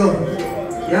know I go.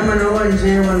 Yeah, man, I want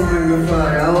J1, man, my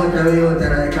father. Out of the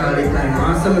water, I call it time. I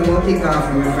want something to kick off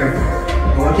with my friend. I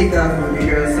want to kick off with the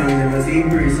girl song. I say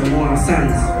pray some more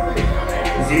songs.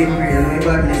 I say pray. I know my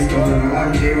badness coming. I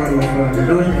want J1, my father.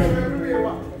 Don't you?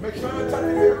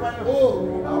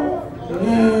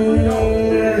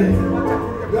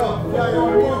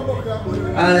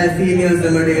 All the females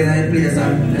them are there and I play a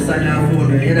song. The song on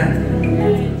phone, you hear that?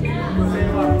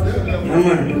 Yeah,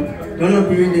 man. Don't up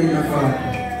read them no far.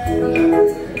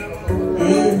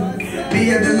 Be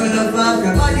a them love of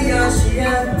your body and she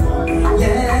yeah.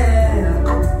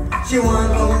 She want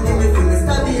come give me to me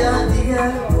stabby yeah.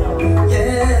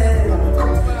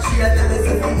 She had them as if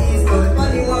it is but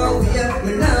funny one way.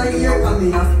 Me now hear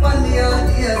coming off funny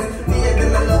ideas. Be a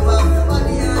them love of your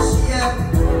body and she yeah.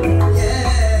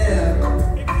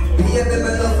 Be a them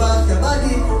love of your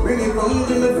body. Bring it come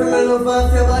to me from me love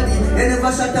of your body. And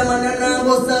never shut a man and now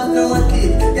bust off no one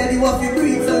kid. Yeah, the waffy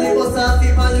breathe so me bust off the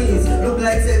panties. Look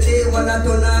like say J1 a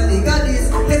turn on the goddess.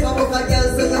 Take a book of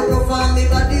girls so me perform me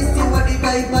body. See what the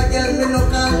type of girl me no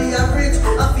call the average.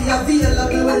 I feel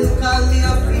available when you call me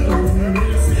a free.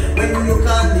 When you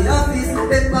call me office,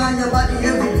 then buy your body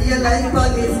every day like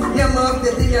bunnies. You mark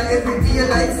the day every day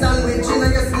like sandwich. You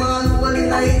know your small hole in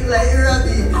it like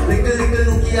rabbit.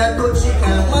 Little nookie I touch she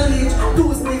can't manage.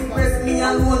 Two stiff press me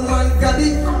and one man grab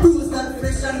it. Bruise that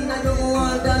fresh and I don't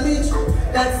want damage.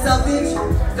 That savage,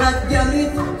 that damn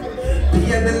it.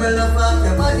 Baby, me love off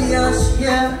your body and she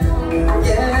yeah.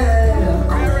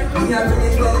 Me a bring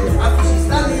it come, after she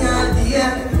slam me on the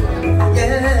yeah.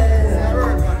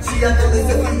 She a tell me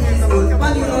to please don't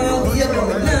funny on the air.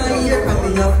 Come now here,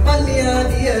 coming up funny on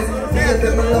the ears. Baby,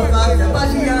 me love off your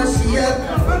body and she yeah.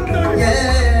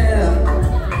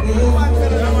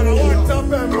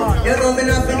 You know me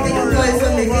not think twice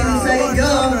when me inside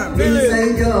you.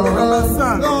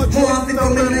 More to come in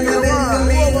and you will come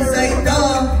inside you.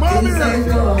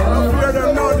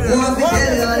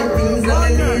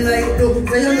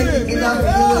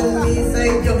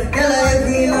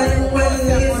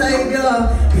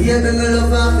 Baby, me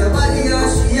love off your body and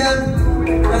shape.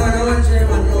 Come on, I want you,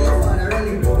 man, no father,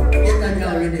 really. Get that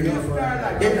girl ready, my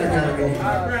father. Get that girl ready.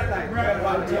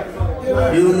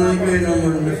 You know you ain't no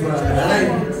man, my father, right?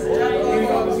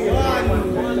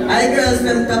 I girls,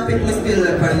 them topic me still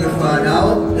up on my father.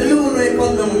 You know you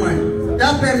come down, man.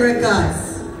 Top M Records.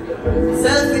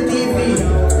 Selfie TV.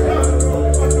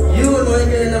 You know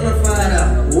you ain't no my father.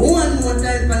 One more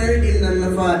time for the redeem than my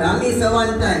father. I mean, so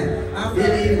one time. I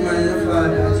believe, man, my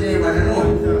father. I say, man, I know.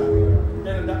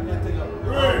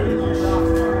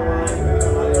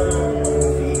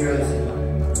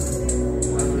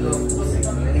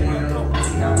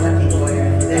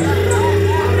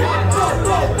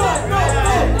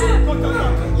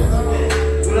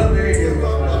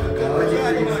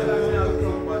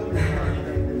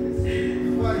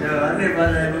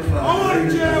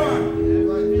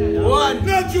 One,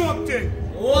 no joke thing.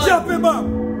 Jump him up.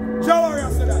 Jawari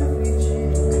said that.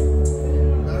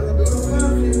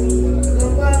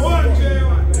 One,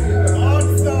 J1.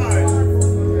 Outside.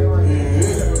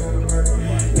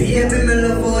 Baby, me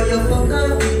love for your fuck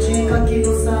up. Bitchy, cocky,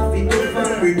 no safi, no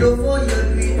fan. We do for your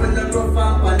tweet and the rough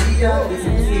and pandia. This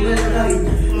is even right.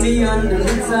 Me and the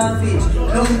little savage.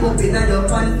 Come up in your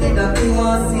panty that me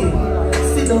want see.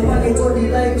 Sit up on the body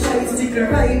like tricycle,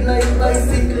 ride like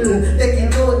bicycle. Take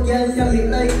it out, girl, yum it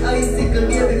like icicle.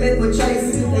 Baby, make me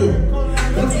tricycle.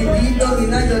 Put it deep down in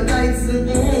your tights.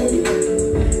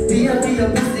 Be a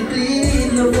pussy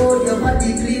clean. Your body, your body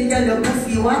clean, girl, your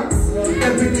pussy wax.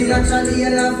 Everything naturally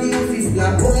and I feel this.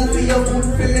 Now come for your food,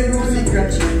 for me rosy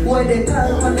crutch. Boy, they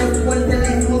call on the phone,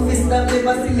 telling movie star,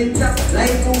 never see me trap.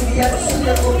 Like movie at she,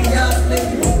 movie at me.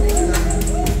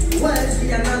 Well, she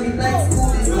and I me like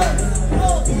school is like.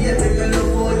 Yeah, me love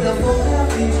for your fuck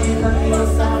bitch, and you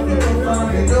sabi to find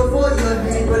me. Love for your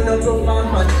drink when you go from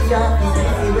Montego,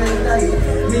 easy well tight.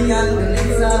 Me and the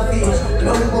little savage,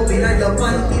 long up in your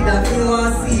panty that you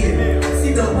want see.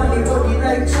 Sit up on the body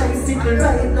like tricycle,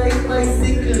 ride like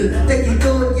bicycle. Take it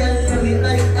out, girl, and me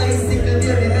like icicle.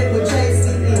 Baby, make me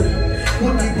tricycle.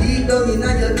 Put the beat down in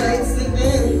your tights.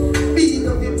 Beat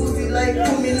up your pussy like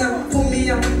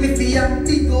Pumia. Me fear,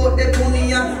 tick out the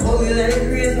Pumia. Oh, me like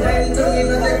rain time down in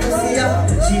the pussy.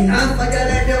 She not fire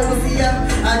like the pussy. A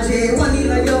J1 in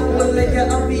your hole make you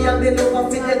happy. Bend over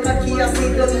with the cocky. I see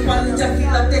them pan Jackie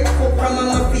that take up from a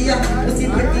mafia. Pussy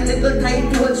pretty little tight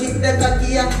to cheat the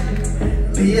cocky.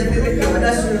 Baby, make you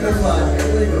dash in the fat.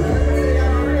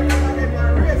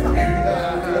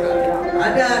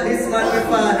 This man, my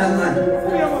father, man.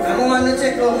 I'm going to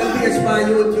check out my page on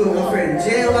YouTube, my friend.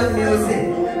 J1 Music.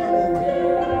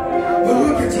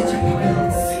 Look at you,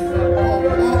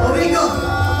 oh, we go.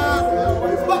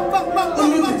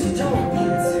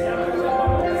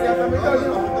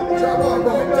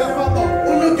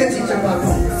 Look at you, look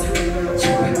at you,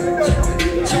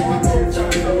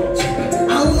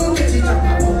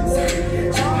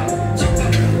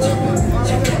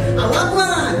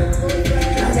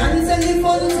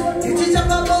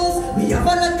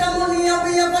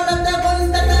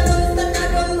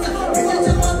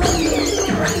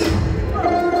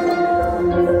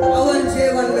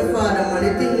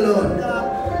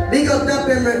 Big up Top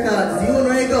M Records, you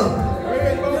know you go.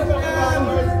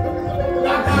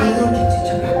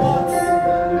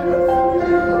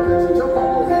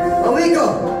 Oh, we go.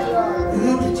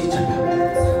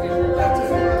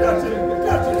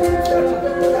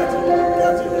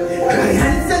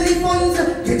 Clients and the funds,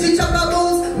 get it chopper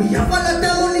bones. We have a lot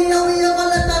of money and we have a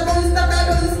lot of guns, that are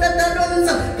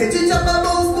done. Get it chopper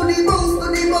bones to the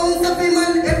bones, every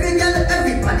man, every girl,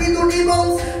 everybody to the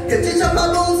bones. Get it chopper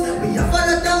bones. We have a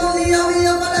lot of money and we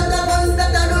have a lot of guns,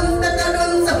 that are done.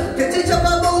 Get it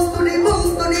chopper bones to the bones.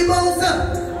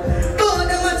 Oh,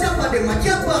 them a chopper, them a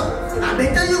chopper. I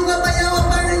better you go buy your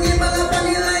parent, give up on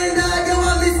the line, dog. You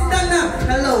want Miss Dana?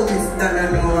 Hello, Miss Dana.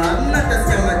 No, I'm not a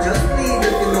scammer, just leave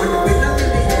it. You know you will not be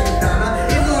the head, Dana.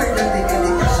 You know that they get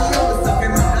the cash, you always talk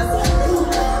about that.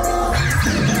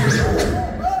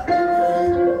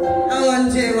 I want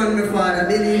J1, my father,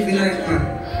 believe in it, man.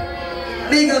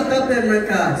 Big up Top M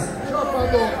Records.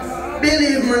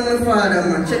 Believe man, my father,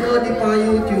 man. Check out it on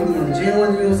YouTube, man.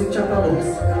 J1 Music Chopper Box.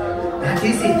 That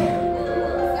is it.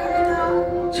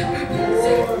 Chopper Box.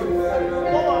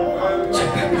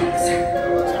 Chopper Box.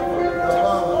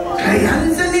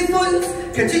 Clients and the funds.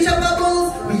 Catch it Chopper Box.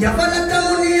 We have a lot of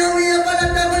money and we have a lot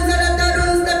of guns, that are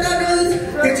done.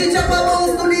 Catch it Chopper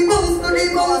Box to the bones.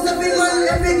 Every man,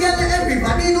 every girl,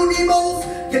 everybody to the bones.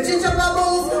 Catch it Chopper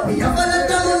Box. We have a lot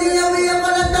of money and we have a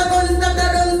lot of guns, that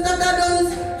are done.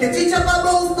 Get it chopper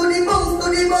bones to the bones.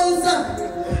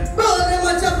 Bro, them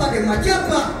a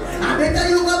chopper. I better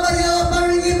you go buy your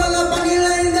ring, give up on the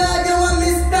line, dog. You want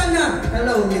Miss Dana?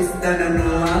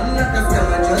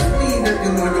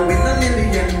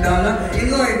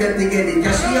 here to get it,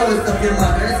 cause she always took your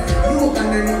mothers. You can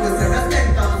then it was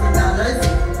 $10,000.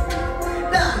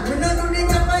 Dad, we don't do the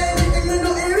job for anything, we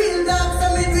do it real dog, so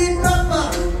we do it proper.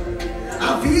 I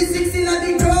feel 16 at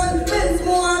the ground, men's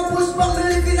more and push back, me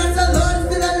living at the Lord,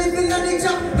 still I living at the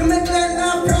shop. To make life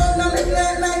not proud, to make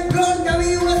life like ground, carry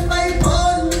US 5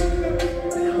 pounds.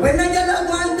 When I get a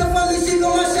one to for me, she go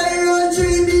and shine round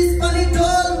 3 beats on it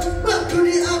all. Back to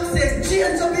the accent,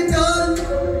 change up it all.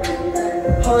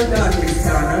 Hold on, Miss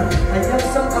Anna, I have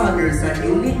some orders that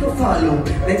you need to follow.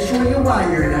 Make sure you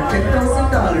wire that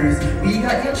 $10,000. We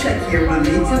got your check here, we'll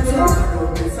meet you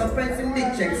tomorrow. Put some friends and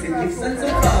big checks and gifts and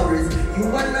some flowers. You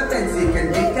want a Benz, you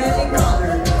can take any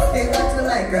color. Stay what you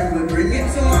like and we'll bring it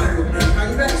tomorrow.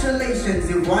 Congratulations,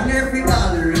 you won every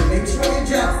dollar. Make sure you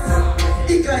just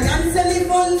the client selling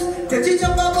funds, the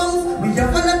teacher bounce. We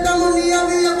have a lot of money and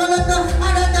we have a lot of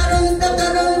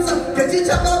runs, the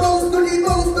teacher bounce to the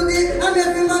bounce to the, and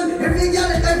every man, every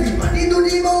girl, everybody do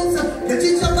the bounce. The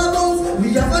teacher bounce. We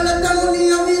have a lot of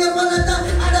money and we have a lot of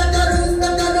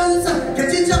runs, the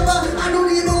teacher bounce, and do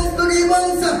the bounce to the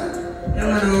bounce. Yeah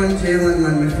man, I want to one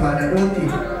man, my father, don't you?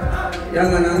 Yeah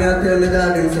man, I'm going to tell my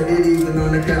dad and say believe in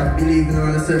on the craft, believe in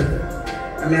on the surf.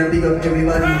 I mean, I big up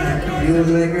everybody. You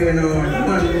don't make it no one. Come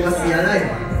on, go see a life.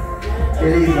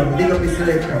 Believe them. Big up the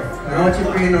selector. I want you to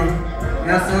pray now. I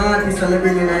have some artists I'm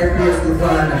bringing in a place my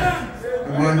father.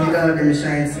 I want to dog them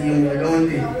shine, see him, don't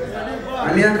they?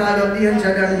 I mean, I call up the angel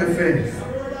and my friends.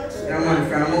 Yeah, man,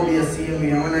 from up here, see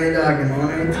me. I want to dog him, I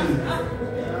want to team.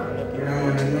 You know,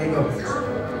 man, let me go.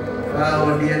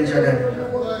 Follow the angel then.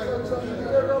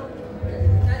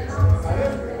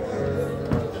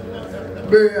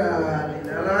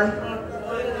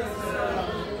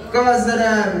 Cause of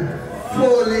them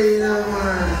fully, you know,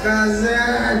 man. Cause of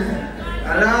them,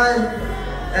 alright?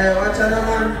 Hey, watch out,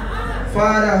 man.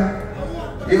 Father,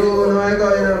 you know I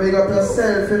got, you know, big up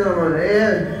yourself, you know, man.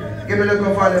 Hey, give me a look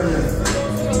for them.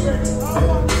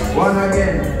 One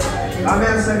again. I'm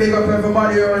going to say big up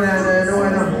everybody around here, you know.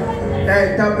 Hey,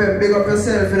 tap him, big up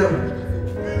yourself, you know.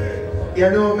 You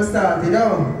know me start, you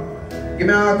know. Give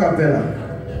me a acapella.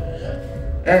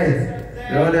 Hey,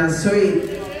 you know, sweet.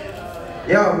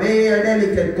 Yo, me here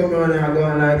delicate come on and go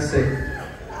on like say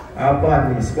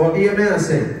badness. But hear me and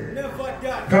say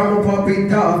come up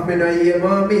it off, me no hear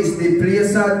man miss the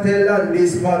place I tell on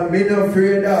this but me no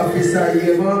afraid of this I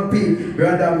hear man pee.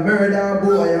 Rather murder a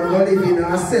boy and go live in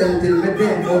a cell till me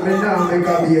dead. But me now make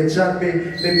a be a chat me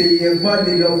behave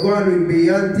badly, love go on with me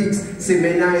antics. See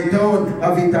me night down,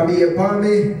 have it a be upon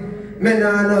me. Me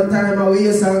nah no time I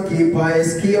waste and keep I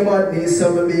escape badness.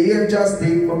 So me behave just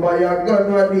think me buy a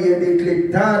gun one day they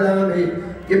click tall on me.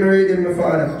 Give me reading my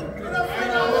father.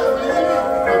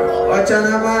 Watch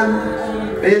out man.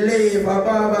 Believe a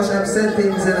barbershop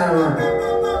settings in a man.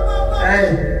 Hey.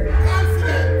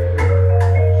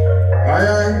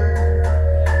 Alright.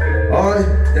 Oh,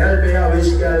 tell me how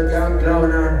which girl can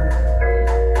clown on.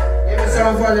 Give me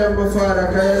some volume my father,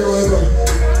 can you know it go?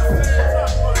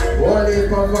 Holy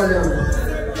for volume.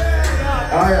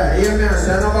 Alright, hear me and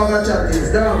say no bag of chattings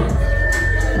down.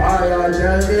 Alright,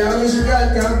 tell me how which girl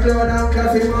can clown and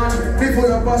coffee man. Be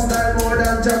full of style more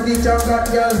than Jackie Chan got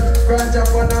girl. From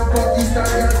Japan and Pakistan,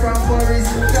 girl from Paris.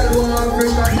 Girl from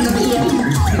Africa.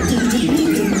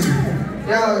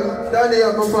 Yo, down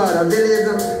there my father, believe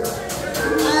them.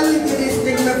 I will do this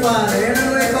thing my father, you know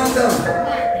where it comes down.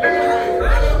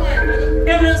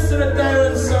 Give us to the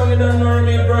Tyrant song, you don't know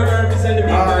me, brother, represent the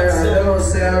big man. Alright, don't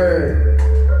say a word.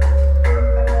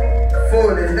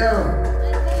 Fold it down.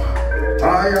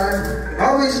 Alright. I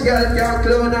wish girl can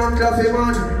clown and coffee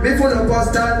man. Be full of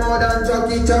style more than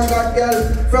Jackie Chan got girl.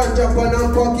 From Japan and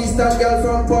Pakistan, girl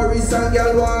from Paris and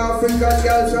girl one African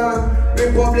girl from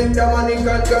Republic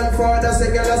Dominican grandfather. Say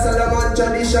girl a Solomon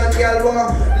tradition girl one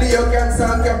Leo Cancer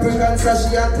and Capricorn. So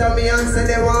she and Tommy and say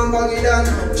they want bang it down.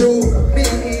 True, me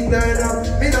turn up.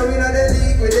 Me no win a the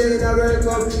league, we dey in a World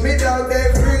Cup. Me dog they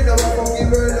free, now a fucking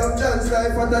world of dance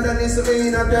life hotter than this me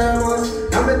in a thermos.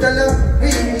 Now me tell you, me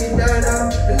turn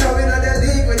up. Now win a the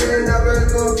league, we dey in a World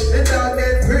Cup. Me dog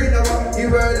they free, now a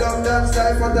fucking world of dance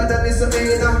life hotter than this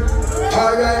me in a.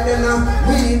 Alright then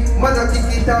we man a kick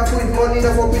it off with money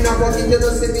enough up in a pocket. You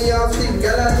don't see me off thing,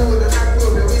 girl I know that I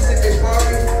prove you. We see me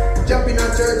party. Jump in a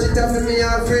church, it have me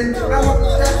a friend. I hope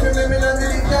that for me, me not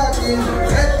do the talking.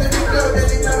 Head to the club,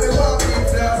 anytime we walking.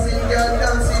 Flossing, girl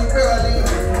dancing, crawling.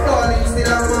 Calling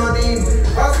still a morning.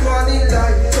 Half morning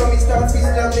light, so me start fist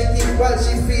and making while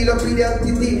she feel up with the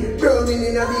entity. Browning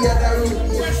in the other room.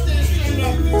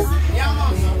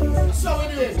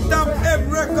 Top M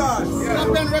Records.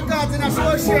 Top M Records in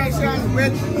association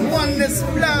with Oneness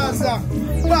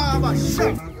Barber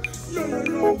Shop.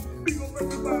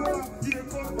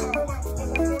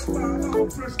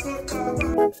 Fresh cut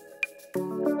barber.